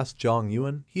 Enkaij asked Zhong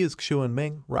Yuan, he is Xuan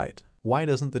Ming, right? Why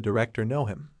doesn't the director know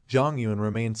him? Zhong Yuan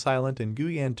remained silent and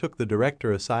Guyan took the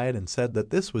director aside and said that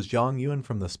this was Zhong Yuan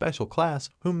from the special class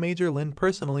whom Major Lin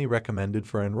personally recommended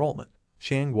for enrollment.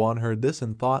 Shang Guan heard this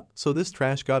and thought, so this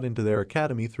trash got into their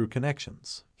academy through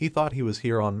connections. He thought he was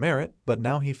here on merit, but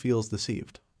now he feels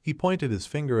deceived. He pointed his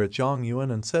finger at Zhong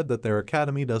Yuan and said that their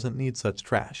academy doesn't need such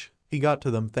trash. He got to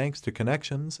them thanks to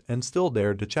connections and still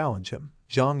dared to challenge him.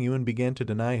 Zhong Yuan began to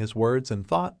deny his words and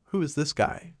thought, who is this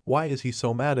guy? Why is he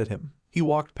so mad at him? He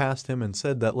walked past him and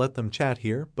said that let them chat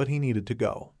here, but he needed to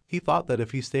go. He thought that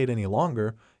if he stayed any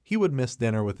longer, he would miss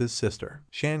dinner with his sister.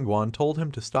 Shang Guan told him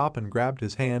to stop and grabbed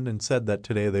his hand and said that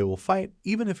today they will fight,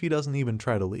 even if he doesn't even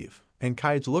try to leave.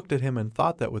 Enkaij looked at him and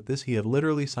thought that with this he had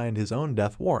literally signed his own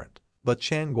death warrant. But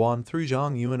Shang Guan threw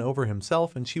Zhong Yuan over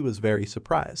himself and she was very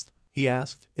surprised. He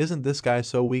asked, isn't this guy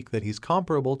so weak that he's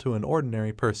comparable to an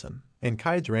ordinary person?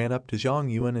 Enkaij ran up to Zhong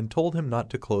Yuan and told him not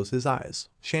to close his eyes.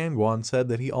 Shang Guan said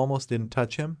that he almost didn't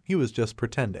touch him, he was just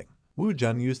pretending. Wu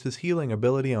Jun used his healing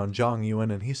ability on Zhong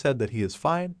Yuan and he said that he is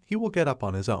fine, he will get up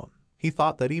on his own. He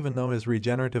thought that even though his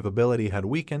regenerative ability had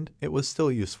weakened, it was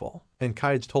still useful.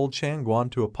 Enkaij told Shang Guan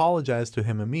to apologize to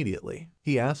him immediately.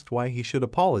 He asked why he should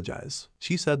apologize.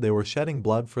 She said they were shedding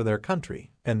blood for their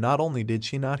country, and not only did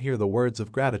she not hear the words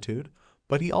of gratitude,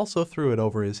 but he also threw it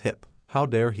over his hip. How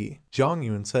dare he? Zhong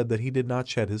Yuan said that he did not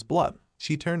shed his blood.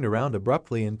 She turned around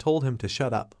abruptly and told him to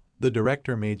shut up. The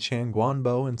director made Shang Guan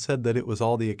bow and said that it was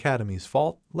all the academy's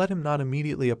fault, let him not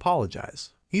immediately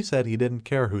apologize. He said he didn't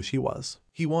care who she was.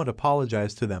 He won't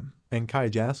apologize to them.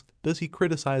 Enkaij asked, does he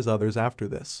criticize others after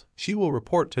this? She will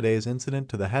report today's incident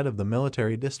to the head of the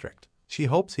military district. She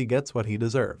hopes he gets what he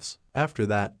deserves. After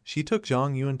that, she took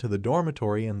Zhong Yuan to the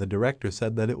dormitory and the director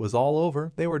said that it was all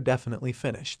over, they were definitely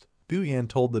finished. Guyan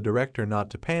told the director not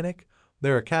to panic.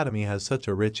 Their academy has such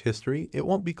a rich history, it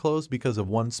won't be closed because of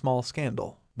one small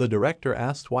scandal. The director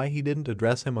asked why he didn't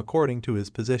address him according to his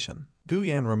position.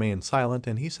 Guyan remained silent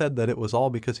and he said that it was all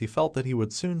because he felt that he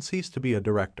would soon cease to be a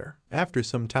director. After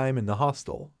some time in the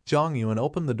hostel, Zhong Yuan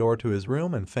opened the door to his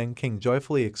room and Feng King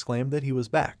joyfully exclaimed that he was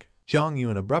back. Zhong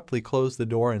Yuan abruptly closed the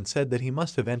door and said that he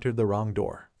must have entered the wrong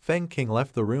door. Feng King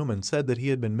left the room and said that he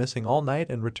had been missing all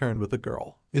night and returned with a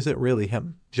girl. Is it really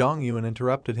him? Zhong Yuan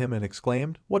interrupted him and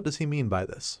exclaimed, what does he mean by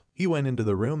this? He went into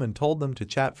the room and told them to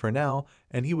chat for now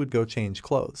and he would go change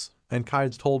clothes.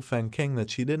 Enkaij told Feng King that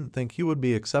she didn't think he would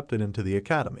be accepted into the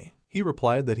academy. He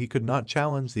replied that he could not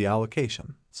challenge the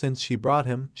allocation. Since she brought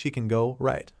him, she can go,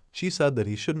 right? She said that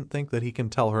he shouldn't think that he can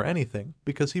tell her anything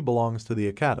because he belongs to the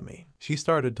academy. She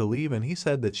started to leave and he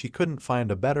said that she couldn't find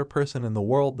a better person in the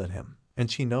world than him. And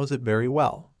she knows it very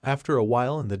well. After a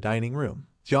while in the dining room,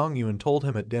 Zhong Yuan told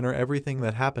him at dinner everything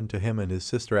that happened to him and his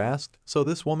sister asked, so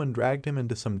this woman dragged him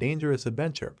into some dangerous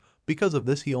adventure. Because of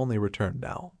this he only returned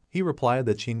now. He replied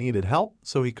that she needed help,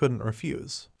 so he couldn't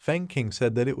refuse. Feng King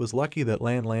said that it was lucky that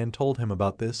Lan Lan told him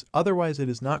about this, otherwise it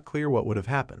is not clear what would have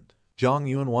happened. Zhong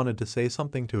Yuan wanted to say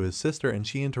something to his sister and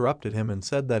she interrupted him and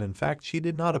said that in fact she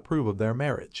did not approve of their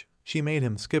marriage. She made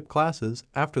him skip classes.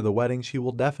 After the wedding she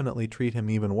will definitely treat him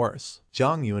even worse.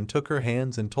 Zhong Yuan took her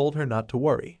hands and told her not to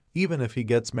worry. Even if he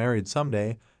gets married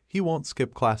someday, He won't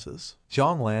skip classes.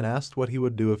 Zhong Lan asked what he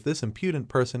would do if this impudent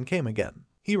person came again.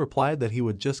 He replied that he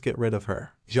would just get rid of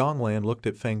her. Zhong Lan looked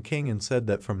at Feng King and said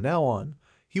that from now on,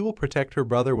 he will protect her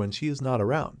brother when she is not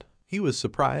around. He was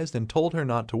surprised and told her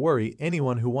not to worry,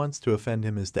 anyone who wants to offend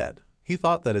him is dead. He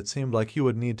thought that it seemed like he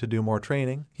would need to do more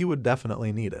training. He would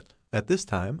definitely need it. At this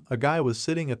time, a guy was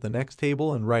sitting at the next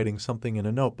table and writing something in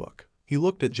a notebook. He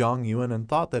looked at Zhong Yuan and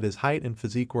thought that his height and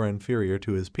physique were inferior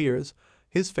to his peers.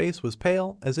 His face was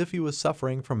pale, as if he was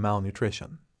suffering from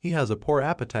malnutrition. He has a poor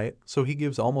appetite, so he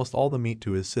gives almost all the meat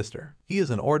to his sister. He is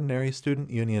an ordinary student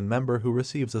union member who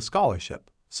receives a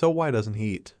scholarship. So why doesn't he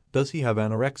eat? Does he have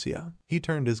anorexia? He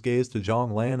turned his gaze to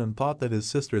Zhong Lan and thought that his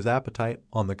sister's appetite,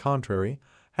 on the contrary,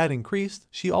 had increased.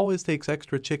 She always takes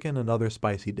extra chicken and other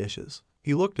spicy dishes.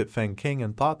 He looked at Feng King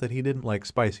and thought that he didn't like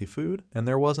spicy food, and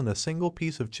there wasn't a single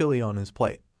piece of chili on his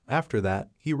plate. After that,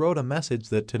 he wrote a message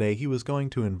that today he was going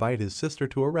to invite his sister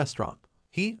to a restaurant.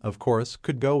 He, of course,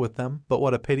 could go with them, but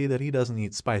what a pity that he doesn't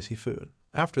eat spicy food.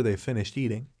 After they finished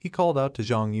eating, he called out to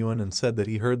Zhong Yuan and said that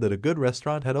he heard that a good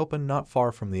restaurant had opened not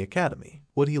far from the academy.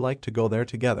 Would he like to go there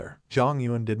together? Zhong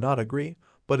Yuan did not agree,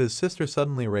 but his sister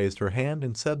suddenly raised her hand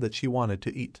and said that she wanted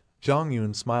to eat. Zhong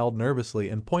Yuan smiled nervously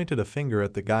and pointed a finger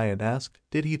at the guy and asked,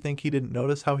 did he think he didn't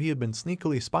notice how he had been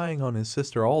sneakily spying on his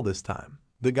sister all this time?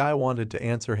 The guy wanted to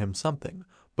answer him something,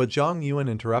 but Zhong Yuan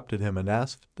interrupted him and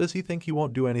asked, does he think he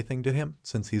won't do anything to him,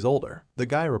 since he's older? The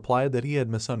guy replied that he had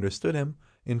misunderstood him.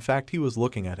 In fact, he was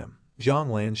looking at him. Zhong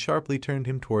Lan sharply turned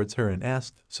him towards her and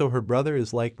asked, so her brother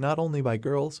is liked not only by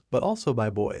girls, but also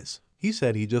by boys? He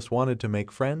said he just wanted to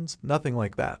make friends, nothing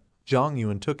like that. Zhong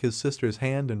Yuan took his sister's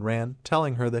hand and ran,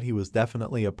 telling her that he was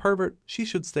definitely a pervert, she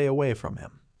should stay away from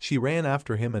him. She ran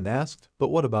after him and asked, but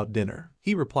what about dinner?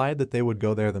 He replied that they would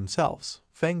go there themselves.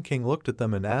 Feng King looked at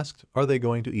them and asked, are they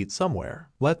going to eat somewhere?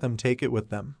 Let them take it with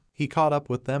them. He caught up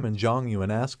with them and Zhong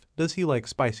Yuan asked, does he like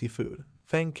spicy food?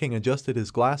 Feng King adjusted his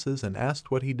glasses and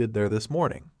asked what he did there this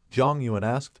morning. Zhong Yuan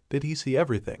asked, did he see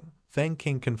everything? Feng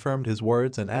King confirmed his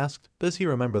words and asked, does he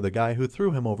remember the guy who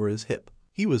threw him over his hip?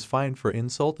 He was fined for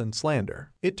insult and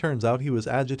slander. It turns out he was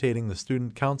agitating the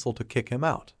student council to kick him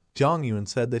out. Zhong Yuan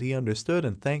said that he understood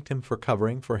and thanked him for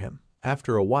covering for him.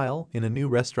 After a while, in a new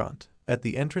restaurant. At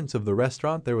the entrance of the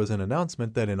restaurant there was an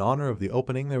announcement that in honor of the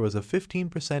opening there was a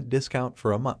 15% discount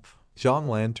for a month. Zhong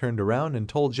Lan turned around and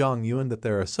told Zhong Yuan that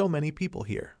there are so many people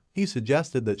here. He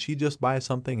suggested that she just buy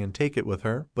something and take it with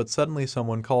her, but suddenly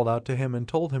someone called out to him and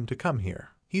told him to come here.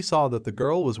 He saw that the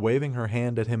girl was waving her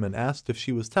hand at him and asked if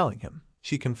she was telling him.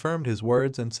 She confirmed his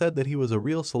words and said that he was a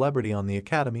real celebrity on the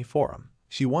academy forum.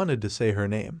 She wanted to say her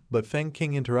name, but Feng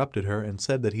King interrupted her and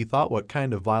said that he thought what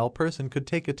kind of vile person could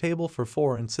take a table for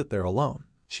 4 and sit there alone.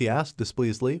 She asked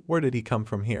displeasedly, where did he come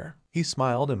from here? He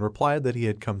smiled and replied that he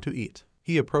had come to eat.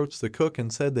 He approached the cook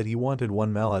and said that he wanted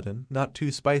 1 Malatin, not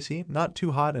too spicy, not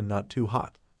too hot and not too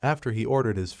hot. After he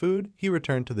ordered his food, he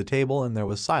returned to the table and there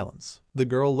was silence. The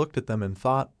girl looked at them and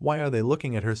thought, why are they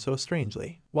looking at her so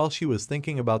strangely? While she was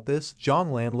thinking about this,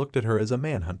 Zhong Lan looked at her as a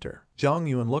manhunter. Zhong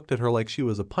Yuan looked at her like she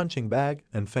was a punching bag,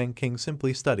 and Feng King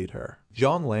simply studied her.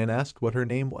 Zhong Lan asked what her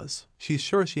name was. She's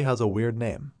sure she has a weird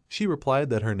name. She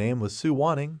replied that her name was Su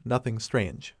Wanning, nothing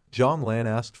strange. Zhong Lan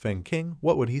asked Feng King,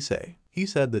 what would he say? He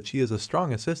said that she is a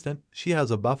strong assistant, she has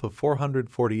a buff of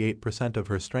 448% of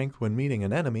her strength when meeting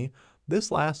an enemy.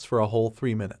 This lasts for a whole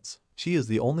 3 minutes. She is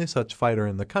the only such fighter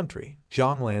in the country.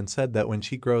 Zhong Lan said that when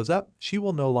she grows up, she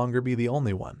will no longer be the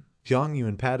only one. Zhong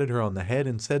Yuan patted her on the head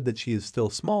and said that she is still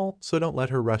small, so don't let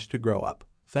her rush to grow up.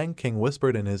 Feng King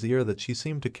whispered in his ear that she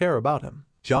seemed to care about him.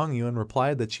 Zhong Yuan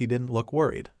replied that she didn't look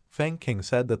worried. Feng King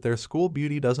said that their school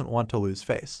beauty doesn't want to lose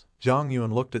face. Zhong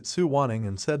Yuan looked at Su Wanning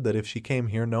and said that if she came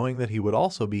here knowing that he would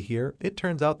also be here, it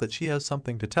turns out that she has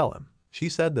something to tell him. She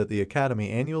said that the academy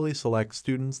annually selects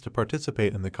students to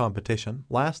participate in the competition.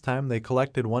 Last time they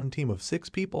collected 1 team of 6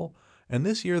 people, and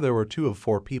this year there were 2 of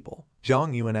 4 people.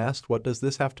 Zhong Yuan asked what does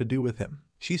this have to do with him.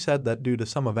 She said that due to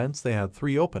some events they had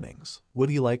 3 openings. Would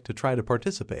he like to try to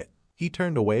participate? He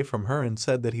turned away from her and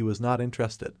said that he was not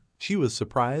interested. She was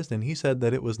surprised and he said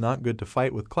that it was not good to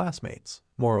fight with classmates.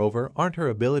 Moreover, aren't her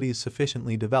abilities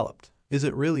sufficiently developed? Is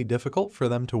it really difficult for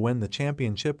them to win the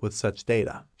championship with such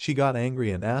data? She got angry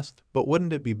and asked, but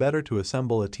wouldn't it be better to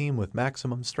assemble a team with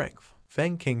maximum strength?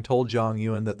 Feng King told Zhong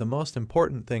Yuan that the most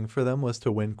important thing for them was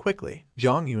to win quickly.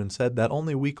 Zhong Yuan said that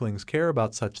only weaklings care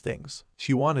about such things.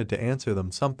 She wanted to answer them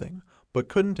something, but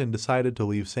couldn't and decided to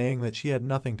leave saying that she had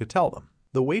nothing to tell them.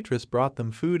 The waitress brought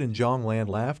them food and Zhong Lan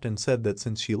laughed and said that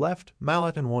since she left,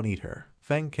 Malatin won't eat her.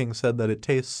 Feng King said that it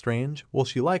tastes strange, will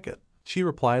she like it? She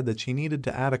replied that she needed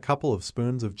to add a couple of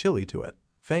spoons of chili to it.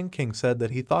 Feng King said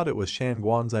that he thought it was Shan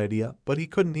Guan's idea, but he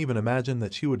couldn't even imagine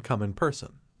that she would come in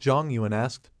person. Zhong Yuan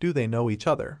asked, do they know each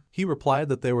other? He replied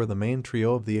that they were the main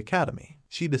trio of the academy.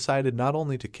 She decided not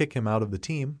only to kick him out of the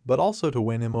team, but also to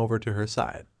win him over to her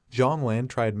side. Zhong Lan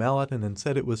tried Malatin and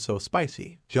said it was so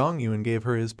spicy. Zhong Yuan gave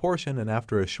her his portion, and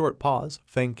after a short pause,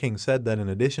 Feng King said that in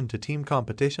addition to team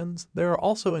competitions, there are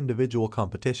also individual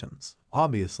competitions.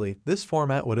 Obviously, this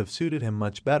format would have suited him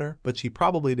much better, but she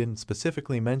probably didn't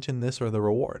specifically mention this or the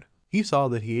reward. He saw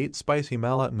that he ate spicy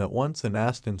Malatin at once and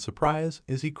asked in surprise,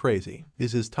 is he crazy?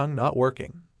 Is his tongue not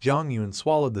working? Zhong Yuan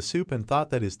swallowed the soup and thought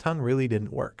that his tongue really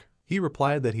didn't work. He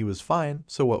replied that he was fine,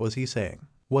 so what was he saying?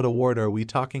 What award are we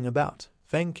talking about?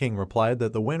 Feng King replied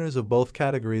that the winners of both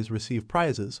categories receive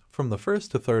prizes. From the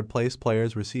 1st to 3rd place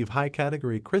players receive high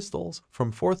category crystals,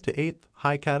 from 4th to 8th,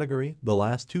 high category, the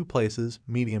last 2 places,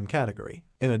 medium category.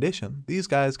 In addition, these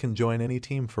guys can join any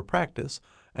team for practice,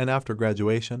 and after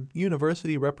graduation,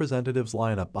 university representatives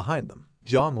line up behind them.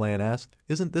 Zhong Lan asked,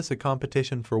 isn't this a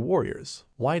competition for warriors?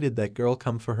 Why did that girl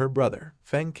come for her brother?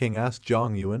 Feng King asked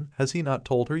Zhong Yuan, has he not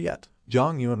told her yet?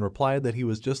 Zhong Yuan replied that he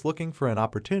was just looking for an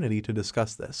opportunity to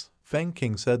discuss this. Feng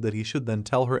King said that he should then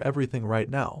tell her everything right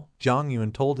now. Zhong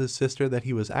Yuan told his sister that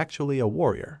he was actually a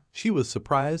warrior. She was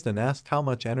surprised and asked how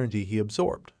much energy he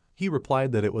absorbed. He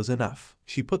replied that it was enough.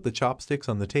 She put the chopsticks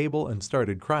on the table and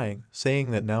started crying,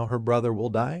 saying that now her brother will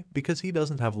die because he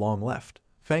doesn't have long left.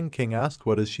 Feng King asked,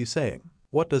 what is she saying?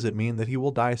 What does it mean that he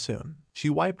will die soon? She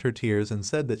wiped her tears and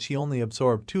said that she only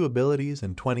absorbed 2 abilities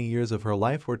and 20 years of her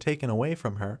life were taken away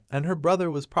from her, and her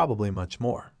brother was probably much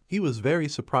more. He was very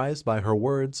surprised by her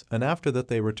words, and after that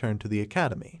they returned to the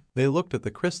academy. They looked at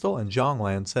the crystal, and Zhong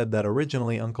Lan said that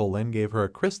originally Uncle Lin gave her a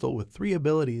crystal with 3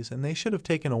 abilities and they should have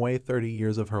taken away 30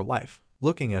 years of her life.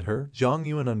 Looking at her, Zhong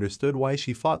Yuan understood why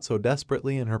she fought so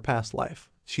desperately in her past life.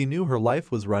 She knew her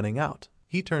life was running out.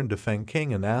 He turned to Feng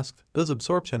King and asked, does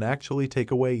absorption actually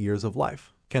take away years of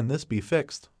life? Can this be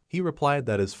fixed? He replied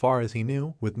that as far as he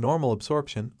knew, with normal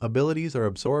absorption, abilities are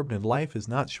absorbed and life is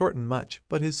not shortened much,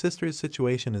 but his sister's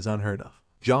situation is unheard of.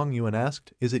 Zhong Yuan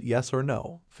asked, is it yes or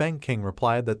no? Feng King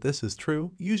replied that this is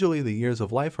true, usually the years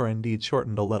of life are indeed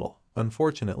shortened a little.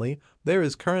 Unfortunately, there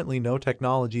is currently no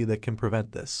technology that can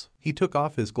prevent this. He took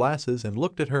off his glasses and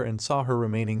looked at her and saw her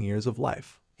remaining years of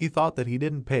life. He thought that he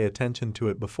didn't pay attention to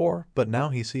it before, but now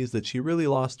he sees that she really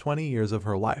lost 20 years of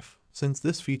her life. Since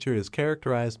this feature is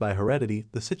characterized by heredity,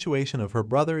 the situation of her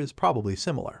brother is probably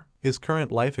similar. His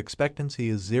current life expectancy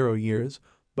is 0 years,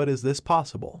 but is this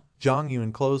possible? Zhong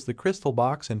Yuan closed the crystal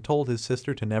box and told his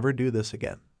sister to never do this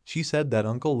again. She said that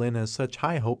Uncle Lin has such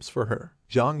high hopes for her.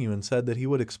 Zhong Yuan said that he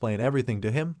would explain everything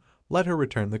to him, let her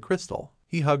return the crystal.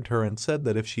 He hugged her and said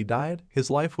that if she died, his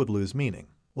life would lose meaning.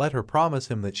 Let her promise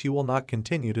him that she will not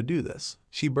continue to do this.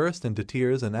 She burst into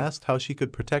tears and asked how she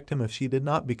could protect him if she did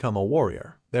not become a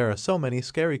warrior. There are so many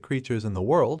scary creatures in the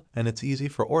world, and it's easy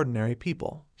for ordinary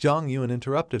people. Zhong Yuan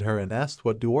interrupted her and asked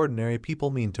what do ordinary people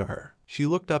mean to her. She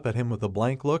looked up at him with a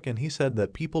blank look and he said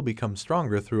that people become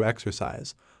stronger through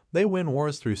exercise. They win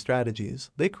wars through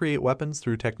strategies. They create weapons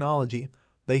through technology.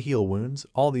 They heal wounds.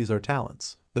 All these are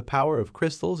talents. The power of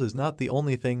crystals is not the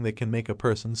only thing that can make a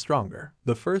person stronger.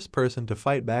 The first person to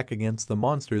fight back against the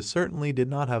monsters certainly did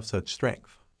not have such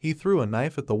strength. He threw a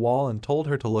knife at the wall and told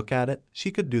her to look at it.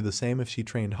 She could do the same if she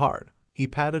trained hard. He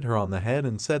patted her on the head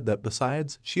and said that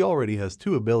besides, she already has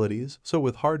 2 abilities, so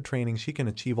with hard training she can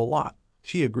achieve a lot.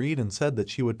 She agreed and said that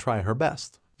she would try her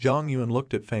best. Zhong Yuan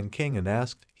looked at Feng King and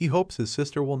asked, he hopes his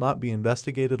sister will not be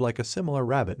investigated like a similar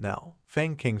rabbit now.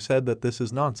 Feng King said that this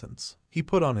is nonsense. He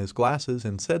put on his glasses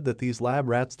and said that these lab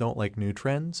rats don't like new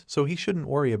trends, so he shouldn't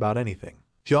worry about anything.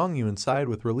 Zhong Yuan sighed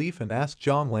with relief and asked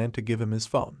Zhong Lan to give him his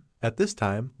phone. At this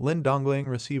time, Lin Dongling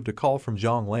received a call from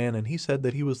Zhong Lan and he said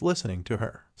that he was listening to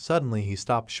her. Suddenly he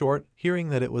stopped short, hearing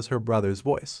that it was her brother's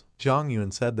voice. Zhong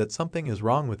Yuan said that something is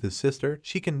wrong with his sister.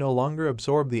 She can no longer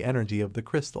absorb the energy of the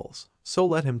crystals. So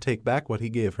let him take back what he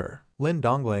gave her. Lin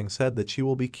Dongling said that she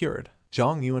will be cured.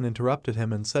 Zhong Yuan interrupted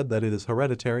him and said that it is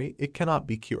hereditary, it cannot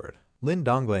be cured. Lin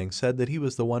Dongling said that he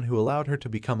was the one who allowed her to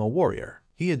become a warrior.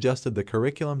 He adjusted the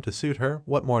curriculum to suit her.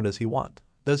 What more does he want?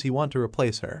 Does he want to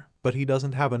replace her? But he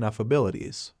doesn't have enough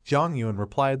abilities. Zhong Yuan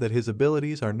replied that his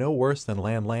abilities are no worse than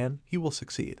Lan Lan, he will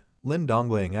succeed. Lin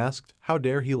Dongling asked, how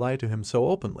dare he lie to him so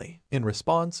openly? In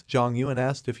response, Zhong Yuan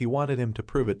asked if he wanted him to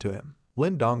prove it to him.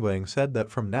 Lin Dongling said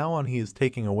that from now on he is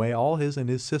taking away all his and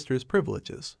his sister's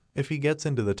privileges. If he gets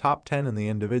into the top 10 in the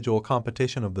individual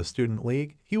competition of the student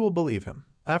league, he will believe him.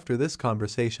 After this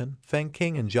conversation, Feng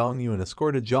King and Zhong Yuan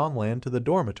escorted Zhong Lan to the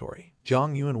dormitory.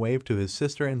 Zhong Yuan waved to his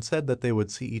sister and said that they would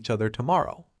see each other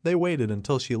tomorrow. They waited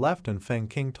until she left and Feng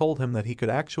King told him that he could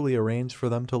actually arrange for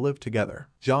them to live together.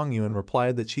 Zhong Yuan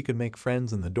replied that she could make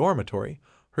friends in the dormitory.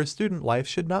 Her student life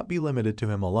should not be limited to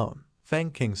him alone.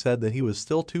 Feng King said that he was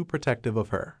still too protective of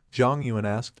her. Zhong Yuan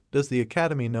asked, does the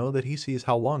academy know that he sees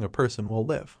how long a person will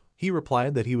live? He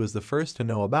replied that he was the first to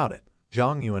know about it.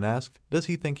 Zhong Yuan asked, does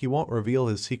he think he won't reveal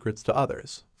his secrets to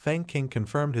others? Feng King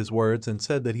confirmed his words and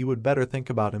said that he would better think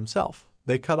about himself.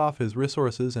 They cut off his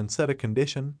resources and set a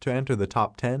condition to enter the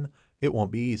top 10. It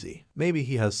won't be easy. Maybe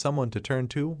he has someone to turn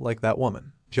to, like that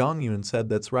woman. Zhong Yuan said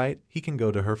that's right, he can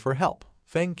go to her for help.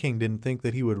 Feng King didn't think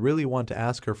that he would really want to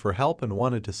ask her for help and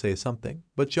wanted to say something,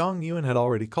 but Zhong Yuan had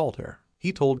already called her.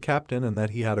 He told Captain and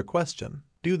that he had a question.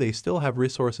 Do they still have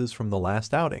resources from the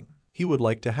last outing? He would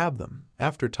like to have them.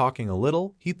 After talking a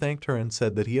little, he thanked her and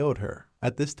said that he owed her.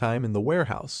 At this time in the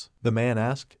warehouse, the man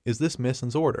asked, is this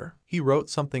Mission's order? He wrote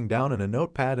something down in a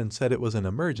notepad and said it was an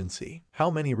emergency. How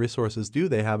many resources do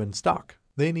they have in stock?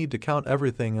 They need to count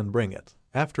everything and bring it.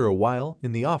 After a while,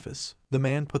 in the office, the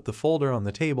man put the folder on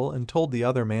the table and told the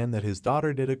other man that his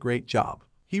daughter did a great job.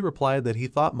 He replied that he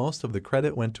thought most of the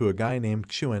credit went to a guy named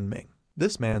Xuan Ming.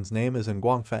 This man's name is in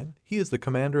Guangfeng. He is the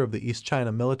commander of the East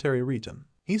China military region.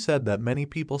 He said that many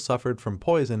people suffered from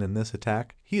poison in this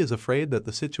attack. He is afraid that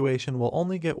the situation will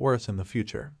only get worse in the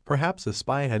future. Perhaps a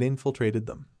spy had infiltrated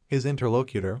them. His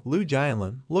interlocutor, Lu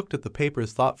Jianlin, looked at the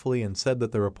papers thoughtfully and said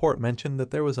that the report mentioned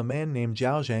that there was a man named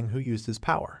Zhao Zhang who used his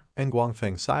power. And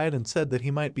Guangfeng sighed and said that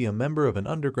he might be a member of an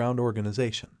underground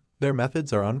organization. Their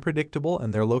methods are unpredictable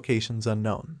and their locations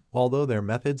unknown. Although their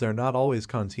methods are not always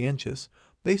conscientious,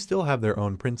 they still have their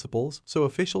own principles, so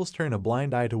officials turn a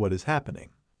blind eye to what is happening.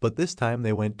 But this time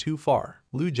they went too far.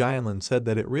 Lu Jianlin said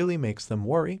that it really makes them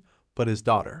worry, but his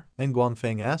daughter. And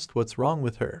Guangfeng asked what's wrong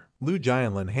with her. Lu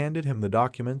Jianlin handed him the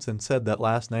documents and said that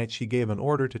last night she gave an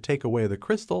order to take away the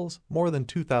crystals, more than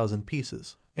 2,000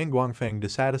 pieces. And Guangfeng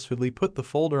dissatisfiedly put the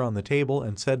folder on the table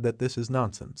and said that this is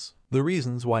nonsense. The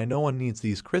reasons why no one needs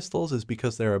these crystals is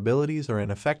because their abilities are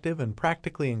ineffective and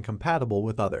practically incompatible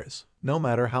with others. No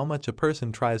matter how much a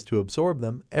person tries to absorb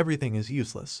them, everything is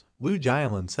useless. Lu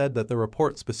Jianlin said that the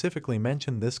report specifically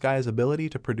mentioned this guy's ability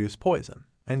to produce poison.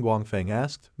 And Guangfeng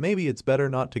asked, maybe it's better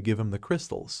not to give him the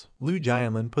crystals. Lu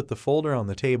Jianlin put the folder on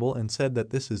the table and said that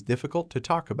this is difficult to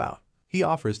talk about. He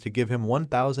offers to give him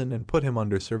 1,000 and put him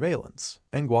under surveillance.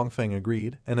 And Guangfeng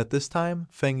agreed, and at this time,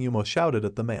 Feng Yumo shouted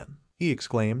at the man. He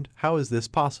exclaimed, how is this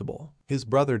possible? His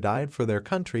brother died for their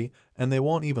country, and they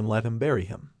won't even let him bury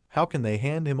him. How can they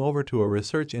hand him over to a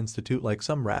research institute like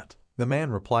some rat? The man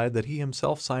replied that he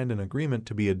himself signed an agreement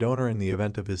to be a donor in the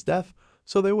event of his death,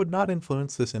 so they would not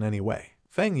influence this in any way.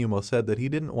 Feng Yumo said that he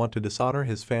didn't want to dishonor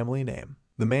his family name.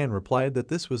 The man replied that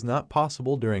this was not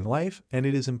possible during life and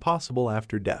it is impossible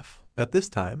after death. At this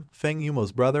time, Feng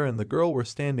Yumo's brother and the girl were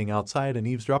standing outside and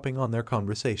eavesdropping on their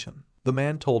conversation. The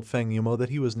man told Feng Yumo that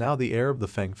he was now the heir of the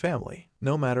Feng family.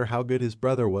 No matter how good his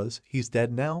brother was, he's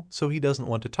dead now, so he doesn't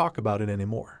want to talk about it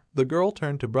anymore. The girl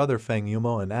turned to brother Feng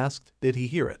Yumo and asked, did he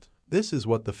hear it? This is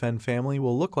what the Feng family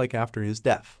will look like after his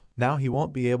death. Now he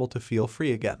won't be able to feel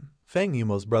free again. Feng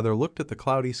Yumo's brother looked at the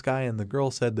cloudy sky and the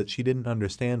girl said that she didn't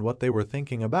understand what they were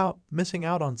thinking about, missing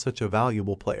out on such a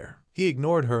valuable player. He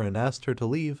ignored her and asked her to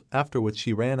leave, after which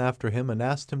she ran after him and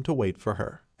asked him to wait for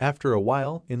her. After a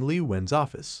while, in Li Wen's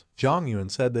office, Zhong Yuan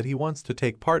said that he wants to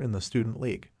take part in the student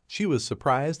league. She was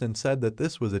surprised and said that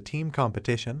this was a team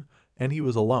competition, and he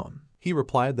was alone. He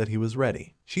replied that he was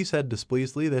ready. She said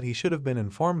displeasedly that he should have been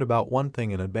informed about one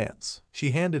thing in advance.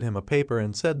 She handed him a paper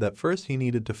and said that first he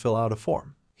needed to fill out a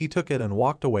form. He took it and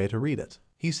walked away to read it.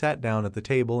 He sat down at the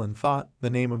table and thought, the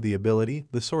name of the ability,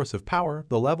 the source of power,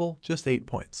 the level, just 8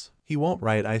 points. He won't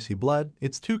write icy blood,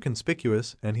 it's too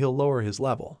conspicuous, and he'll lower his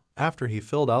level. After he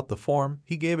filled out the form,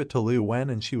 he gave it to Lu Wen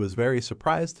and she was very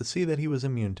surprised to see that he was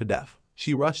immune to death.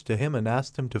 She rushed to him and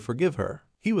asked him to forgive her.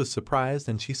 He was surprised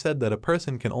and she said that a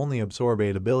person can only absorb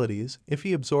 8 abilities. If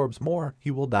he absorbs more,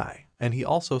 he will die. And he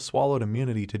also swallowed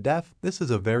immunity to death. This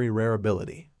is a very rare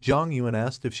ability. Zhong Yuan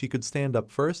asked if she could stand up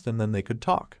first and then they could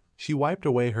talk. She wiped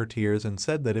away her tears and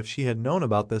said that if she had known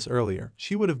about this earlier,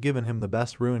 she would have given him the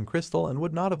best ruined crystal and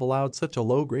would not have allowed such a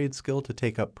low-grade skill to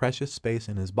take up precious space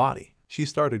in his body. She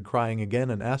started crying again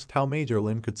and asked how Major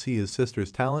Lin could see his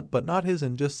sister's talent but not his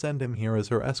and just send him here as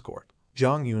her escort.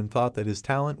 Zhong Yuan thought that his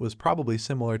talent was probably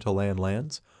similar to Lan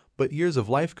Lan's, but years of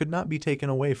life could not be taken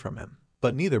away from him.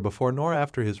 But neither before nor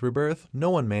after his rebirth,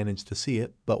 no one managed to see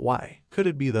it. But why? Could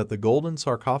it be that the golden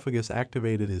sarcophagus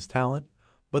activated his talent,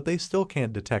 but they still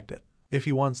can't detect it? If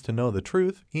he wants to know the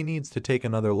truth, he needs to take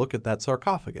another look at that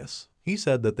sarcophagus. He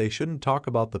said that they shouldn't talk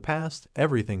about the past,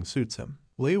 everything suits him.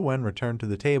 Liu Wen returned to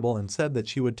the table and said that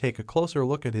she would take a closer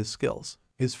look at his skills.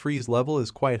 His freeze level is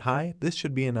quite high, this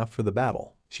should be enough for the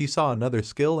battle. She saw another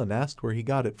skill and asked where he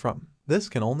got it from. This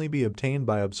can only be obtained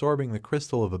by absorbing the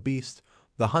crystal of a beast,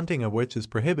 the hunting of which is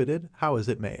prohibited. How is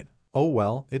it made? Oh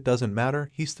well, it doesn't matter,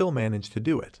 he still managed to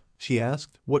do it. She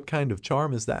asked, what kind of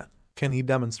charm is that? Can he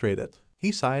demonstrate it?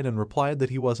 He sighed and replied that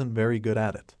he wasn't very good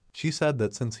at it. She said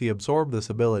that since he absorbed this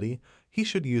ability, he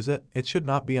should use it, it should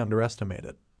not be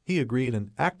underestimated. He agreed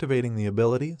and, activating the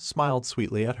ability, smiled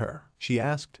sweetly at her. She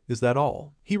asked, is that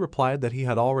all? He replied that he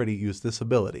had already used this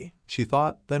ability. She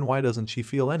thought, then why doesn't she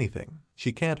feel anything?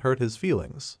 She can't hurt his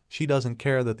feelings. She doesn't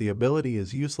care that the ability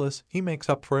is useless, he makes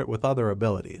up for it with other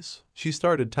abilities. She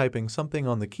started typing something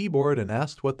on the keyboard and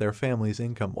asked what their family's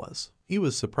income was. He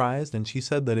was surprised and she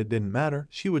said that it didn't matter,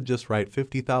 she would just write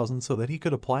 50,000 so that he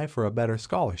could apply for a better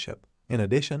scholarship. In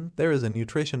addition, there is a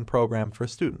nutrition program for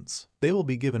students. They will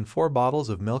be given 4 bottles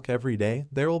of milk every day,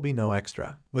 there will be no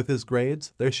extra. With his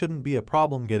grades, there shouldn't be a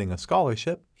problem getting a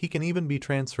scholarship, he can even be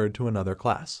transferred to another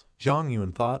class. Zhong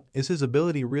Yuan thought, is his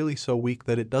ability really so weak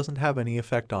that it doesn't have any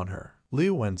effect on her?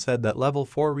 Liu Wen said that level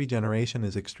 4 regeneration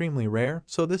is extremely rare,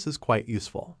 so this is quite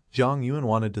useful. Zhong Yuan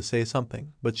wanted to say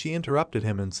something, but she interrupted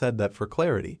him and said that for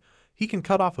clarity, he can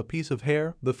cut off a piece of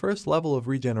hair. The first level of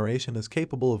regeneration is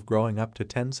capable of growing up to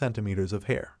 10 centimeters of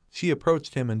hair. She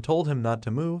approached him and told him not to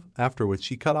move, after which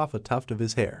she cut off a tuft of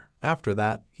his hair. After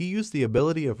that, he used the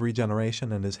ability of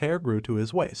regeneration and his hair grew to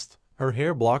his waist. Her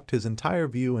hair blocked his entire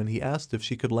view and he asked if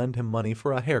she could lend him money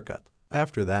for a haircut.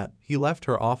 After that, he left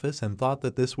her office and thought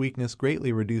that this weakness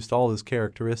greatly reduced all his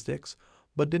characteristics,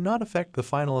 but did not affect the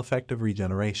final effect of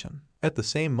regeneration. At the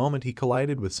same moment he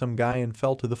collided with some guy and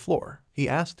fell to the floor. He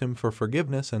asked him for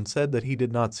forgiveness and said that he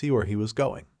did not see where he was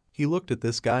going. He looked at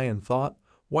this guy and thought,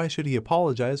 why should he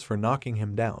apologize for knocking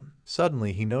him down?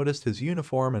 Suddenly he noticed his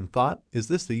uniform and thought, is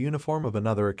this the uniform of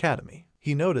another academy?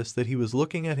 He noticed that he was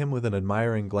looking at him with an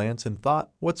admiring glance and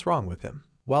thought, what's wrong with him?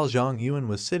 While Zhong Yuan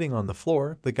was sitting on the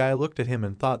floor, the guy looked at him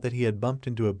and thought that he had bumped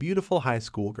into a beautiful high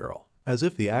school girl. As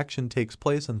if the action takes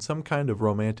place in some kind of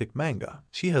romantic manga.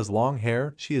 She has long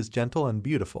hair, she is gentle and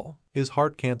beautiful. His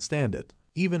heart can't stand it.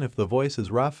 Even if the voice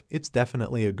is rough, it's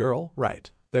definitely a girl,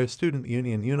 right? Their student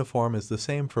union uniform is the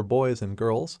same for boys and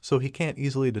girls, so he can't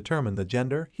easily determine the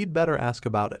gender, he'd better ask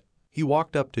about it. He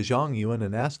walked up to Zhong Yuan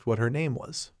and asked what her name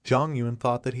was. Zhong Yuan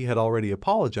thought that he had already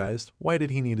apologized, why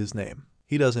did he need his name?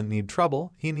 He doesn't need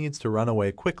trouble, he needs to run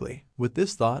away quickly. With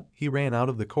this thought, he ran out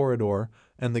of the corridor,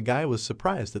 and the guy was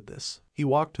surprised at this. He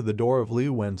walked to the door of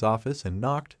Liu Wen's office and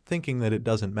knocked, thinking that it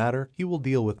doesn't matter, he will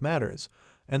deal with matters,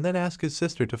 and then ask his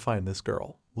sister to find this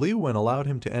girl. Liu Wen allowed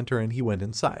him to enter and he went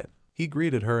inside. He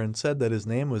greeted her and said that his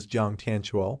name was Jiang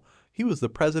Tianchuo. He was the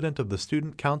president of the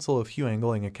student council of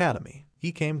Huangling Academy.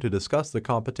 He came to discuss the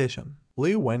competition.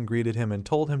 Liu Wen greeted him and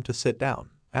told him to sit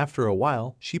down. After a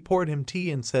while, she poured him tea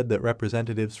and said that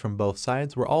representatives from both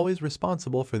sides were always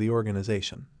responsible for the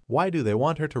organization. Why do they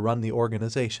want her to run the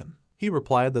organization? He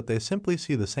replied that they simply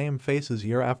see the same faces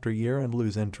year after year and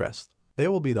lose interest. They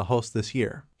will be the host this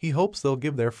year. He hopes they'll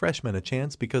give their freshmen a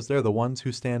chance because they're the ones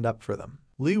who stand up for them.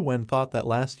 Liu Wen thought that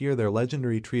last year their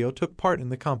legendary trio took part in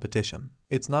the competition.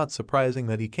 It's not surprising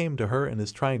that he came to her and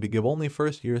is trying to give only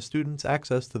first-year students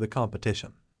access to the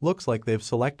competition. Looks like they've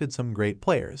selected some great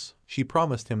players. She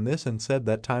promised him this and said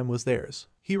that time was theirs.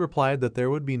 He replied that there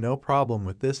would be no problem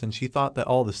with this and she thought that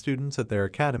all the students at their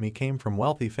academy came from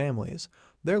wealthy families.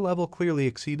 Their level clearly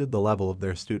exceeded the level of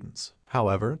their students.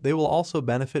 However, they will also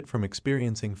benefit from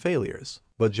experiencing failures.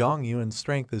 But Zhong Yuan's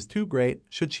strength is too great,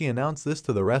 should she announce this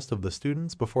to the rest of the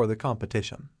students before the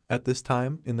competition? At this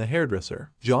time, in the hairdresser,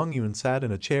 Zhong Yuan sat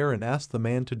in a chair and asked the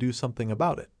man to do something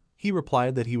about it. He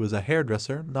replied that he was a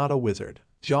hairdresser, not a wizard.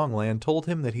 Zhong Lan told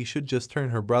him that he should just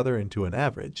turn her brother into an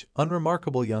average,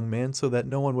 unremarkable young man so that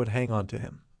no one would hang on to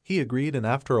him. He agreed and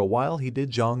after a while he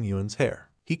did Zhong Yuan's hair.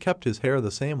 He kept his hair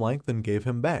the same length and gave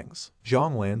him bangs.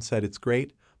 Zhong Lan said it's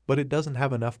great, but it doesn't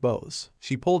have enough bows.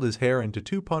 She pulled his hair into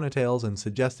 2 ponytails and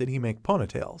suggested he make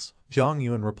ponytails. Zhong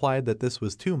Yuan replied that this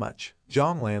was too much.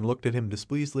 Zhong Lan looked at him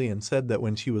displeasingly and said that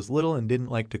when she was little and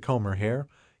didn't like to comb her hair,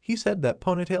 he said that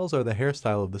ponytails are the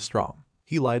hairstyle of the strong.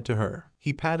 He lied to her.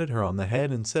 He patted her on the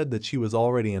head and said that she was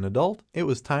already an adult. It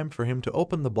was time for him to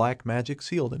open the black magic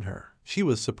sealed in her. She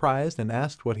was surprised and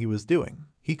asked what he was doing.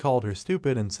 He called her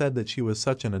stupid and said that she was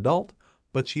such an adult,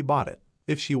 but she bought it.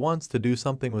 If she wants to do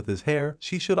something with his hair,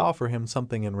 she should offer him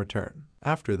something in return.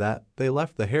 After that, they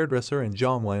left the hairdresser and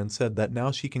Zhong Lan said that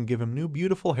now she can give him new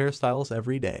beautiful hairstyles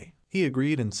every day. He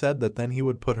agreed and said that then he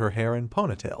would put her hair in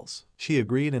ponytails. She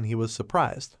agreed and he was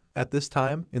surprised. At this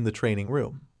time, in the training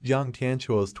room, Jiang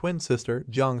Tianquo's twin sister,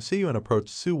 Zhong Yuan, approached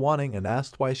Su Wanning and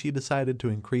asked why she decided to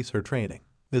increase her training.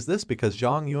 Is this because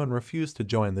Zhong Yuan refused to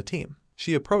join the team?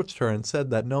 She approached her and said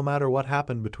that no matter what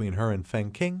happened between her and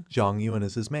Feng King, Zhong Yuan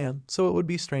is his man, so it would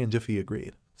be strange if he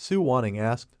agreed. Su Wanning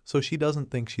asked, so she doesn't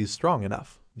think she's strong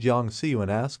enough. Zhong Yuan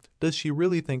asked, does she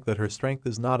really think that her strength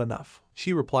is not enough?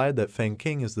 She replied that Feng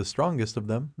King is the strongest of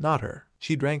them, not her.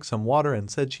 She drank some water and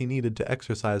said she needed to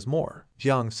exercise more.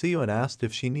 Zhong Yuan asked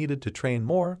if she needed to train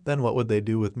more, then what would they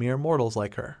do with mere mortals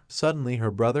like her? Suddenly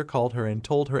her brother called her and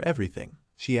told her everything.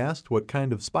 She asked what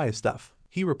kind of spy stuff.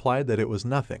 He replied that it was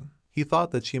nothing. He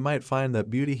thought that she might find that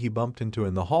beauty he bumped into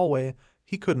in the hallway.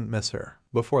 He couldn't miss her.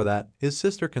 Before that, his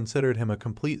sister considered him a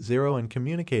complete zero in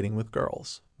communicating with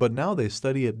girls. But now they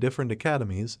study at different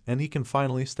academies and he can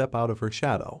finally step out of her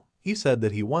shadow. He said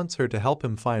that he wants her to help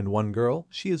him find one girl.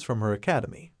 She is from her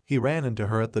academy. He ran into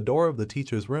her at the door of the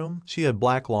teacher's room. She had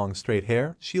black long straight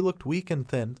hair. She looked weak and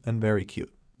thin and very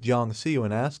cute. Zhong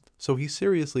Yuan asked, so he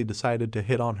seriously decided to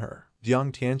hit on her.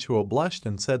 Jiang Tianquo blushed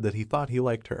and said that he thought he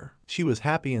liked her. She was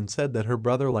happy and said that her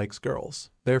brother likes girls.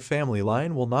 Their family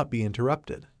line will not be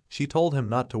interrupted. She told him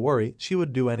not to worry, she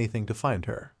would do anything to find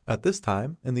her. At this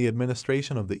time, in the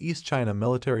administration of the East China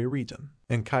military region,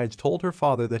 and Kaij told her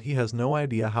father that he has no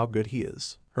idea how good he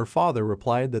is. Her father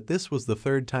replied that this was the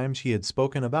third time she had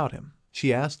spoken about him.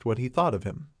 She asked what he thought of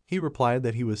him. He replied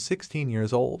that he was 16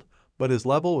 years old, but his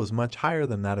level was much higher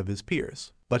than that of his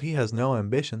peers. But he has no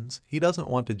ambitions, he doesn't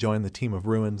want to join the team of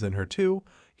ruins in her too.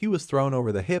 He was thrown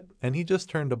over the hip and he just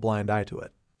turned a blind eye to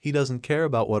it. He doesn't care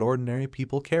about what ordinary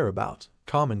people care about.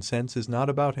 Common sense is not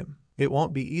about him. It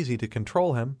won't be easy to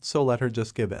control him, so let her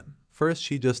just give in. First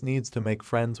she just needs to make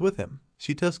friends with him.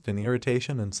 She tusked in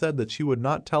irritation and said that she would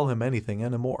not tell him anything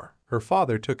anymore. Her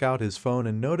father took out his phone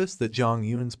and noticed that Zhong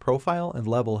Yuan's profile and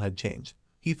level had changed.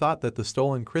 He thought that the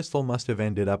stolen crystal must have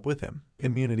ended up with him.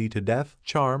 Immunity to death,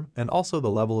 charm, and also the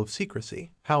level of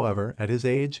secrecy. However, at his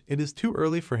age, it is too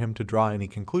early for him to draw any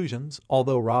conclusions,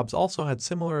 although Rob's also had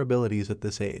similar abilities at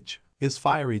this age. His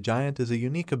fiery giant is a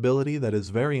unique ability that is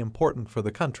very important for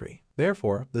the country.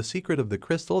 Therefore, the secret of the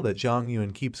crystal that Zhong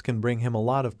Yuan keeps can bring him a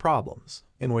lot of problems,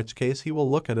 in which case he will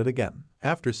look at it again.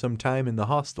 After some time in the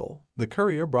hostel, the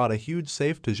courier brought a huge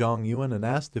safe to Zhong Yuan and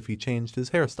asked if he changed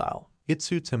his hairstyle. It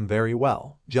suits him very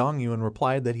well. Zhong Yuan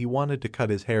replied that he wanted to cut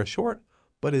his hair short,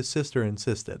 but his sister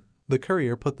insisted. The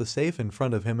courier put the safe in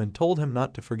front of him and told him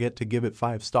not to forget to give it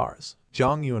 5 stars.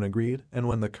 Zhong Yuan agreed, and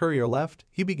when the courier left,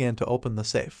 he began to open the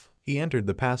safe. He entered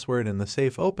the password and the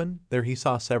safe opened. There he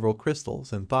saw several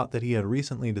crystals and thought that he had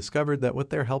recently discovered that with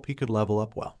their help he could level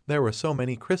up well. There were so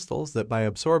many crystals that by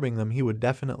absorbing them he would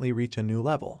definitely reach a new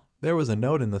level. There was a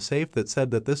note in the safe that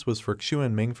said that this was for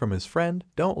Xuan Ming from his friend.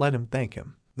 Don't let him thank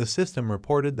him. The system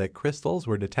reported that crystals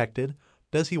were detected.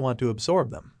 Does he want to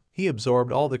absorb them? He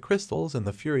absorbed all the crystals and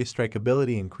the Fury Strike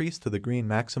ability increased to the green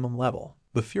maximum level.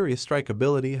 The Fury Strike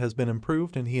ability has been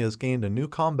improved and he has gained a new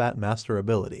Combat Master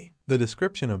ability. The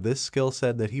description of this skill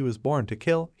said that he was born to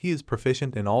kill. He is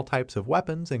proficient in all types of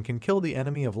weapons and can kill the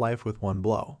enemy of life with one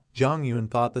blow. Zhong Yuan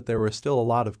thought that there were still a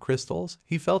lot of crystals.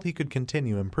 He felt he could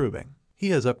continue improving. He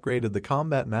has upgraded the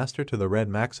Combat Master to the red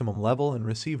maximum level and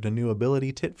received a new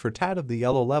ability tit for tat of the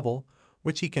yellow level,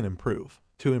 which he can improve.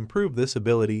 To improve this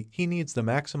ability, he needs the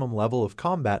maximum level of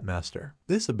Combat Master.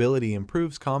 This ability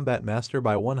improves Combat Master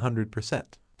by 100%.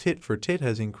 Tit for tit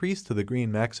has increased to the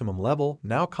green maximum level.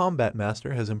 Now Combat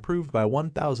Master has improved by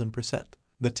 1000%.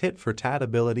 The tit for tat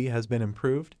ability has been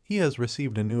improved. He has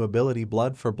received a new ability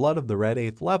blood for blood of the red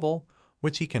 8th level,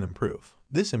 which he can improve.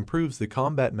 This improves the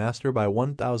Combat Master by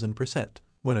 1000%.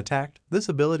 When attacked, this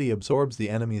ability absorbs the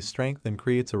enemy's strength and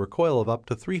creates a recoil of up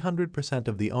to 300%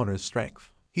 of the owner's strength.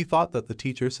 He thought that the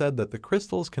teacher said that the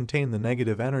crystals contain the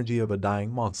negative energy of a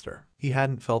dying monster. He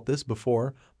hadn't felt this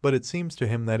before, but it seems to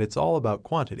him that it's all about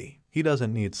quantity. He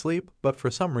doesn't need sleep, but for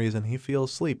some reason he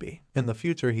feels sleepy. In the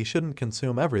future he shouldn't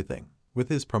consume everything. With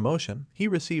his promotion, he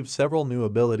received several new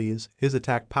abilities. His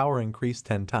attack power increased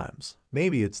 10 times.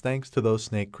 Maybe it's thanks to those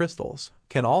snake crystals.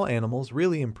 Can all animals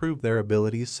really improve their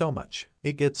abilities so much?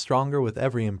 It gets stronger with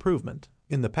every improvement.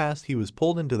 In the past he was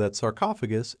pulled into that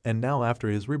sarcophagus and now after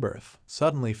his rebirth.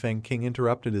 Suddenly Feng King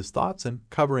interrupted his thoughts and,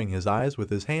 covering his eyes with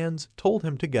his hands, told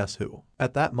him to guess who.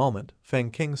 At that moment,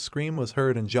 Feng King's scream was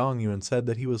heard and Zhong Yuan said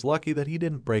that he was lucky that he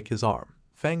didn't break his arm.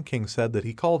 Feng King said that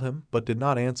he called him, but did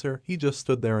not answer. He just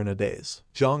stood there in a daze.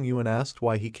 Zhong Yuan asked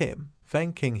why he came.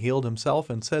 Feng King healed himself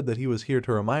and said that he was here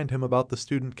to remind him about the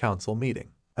student council meeting.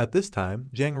 At this time,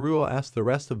 Zhang Ruo asked the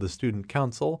rest of the student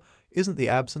council, isn't the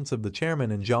absence of the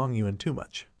chairman and Zhong Yuan too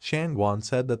much? Shan Guan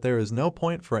said that there is no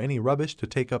point for any rubbish to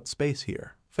take up space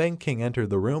here. Feng King entered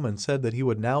the room and said that he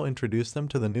would now introduce them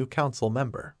to the new council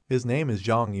member. His name is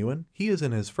Zhong Yuan. He is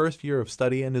in his first year of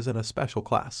study and is in a special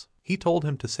class. He told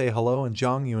him to say hello and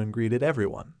Zhong Yuan greeted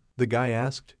everyone. The guy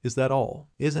asked, "Is that all?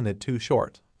 Isn't it too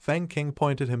short?" Feng King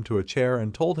pointed him to a chair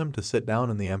and told him to sit down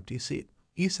in the empty seat.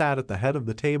 He sat at the head of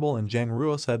the table and Zheng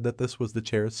Ruo said that this was the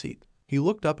chair's seat. He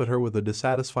looked up at her with a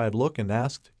dissatisfied look and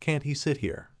asked, "Can't he sit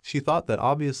here?" She thought that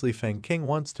obviously Feng King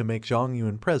wants to make Zhong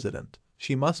Yuan president.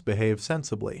 She must behave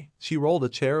sensibly. She rolled a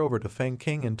chair over to Feng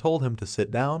King and told him to sit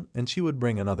down and she would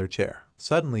bring another chair.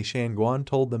 Suddenly Shan Guan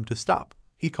told them to stop.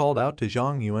 He called out to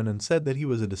Zhong Yuan and said that he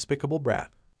was a despicable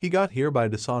brat. He got here by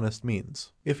dishonest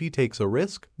means. If he takes a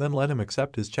risk, then let him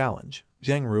accept his challenge.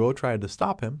 Zheng Ruo tried to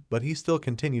stop him, but he still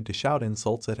continued to shout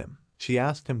insults at him. She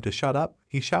asked him to shut up.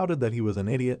 He shouted that he was an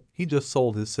idiot. He just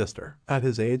sold his sister. At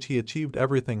his age, he achieved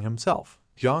everything himself.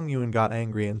 Zhong Yuan got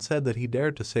angry and said that he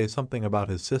dared to say something about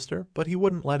his sister, but he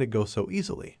wouldn't let it go so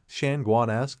easily. Shan Guan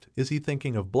asked, "Is he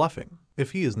thinking of bluffing?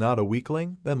 If he is not a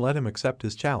weakling, then let him accept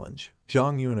his challenge."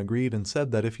 Zhong Yuan agreed and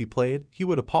said that if he played, he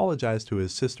would apologize to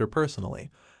his sister personally,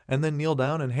 and then kneel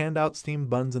down and hand out steamed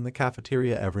buns in the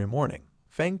cafeteria every morning.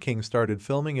 Feng King started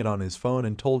filming it on his phone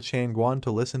and told Shan Guan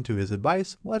to listen to his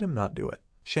advice, let him not do it.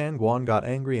 Shan Guan got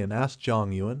angry and asked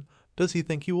Zhong Yuan, does he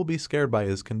think he will be scared by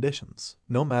his conditions?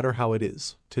 No matter how it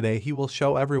is. Today he will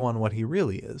show everyone what he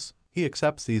really is. He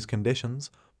accepts these conditions,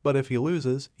 but if he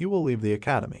loses, he will leave the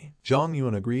academy. Zhong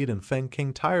Yuan agreed and Feng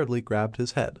King tiredly grabbed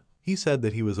his head. He said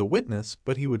that he was a witness,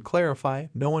 but he would clarify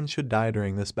no one should die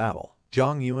during this battle.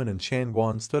 Zhong Yuan and Shan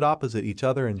Guan stood opposite each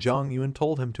other and Zhong Yuan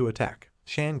told him to attack.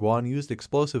 Shan Guan used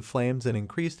explosive flames and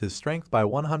increased his strength by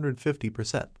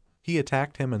 150%. He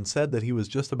attacked him and said that he was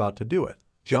just about to do it.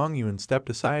 Zhong Yuan stepped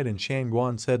aside and Shan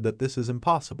Guan said that this is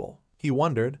impossible. He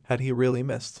wondered, had he really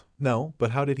missed? No,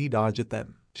 but how did he dodge it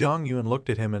then? Zhong Yuan looked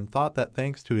at him and thought that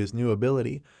thanks to his new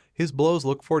ability, his blows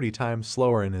look 40 times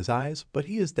slower in his eyes, but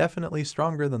he is definitely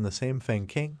stronger than the same Feng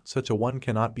King. Such a one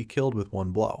cannot be killed with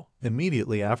one blow.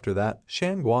 Immediately after that,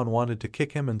 Shan Guan wanted to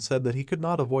kick him and said that he could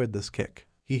not avoid this kick.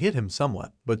 He hit him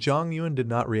somewhat, but Zhong Yuan did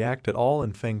not react at all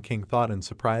and Feng King thought in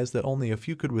surprise that only a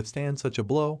few could withstand such a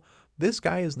blow. This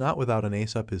guy is not without an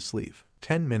ace up his sleeve.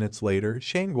 10 minutes later,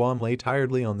 Shan Guan lay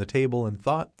tiredly on the table and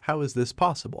thought, how is this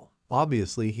possible?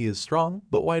 Obviously he is strong,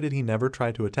 but why did he never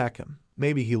try to attack him?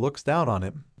 Maybe he looks down on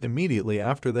him. Immediately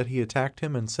after that he attacked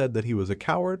him and said that he was a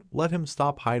coward, let him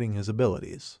stop hiding his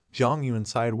abilities. Zhong Yuan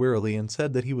sighed wearily and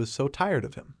said that he was so tired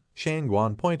of him. Shan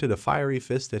Guan pointed a fiery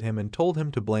fist at him and told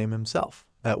him to blame himself.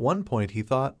 At one point he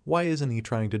thought, why isn't he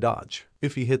trying to dodge?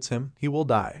 If he hits him, he will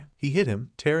die. He hit him,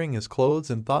 tearing his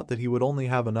clothes and thought that he would only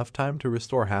have enough time to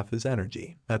restore half his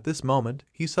energy. At this moment,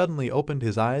 he suddenly opened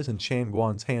his eyes and Shan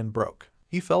Guan's hand broke.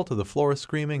 He fell to the floor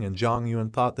screaming and Zhong Yuan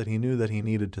thought that he knew that he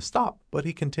needed to stop, but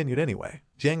he continued anyway.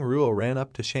 Zheng Ruo ran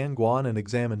up to Shan Guan and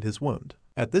examined his wound.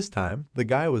 At this time, the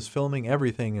guy was filming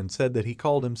everything and said that he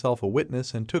called himself a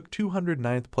witness and took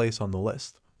 209th place on the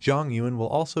list. Zhong Yuan will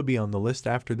also be on the list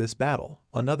after this battle.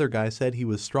 Another guy said he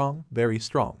was strong, very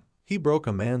strong. He broke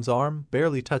a man's arm,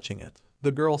 barely touching it.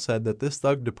 The girl said that this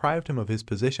thug deprived him of his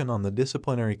position on the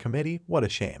disciplinary committee. What a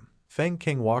shame. Feng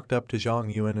King walked up to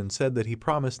Zhong Yuan and said that he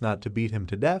promised not to beat him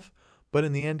to death, but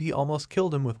in the end he almost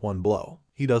killed him with one blow.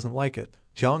 He doesn't like it.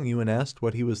 Zhong Yuan asked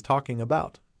what he was talking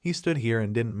about. He stood here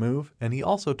and didn't move, and he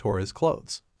also tore his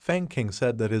clothes. Feng King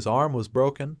said that his arm was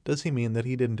broken. Does he mean that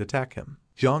he didn't attack him?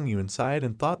 Zhong Yuan sighed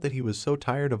and thought that he was so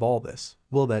tired of all this.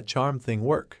 Will that charm thing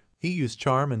work? He used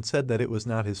charm and said that it was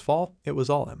not his fault, it was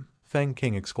all him. Feng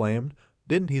King exclaimed,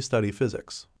 didn't he study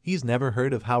physics? He's never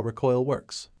heard of how recoil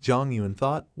works. Zhong Yuan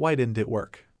thought, why didn't it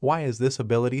work? Why is this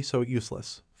ability so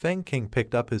useless? Feng King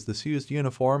picked up his disused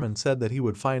uniform and said that he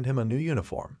would find him a new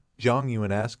uniform. Zhong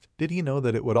Yuan asked, did he know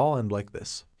that it would all end like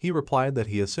this? He replied that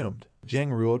he assumed. Zheng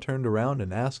Ruo turned around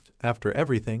and asked, after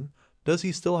everything, does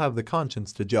he still have the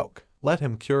conscience to joke? Let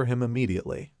him cure him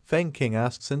immediately. Feng King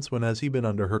asked since when has he been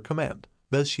under her command?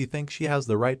 Does she think she has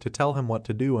the right to tell him what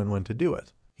to do and when to do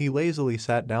it? He lazily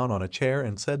sat down on a chair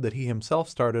and said that he himself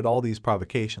started all these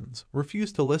provocations,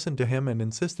 refused to listen to him and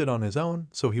insisted on his own,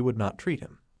 so he would not treat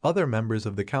him. Other members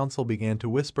of the council began to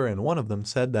whisper and one of them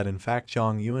said that in fact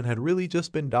Zhong Yuan had really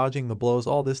just been dodging the blows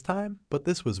all this time, but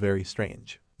this was very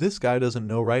strange. This guy doesn't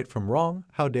know right from wrong,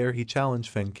 how dare he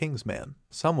challenge Feng King's man?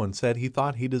 Someone said he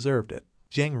thought he deserved it.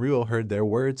 Zheng Ruo heard their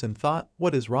words and thought,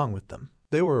 what is wrong with them?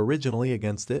 They were originally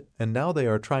against it, and now they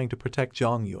are trying to protect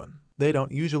Zhong Yuan. They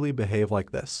don't usually behave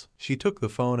like this. She took the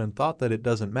phone and thought that it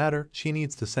doesn't matter, she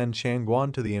needs to send Shan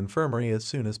Guan to the infirmary as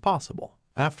soon as possible.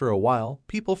 After a while,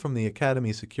 people from the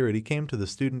academy security came to the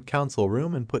student council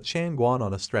room and put Shang Guan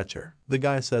on a stretcher. The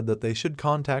guy said that they should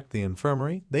contact the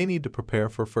infirmary, they need to prepare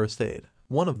for first aid.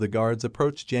 One of the guards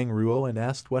approached Zhang Ruo and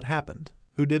asked what happened.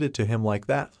 Who did it to him like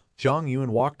that? Zhong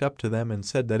Yuan walked up to them and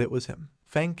said that it was him.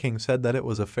 Fang King said that it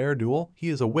was a fair duel, he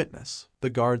is a witness. The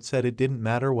guard said it didn't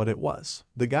matter what it was.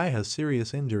 The guy has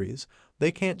serious injuries,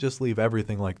 they can't just leave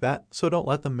everything like that, so don't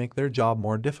let them make their job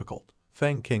more difficult.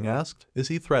 Fang King asked, is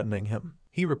he threatening him?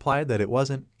 He replied that it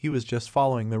wasn't, he was just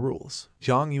following the rules.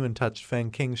 Zhong Yuan touched Fang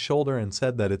King's shoulder and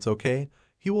said that it's okay,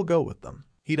 he will go with them.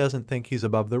 He doesn't think he's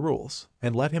above the rules,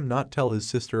 and let him not tell his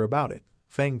sister about it.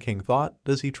 Fang King thought,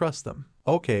 does he trust them?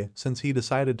 Okay, since he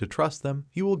decided to trust them,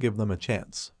 he will give them a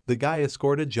chance. The guy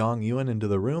escorted Zhong Yuan into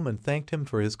the room and thanked him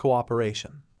for his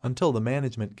cooperation. Until the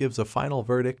management gives a final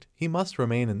verdict, he must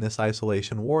remain in this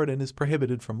isolation ward and is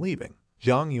prohibited from leaving.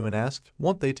 Zhong Yuan asked,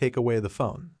 won't they take away the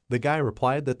phone? The guy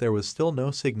replied that there was still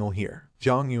no signal here.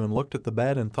 Zhong Yuan looked at the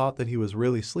bed and thought that he was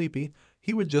really sleepy,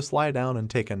 he would just lie down and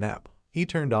take a nap. He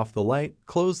turned off the light,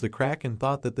 closed the crack and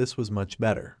thought that this was much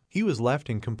better. He was left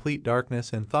in complete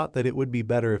darkness and thought that it would be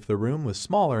better if the room was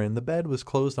smaller and the bed was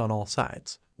closed on all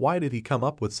sides. Why did he come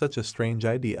up with such a strange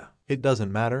idea? It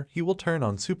doesn't matter, he will turn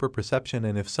on super perception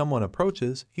and if someone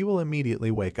approaches, he will immediately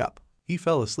wake up. He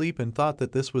fell asleep and thought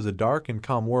that this was a dark and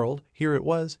calm world. Here it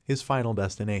was, his final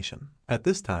destination. At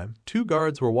this time, 2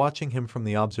 guards were watching him from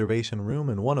the observation room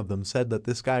and one of them said that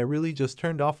this guy really just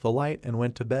turned off the light and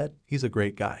went to bed, he's a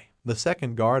great guy. The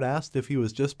second guard asked if he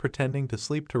was just pretending to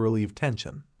sleep to relieve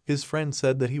tension. His friend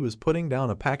said that he was putting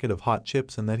down a packet of hot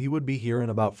chips and that he would be here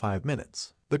in about 5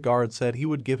 minutes. The guard said he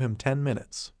would give him 10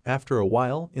 minutes. After a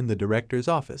while, in the director's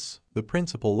office, the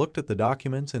principal looked at the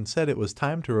documents and said it was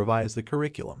time to revise the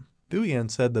curriculum. Du Yan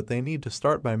said that they need to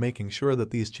start by making sure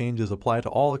that these changes apply to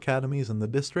all academies in the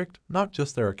district, not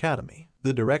just their academy.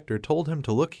 The director told him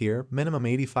to look here, minimum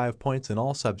 85 points in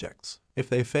all subjects. If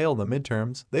they fail the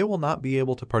midterms, they will not be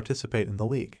able to participate in the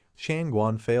league. Shang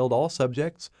Guan failed all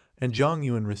subjects, and Zhong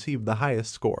Yuan received the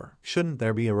highest score. Shouldn't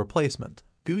there be a replacement?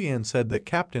 Du Yan said that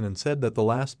captain and said that the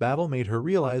last battle made her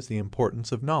realize the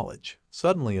importance of knowledge.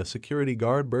 Suddenly a security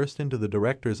guard burst into the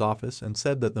director's office and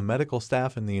said that the medical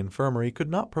staff in the infirmary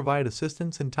could not provide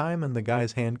assistance in time and the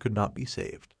guy's hand could not be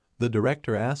saved. The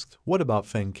director asked, what about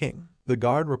Feng King? The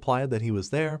guard replied that he was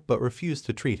there but refused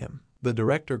to treat him. The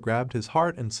director grabbed his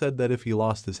heart and said that if he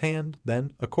lost his hand,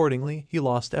 then, accordingly, he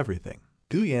lost everything.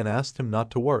 Du Yan asked him not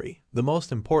to worry. The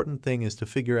most important thing is to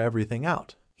figure everything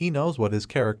out. He knows what his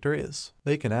character is.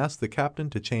 They can ask the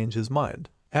captain to change his mind.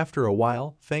 After a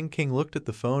while, Feng King looked at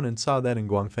the phone and saw that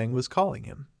Nguangfeng was calling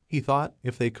him. He thought,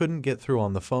 if they couldn't get through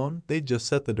on the phone, they'd just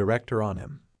set the director on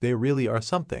him. They really are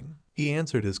something. He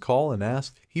answered his call and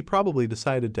asked, he probably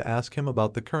decided to ask him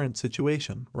about the current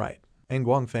situation, right?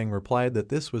 Nguangfeng replied that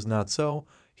this was not so,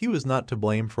 he was not to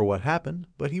blame for what happened,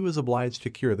 but he was obliged to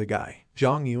cure the guy.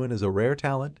 Zhong Yuan is a rare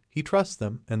talent, he trusts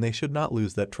them, and they should not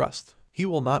lose that trust. He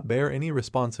will not bear any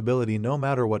responsibility no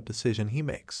matter what decision he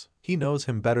makes. He knows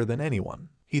him better than anyone.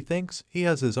 He thinks he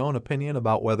has his own opinion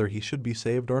about whether he should be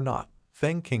saved or not.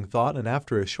 Feng King thought and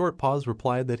after a short pause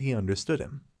replied that he understood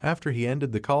him. After he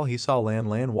ended the call he saw Lan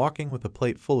Lan walking with a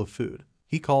plate full of food.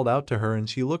 He called out to her and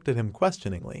she looked at him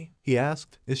questioningly. He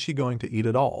asked, is she going to eat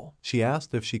it all? She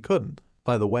asked if she couldn't.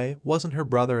 By the way, wasn't her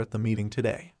brother at the meeting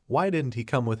today? Why didn't he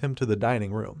come with him to the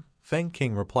dining room? Feng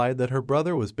King replied that her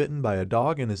brother was bitten by a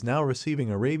dog and is now receiving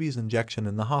a rabies injection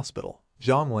in the hospital.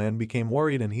 Zhong Lan became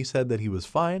worried and he said that he was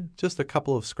fine, just a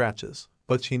couple of scratches.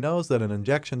 But she knows that an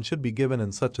injection should be given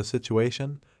in such a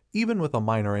situation, even with a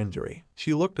minor injury.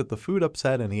 She looked at the food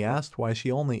upset and he asked why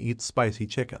she only eats spicy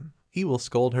chicken. He will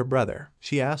scold her brother.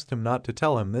 She asked him not to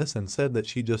tell him this and said that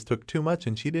she just took too much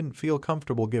and she didn't feel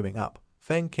comfortable giving up.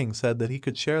 Feng King said that he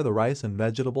could share the rice and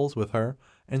vegetables with her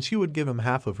and she would give him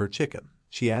half of her chicken.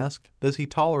 She asked, does he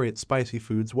tolerate spicy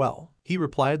foods well? He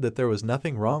replied that there was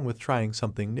nothing wrong with trying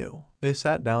something new. They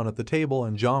sat down at the table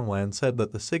and Zhong Lan said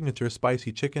that the signature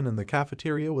spicy chicken in the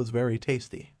cafeteria was very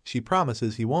tasty. She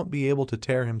promises he won't be able to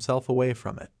tear himself away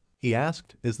from it. He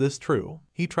asked, is this true?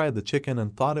 He tried the chicken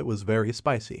and thought it was very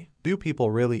spicy. Do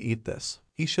people really eat this?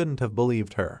 He shouldn't have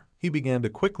believed her. He began to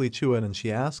quickly chew it and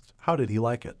she asked, how did he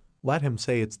like it? Let him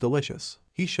say it's delicious.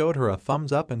 He showed her a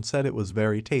thumbs up and said it was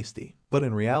very tasty. But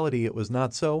in reality it was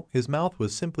not so, his mouth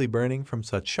was simply burning from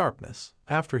such sharpness.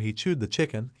 After he chewed the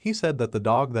chicken, he said that the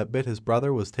dog that bit his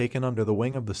brother was taken under the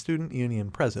wing of the student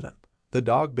union president. The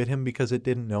dog bit him because it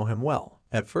didn't know him well.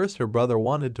 At first her brother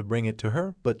wanted to bring it to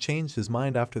her, but changed his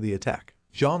mind after the attack.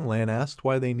 Zhong Lan asked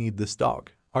why they need this dog.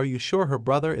 Are you sure her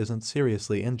brother isn't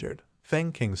seriously injured?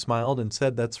 Feng King smiled and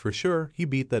said that's for sure, he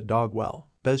beat that dog well.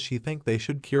 Does she think they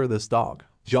should cure this dog?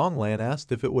 Zhong Lan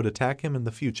asked if it would attack him in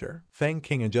the future. Feng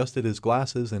King adjusted his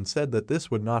glasses and said that this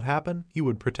would not happen, he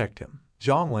would protect him.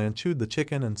 Zhong Lan chewed the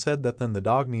chicken and said that then the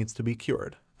dog needs to be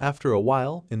cured. After a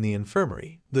while, in the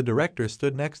infirmary, the director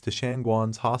stood next to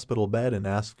Shangguan's hospital bed and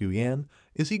asked Gu Yan,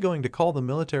 is he going to call the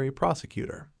military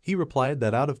prosecutor? He replied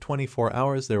that out of 24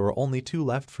 hours there were only 2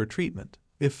 left for treatment.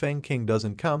 If Feng King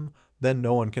doesn't come, then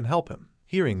no one can help him.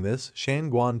 Hearing this,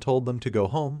 Shangguan told them to go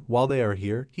home. While they are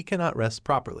here, he cannot rest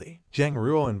properly. Zhang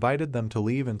Ruo invited them to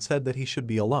leave and said that he should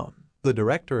be alone. The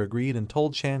director agreed and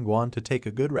told Shangguan to take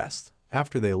a good rest.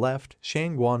 After they left,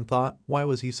 Shangguan thought, why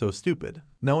was he so stupid?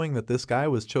 Knowing that this guy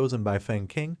was chosen by Feng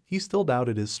King, he still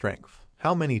doubted his strength.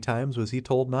 How many times was he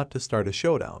told not to start a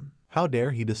showdown? How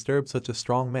dare he disturb such a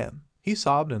strong man? He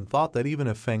sobbed and thought that even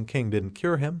if Feng King didn't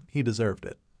cure him, he deserved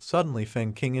it. Suddenly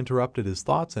Feng King interrupted his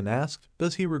thoughts and asked,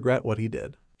 does he regret what he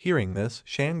did? Hearing this,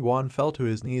 Shangguan fell to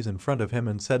his knees in front of him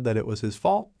and said that it was his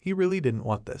fault, he really didn't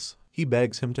want this. He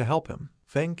begs him to help him.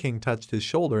 Feng King touched his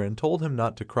shoulder and told him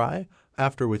not to cry,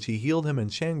 after which he healed him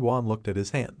and Shangguan looked at his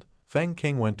hand. Feng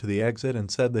King went to the exit and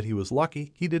said that he was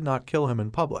lucky he did not kill him in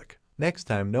public. Next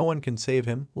time no one can save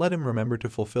him, let him remember to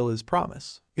fulfill his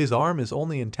promise. His arm is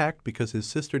only intact because his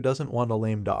sister doesn't want a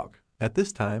lame dog. At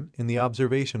this time, in the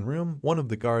observation room, one of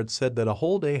the guards said that a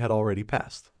whole day had already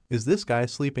passed. Is this guy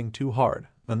sleeping too hard?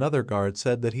 Another guard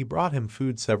said that he brought him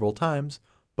food several times,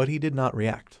 but he did not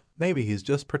react. Maybe he's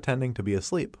just pretending to be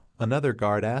asleep. Another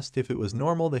guard asked if it was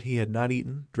normal that he had not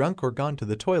eaten, drunk or gone to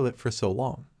the toilet for so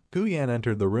long. Gu Yan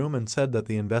entered the room and said that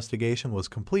the investigation was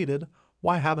completed.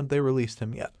 Why haven't they released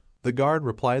him yet? The guard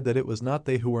replied that it was not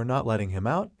they who were not letting him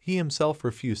out, he himself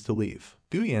refused to leave.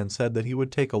 Gu Yan said that he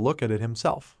would take a look at it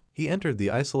himself. He entered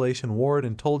the isolation ward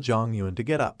and told Zhong Yuan to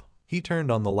get up. He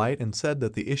turned on the light and said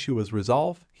that the issue was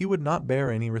resolved, he would not bear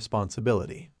any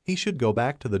responsibility. He should go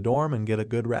back to the dorm and get a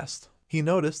good rest. He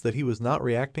noticed that he was not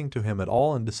reacting to him at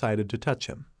all and decided to touch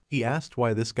him. He asked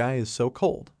why this guy is so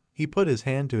cold. He put his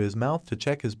hand to his mouth to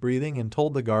check his breathing and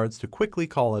told the guards to quickly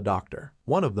call a doctor.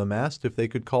 One of them asked if they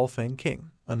could call Feng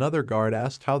King. Another guard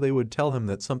asked how they would tell him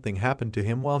that something happened to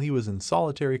him while he was in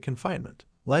solitary confinement.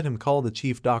 Let him call the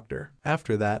chief doctor.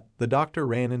 After that, the doctor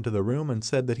ran into the room and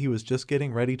said that he was just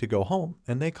getting ready to go home,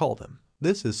 and they called him.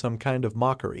 This is some kind of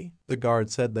mockery. The guard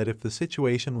said that if the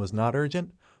situation was not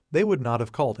urgent, they would not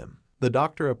have called him. The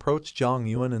doctor approached Zhong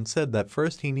Yuan and said that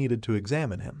first he needed to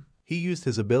examine him. He used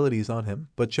his abilities on him,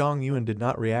 but Zhong Yuan did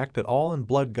not react at all and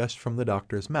blood gushed from the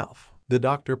doctor's mouth. The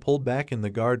doctor pulled back and the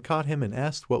guard caught him and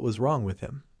asked what was wrong with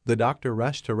him. The doctor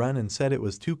rushed to run and said it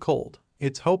was too cold.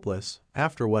 It's hopeless.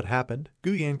 After what happened,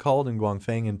 Gu Yan called in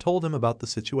Guangfeng and told him about the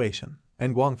situation.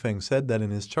 And Guangfeng said that in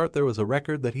his chart there was a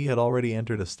record that he had already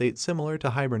entered a state similar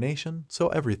to hibernation, so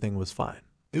everything was fine.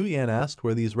 Gu Yan asked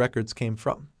where these records came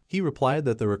from. He replied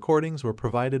that the recordings were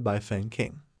provided by Feng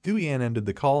King. Gu Yan ended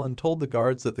the call and told the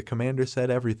guards that the commander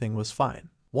said everything was fine.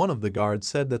 One of the guards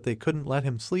said that they couldn't let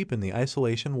him sleep in the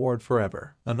isolation ward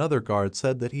forever. Another guard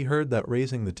said that he heard that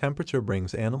raising the temperature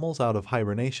brings animals out of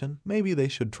hibernation, maybe they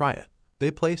should try it. They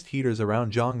placed heaters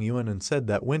around Zhong Yuan and said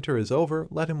that winter is over,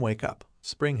 let him wake up.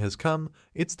 Spring has come,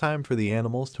 it's time for the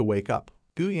animals to wake up.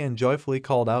 Gu Yan joyfully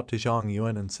called out to Zhong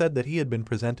Yuan and said that he had been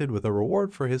presented with a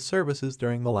reward for his services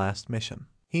during the last mission.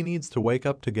 He needs to wake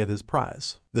up to get his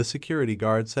prize. The security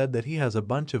guard said that he has a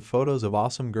bunch of photos of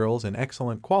awesome girls in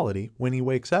excellent quality. When he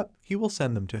wakes up, he will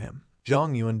send them to him.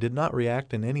 Zhong Yuan did not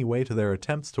react in any way to their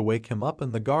attempts to wake him up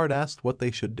and the guard asked what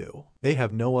they should do. They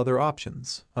have no other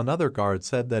options. Another guard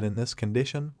said that in this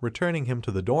condition, returning him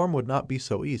to the dorm would not be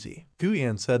so easy. Gu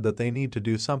Yan said that they need to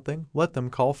do something, let them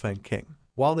call Feng King.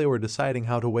 While they were deciding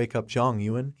how to wake up Zhong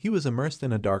Yuan, he was immersed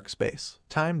in a dark space.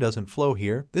 Time doesn't flow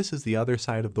here, this is the other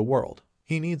side of the world.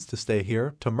 He needs to stay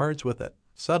here, to merge with it.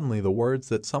 Suddenly the words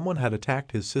that someone had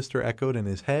attacked his sister echoed in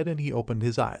his head and he opened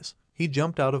his eyes. He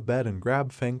jumped out of bed and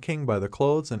grabbed Feng King by the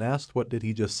clothes and asked what did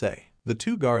he just say. The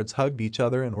two guards hugged each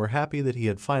other and were happy that he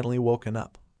had finally woken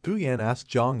up. Gu Yan asked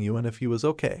Zhong Yuan if he was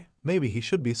okay. Maybe he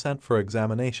should be sent for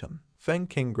examination. Feng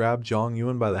King grabbed Zhong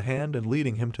Yuan by the hand and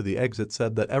leading him to the exit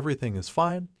said that everything is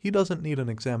fine, he doesn't need an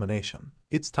examination.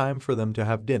 It's time for them to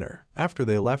have dinner. After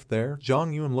they left there,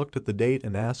 Zhong Yuan looked at the date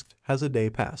and asked, has a day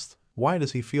passed? Why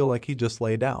does he feel like he just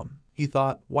lay down? He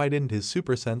thought, why didn't his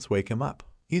super sense wake him up?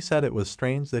 He said it was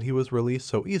strange that he was released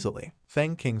so easily.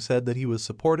 Feng King said that he was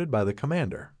supported by the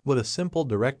commander. Would a simple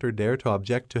director dare to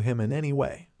object to him in any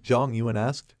way? Zhong Yuan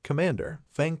asked, Commander.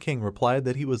 Feng King replied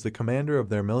that he was the commander of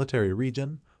their military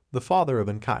region, the father of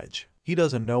Enkaij. He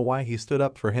doesn't know why he stood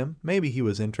up for him, maybe he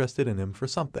was interested in him for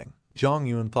something. Zhong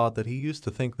Yuan thought that he used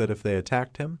to think that if they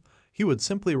attacked him, he would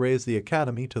simply raze the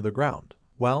academy to the ground.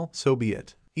 Well, so be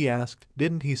it. He asked,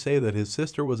 didn't he say that his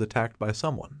sister was attacked by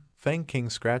someone? Feng King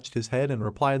scratched his head and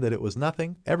replied that it was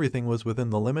nothing, everything was within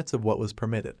the limits of what was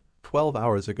permitted. 12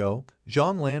 hours ago,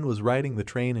 Zhong Lan was riding the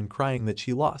train and crying that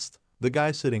she lost. The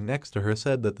guy sitting next to her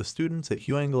said that the students at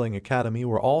Huangling Academy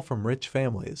were all from rich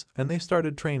families, and they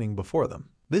started training before them.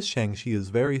 This Shang-Chi is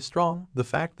very strong, the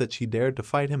fact that she dared to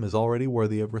fight him is already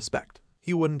worthy of respect.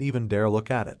 He wouldn't even dare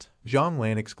look at it. Zhong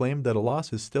Lan exclaimed that a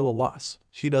loss is still a loss.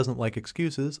 She doesn't like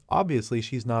excuses, obviously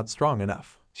she's not strong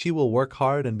enough. She will work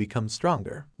hard and become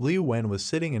stronger. Liu Wen was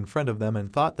sitting in front of them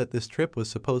and thought that this trip was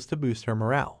supposed to boost her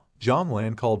morale. Zhong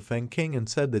Lan called Feng King and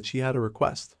said that she had a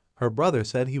request. Her brother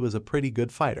said he was a pretty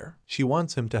good fighter. She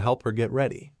wants him to help her get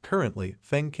ready. Currently,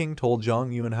 Feng King told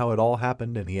Zhong Yuan how it all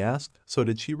happened and he asked, so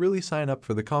did she really sign up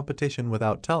for the competition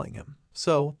without telling him?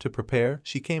 So, to prepare,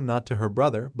 she came not to her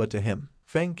brother but to him.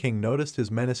 Feng King noticed his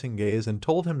menacing gaze and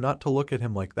told him not to look at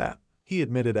him like that. He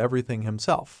admitted everything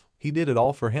himself. He did it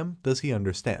all for him, does he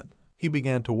understand? He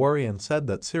began to worry and said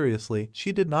that seriously,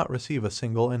 she did not receive a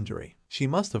single injury. She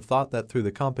must have thought that through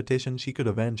the competition she could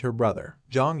avenge her brother.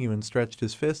 Zhong Yuan stretched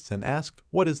his fists and asked,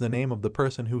 what is the name of the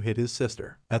person who hit his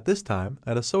sister? At this time,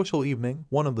 at a social evening,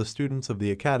 one of the students of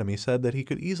the academy said that he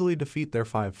could easily defeat their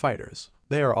 5 fighters.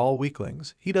 They are all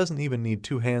weaklings. He doesn't even need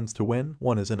 2 hands to win,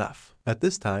 1 is enough. At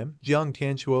this time, Jiang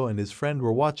Tianchuo and his friend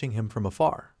were watching him from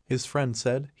afar. His friend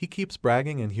said, he keeps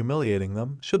bragging and humiliating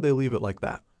them, should they leave it like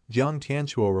that? Jiang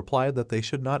Tianchuo replied that they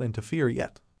should not interfere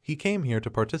yet. He came here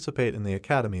to participate in the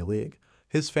Academy League.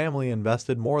 His family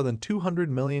invested more than 200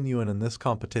 million yuan in this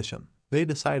competition. They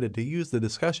decided to use the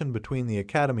discussion between the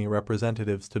Academy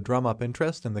representatives to drum up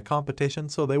interest in the competition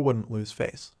so they wouldn't lose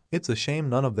face. It's a shame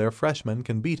none of their freshmen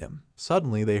can beat him.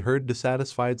 Suddenly they heard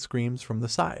dissatisfied screams from the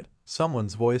side.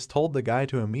 Someone's voice told the guy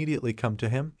to immediately come to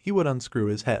him, he would unscrew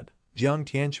his head. Jiang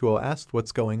Tianchuo asked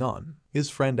what's going on. His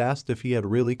friend asked if he had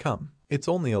really come. It's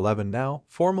only 11 now,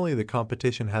 formally the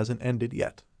competition hasn't ended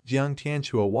yet. Jiang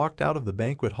Tianchuo walked out of the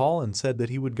banquet hall and said that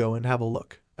he would go and have a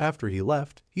look. After he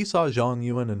left, he saw Zhong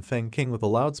Yuan and Feng King with a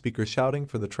loudspeaker shouting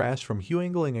for the trash from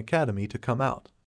Huangling Academy to come out.